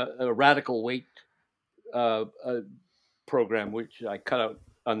on a radical weight program, which I cut out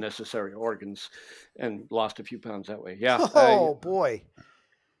unnecessary organs and lost a few pounds that way. Yeah. Oh boy.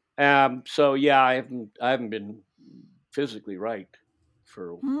 So yeah, I haven't been physically right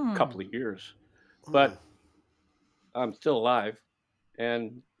for a couple of years, but I'm still alive,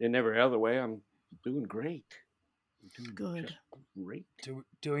 and in every other way, I'm doing great. Good. Great.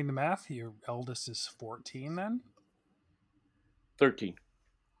 Doing the math, your eldest is 14 then? 13.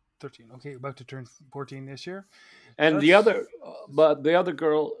 13. Okay, about to turn 14 this year. And the other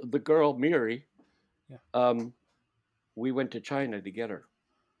girl, Miri, we went to China to get her.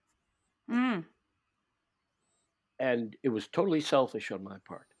 And it was totally selfish on my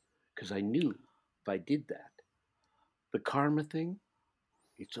part because I knew if I did that, the karma thing,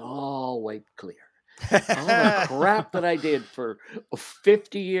 it's all wiped clear. All the crap that I did for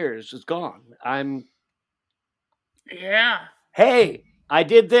 50 years is gone. Hey, I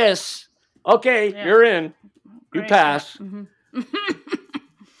did this. Okay, you're in. Great. You pass. Yeah.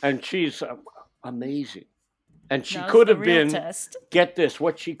 And she's amazing. And she could have been, test. Get this,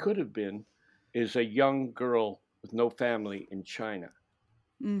 what she could have been is a young girl with no family in China.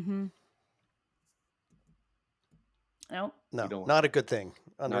 Nope. No, not a good thing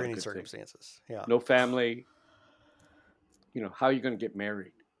under any circumstances. Yeah. No family. You know, how are you going to get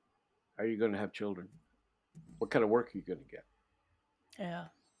married? How are you going to have children? What kind of work are you going to get? Yeah.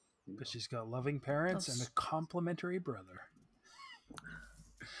 But she's got loving parents and a complimentary brother.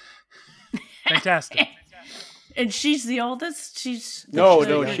 Fantastic. And she's the oldest? She's No,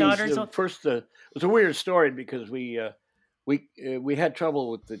 your she's daughter's first. It was a weird story because we had trouble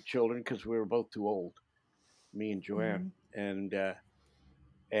with the children because we were both too old, me and Joanne, and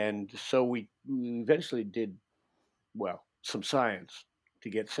so we eventually did some science to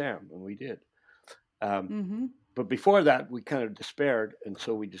get Sam, and we did. But before that, we kind of despaired, and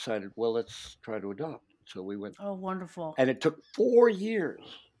so we decided, well, let's try to adopt. So we went. Oh, wonderful! And it took 4 years.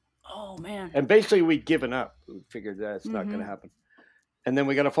 Oh man! And basically, we'd given up. We figured that's not going to happen. And then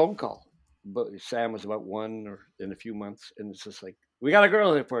we got a phone call. But Sam was about 1 or in a few months, and it's just like, we got a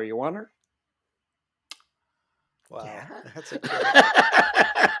girl here for you. You want her? Wow, that's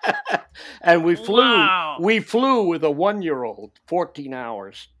And we flew. Wow. We flew with a 1-year-old 14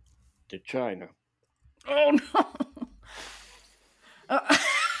 hours to China. Oh no! Look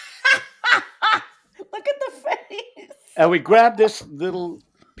at the face. And we grabbed this little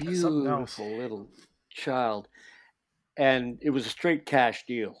beautiful little child, and it was a straight cash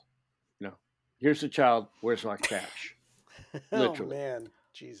deal. You know, here's the child. Where's my cash? Literally. Oh man,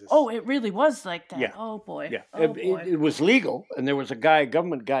 Jesus. Oh, it really was like that. Yeah. Oh boy. Yeah. Oh, boy. It was legal, and there was a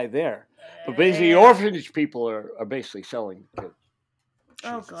government guy there. But basically, orphanage people are basically selling kids.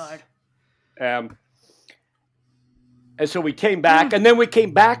 Oh God. And so we came back, and then we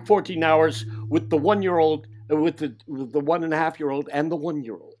came back 14 hours with the 1-year-old, with the 1.5-year-old, and the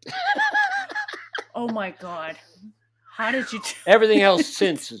 1-year-old. Oh my God. How did you? Everything else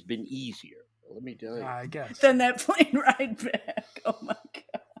since has been easier. Let me tell you. I guess. Than that plane ride back. Oh my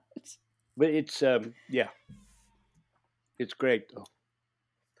God. But it's it's great though.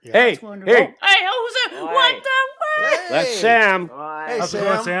 Yeah. Hey, That's wonderful. hey, Hey, who's it? What the? that's Sam. Hey, How's it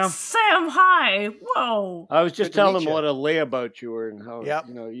going, Sam? Sam, hi. Whoa. I was just Good to telling meet him you. what a lay about you were and how Yep.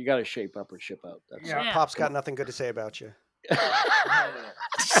 you got to shape up or ship out. That's Yeah. Yeah. Pop's got nothing good to say about you.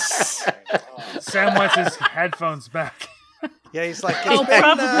 Sam wants his headphones back. Yeah, he's like, Oh,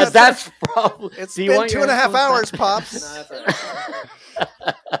 probably. That's probably. it's Do you been want your 2.5 headphones hours, back? Pops.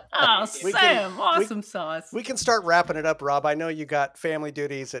 Oh, We Sam, can- awesome sauce. We can start wrapping it up, Rob. I know you got family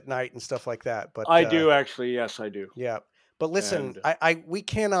duties at night and stuff like that, but I do actually. Yes, I do. Yeah, but listen, And, we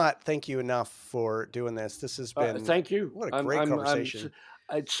cannot thank you enough for doing this. This has been Thank you. What a great conversation.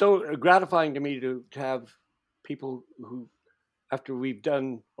 It's so gratifying to me to have people who, after we've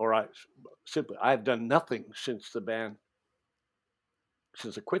done, I've done nothing since I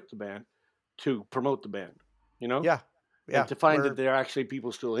quit the band, to promote the band. Yeah. And to find that there are actually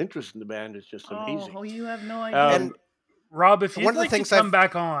people still interested in the band is just amazing. Oh, you have no idea. And Rob, if you'd one of the like to things come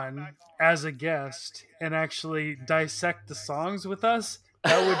back on as a guest and actually dissect the songs with us,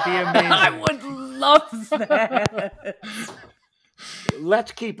 that would be amazing. I would love that.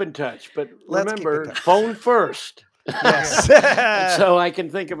 Let's keep in touch, but Let's keep in remember, touch. phone first. Yes. And so I can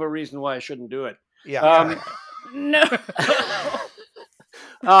think of a reason why I shouldn't do it. Yeah. No.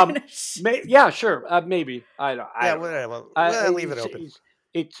 Yeah, sure, maybe. I don't. We'll leave it open.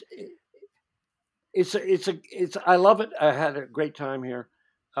 It's. I love it. I had a great time here,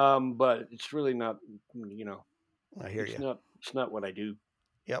 but it's really not. I hear you. It's not what I do.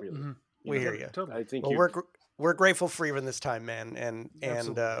 Yep. Really. Mm-hmm. We hear you. Totally. I think. Well, we're grateful for even this time, man, and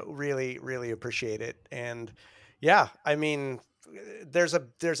Absolutely. really, really appreciate it. And yeah, I mean, there's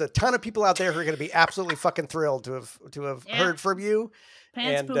a ton of people out there who are going to be absolutely fucking thrilled to have heard from you.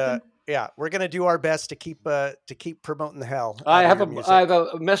 Pants pooping. Yeah, we're going to do our best to keep promoting the hell. I out of have your music. I have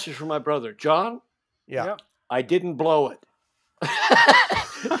a message from my brother, John. Yeah. Yep. I didn't blow it.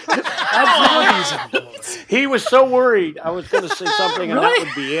 He was so worried I was going to say something and that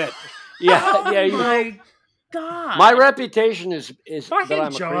would be it. Yeah, Oh yeah. my God. My reputation is that Fucking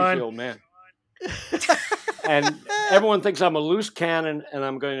I'm a John. crazy old man, and everyone thinks I'm a loose cannon, and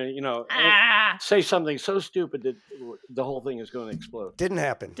I'm going to, say something so stupid that the whole thing is going to explode. Didn't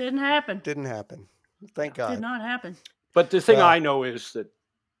happen. Didn't happen. Thank God. Did not happen. But the thing Well- I know is that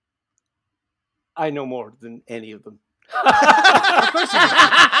I know more than any of them.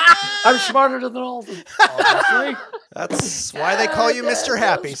 I'm smarter than all of them. Obviously. That's why they call you Mr.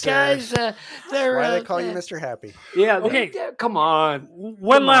 Happy, Those sir. guys, they're Why they call you Mr. Happy. Yeah. Okay. Come on.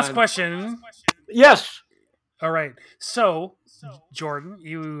 One Come last on. question. Yes. All right. So, Jordan,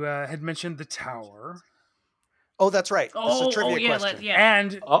 you had mentioned the tower. Oh, that's right. This is a trivia question.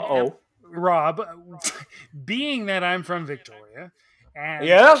 And Uh-oh. Rob, being that I'm from Victoria, and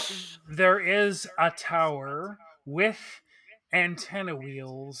Yes. there is a tower with antenna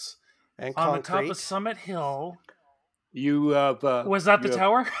wheels And on the top concrete. of Summit Hill. You have. Was that the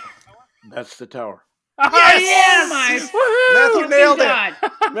tower? That's the tower. Yes! Matthew nailed it. God.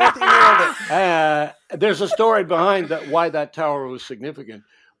 Matthew nailed it. There's a story behind that why that tower was significant,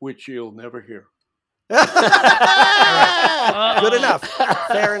 which you'll never hear. Good enough.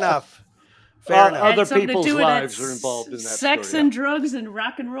 Fair enough. Fair enough. Other Had something to people's do with that lives are involved in that sex story. and drugs and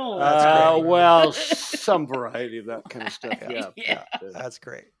rock and roll. Well, some variety of that kind of stuff. Yeah. That's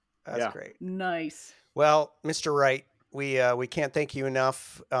great. That's great. Nice. Well, Mr. Wright, we can't thank you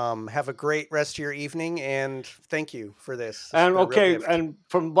enough. Have a great rest of your evening, and thank you for this. And This has been a real gift. and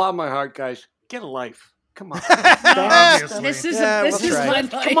from the bottom of my heart, guys, get a life. Come on. Obviously. This is Yeah, this we'll is try. my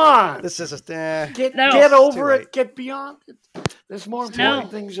life. Come on. This is a Get too over late. it. Get beyond it. There's more important No.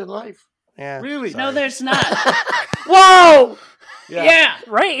 things in life. yeah. Really? No, there's not. Whoa! Yeah.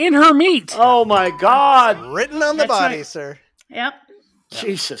 Right in her meat. Oh my God! Written on the That's body, right. sir. Yep.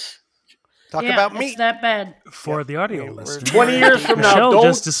 Jesus. Talk Yeah, about it's meat. that bad. For the audio We're- listener. 20 years from now, Michelle don't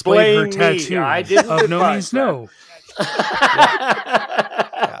just displayed her blame tattoo me. I didn't of No advise Means No.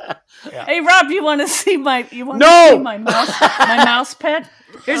 Hey Rob, you want to see my No! my mouse pad?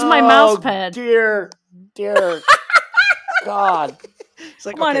 Here's my mouse pad. Dear God. It's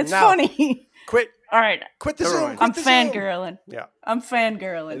like, Come on, okay, it's now, funny. Quit All right. Quit the Zoom. I'm fangirling. Yeah. I'm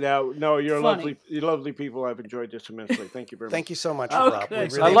fangirling. No, you're Funny. lovely people. I've enjoyed this immensely. Thank you very much. Thank you so much, Oh, Rob. We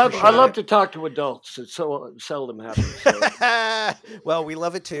good. really I appreciate love it. to talk to adults. It so seldom happens. So. Well, we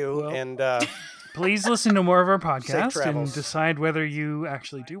love it too. Well, and please listen to more of our podcast travels. and decide whether you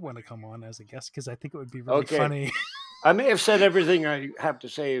actually do want to come on as a guest, because I think it would be really funny. I may have said everything I have to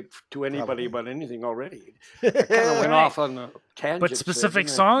say to anybody about anything already. I kind of went off on a tangent. But specific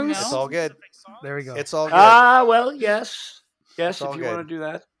so, songs? it's all good. There we go. It's all good. Well, yes. Yes, all if you good. want to do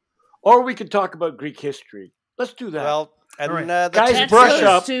that. Or we could talk about Greek history. Let's do that. Well, and All right. the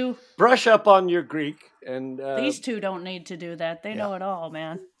Guys, two- brush up on your Greek. And These two don't need to do that. They know it all,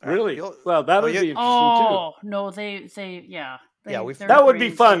 man. really? Well, that would be interesting Oh, no, they Yeah, they're that would be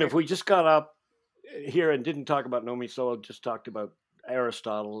brains fun here. if we just got up here and didn't talk about Nomi Solo, just talked about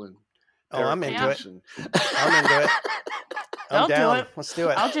Aristotle and I'm into Pericles it. and- I'm into it. I'm I'll down. do it. Let's do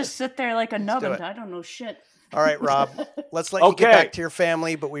it. I'll just sit there like a nubbin. it. I don't know shit. All right, Rob. Let's let you get Okay. back to your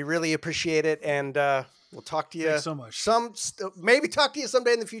family, but we really appreciate it, and we'll talk to you. Thanks so much. Maybe talk to you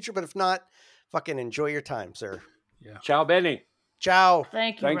someday in the future, but if not, fucking enjoy your time, sir. Yeah. Ciao, Benny. Ciao.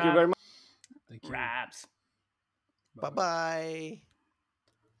 Thank you, Thank Rob. you very much. Thank you. Rabs. Bye bye.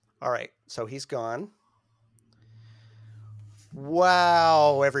 All right, so he's gone.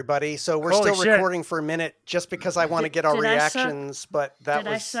 Wow, everybody. So we're Holy still shit. recording for a minute just because I want to get our Did I suck? reactions, but that Did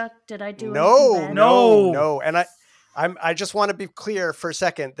was I suck? Did I do no, anything bad? no. And I just want to be clear for a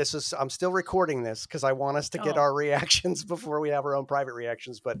second. I'm still recording this because I want us to get Oh. our reactions before we have our own private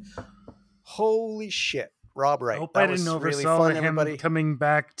reactions. But holy shit, Rob Wright. Hope That I didn't was really oversell fun, him everybody. coming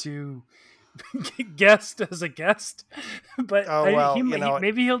back to guest as a guest. But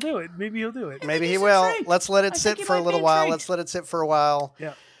maybe he'll do it. Maybe he'll do it. Maybe he he's will. intrigued. Let's let I it think sit he for a might be little while. intrigued. Let's let it sit for a while.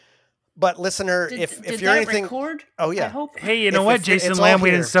 Yeah. But listener, Did if that you're anything, record? oh yeah, I hope. Hey, you know If what, it's Jason all Lamb? We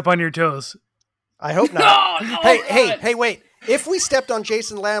here. didn't step on your toes. I hope not. No, Hey, wait. If we stepped on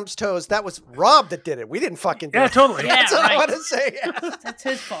Jason Lamb's toes, that was Rob that did it. We didn't fucking do Yeah, it. totally. Yeah, That's all I right. want to say. That's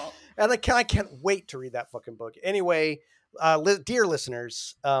his fault. And I can't wait to read that fucking book. Anyway, dear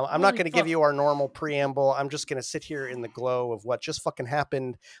listeners, I'm not Holy going to give fuck. you our normal preamble. I'm just going to sit here in the glow of what just fucking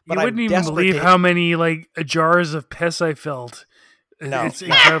happened. But You I'm wouldn't even desperate believe to- how many jars of piss I filled. No. It's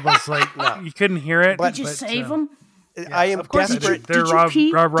incredible. It's like No. you couldn't hear it. But- Did you save him? I am of course I desperate. did. They're Did you Rob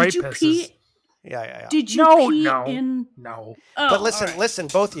pee? Wright Did you pisses. pee? Yeah. Did you No, pee no, in? no. Oh, But listen, all right. listen,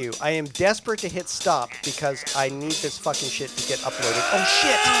 both of you. I am desperate to hit stop because I need this fucking shit to get uploaded. Oh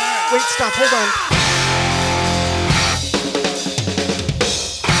shit! Wait, stop. Hold on.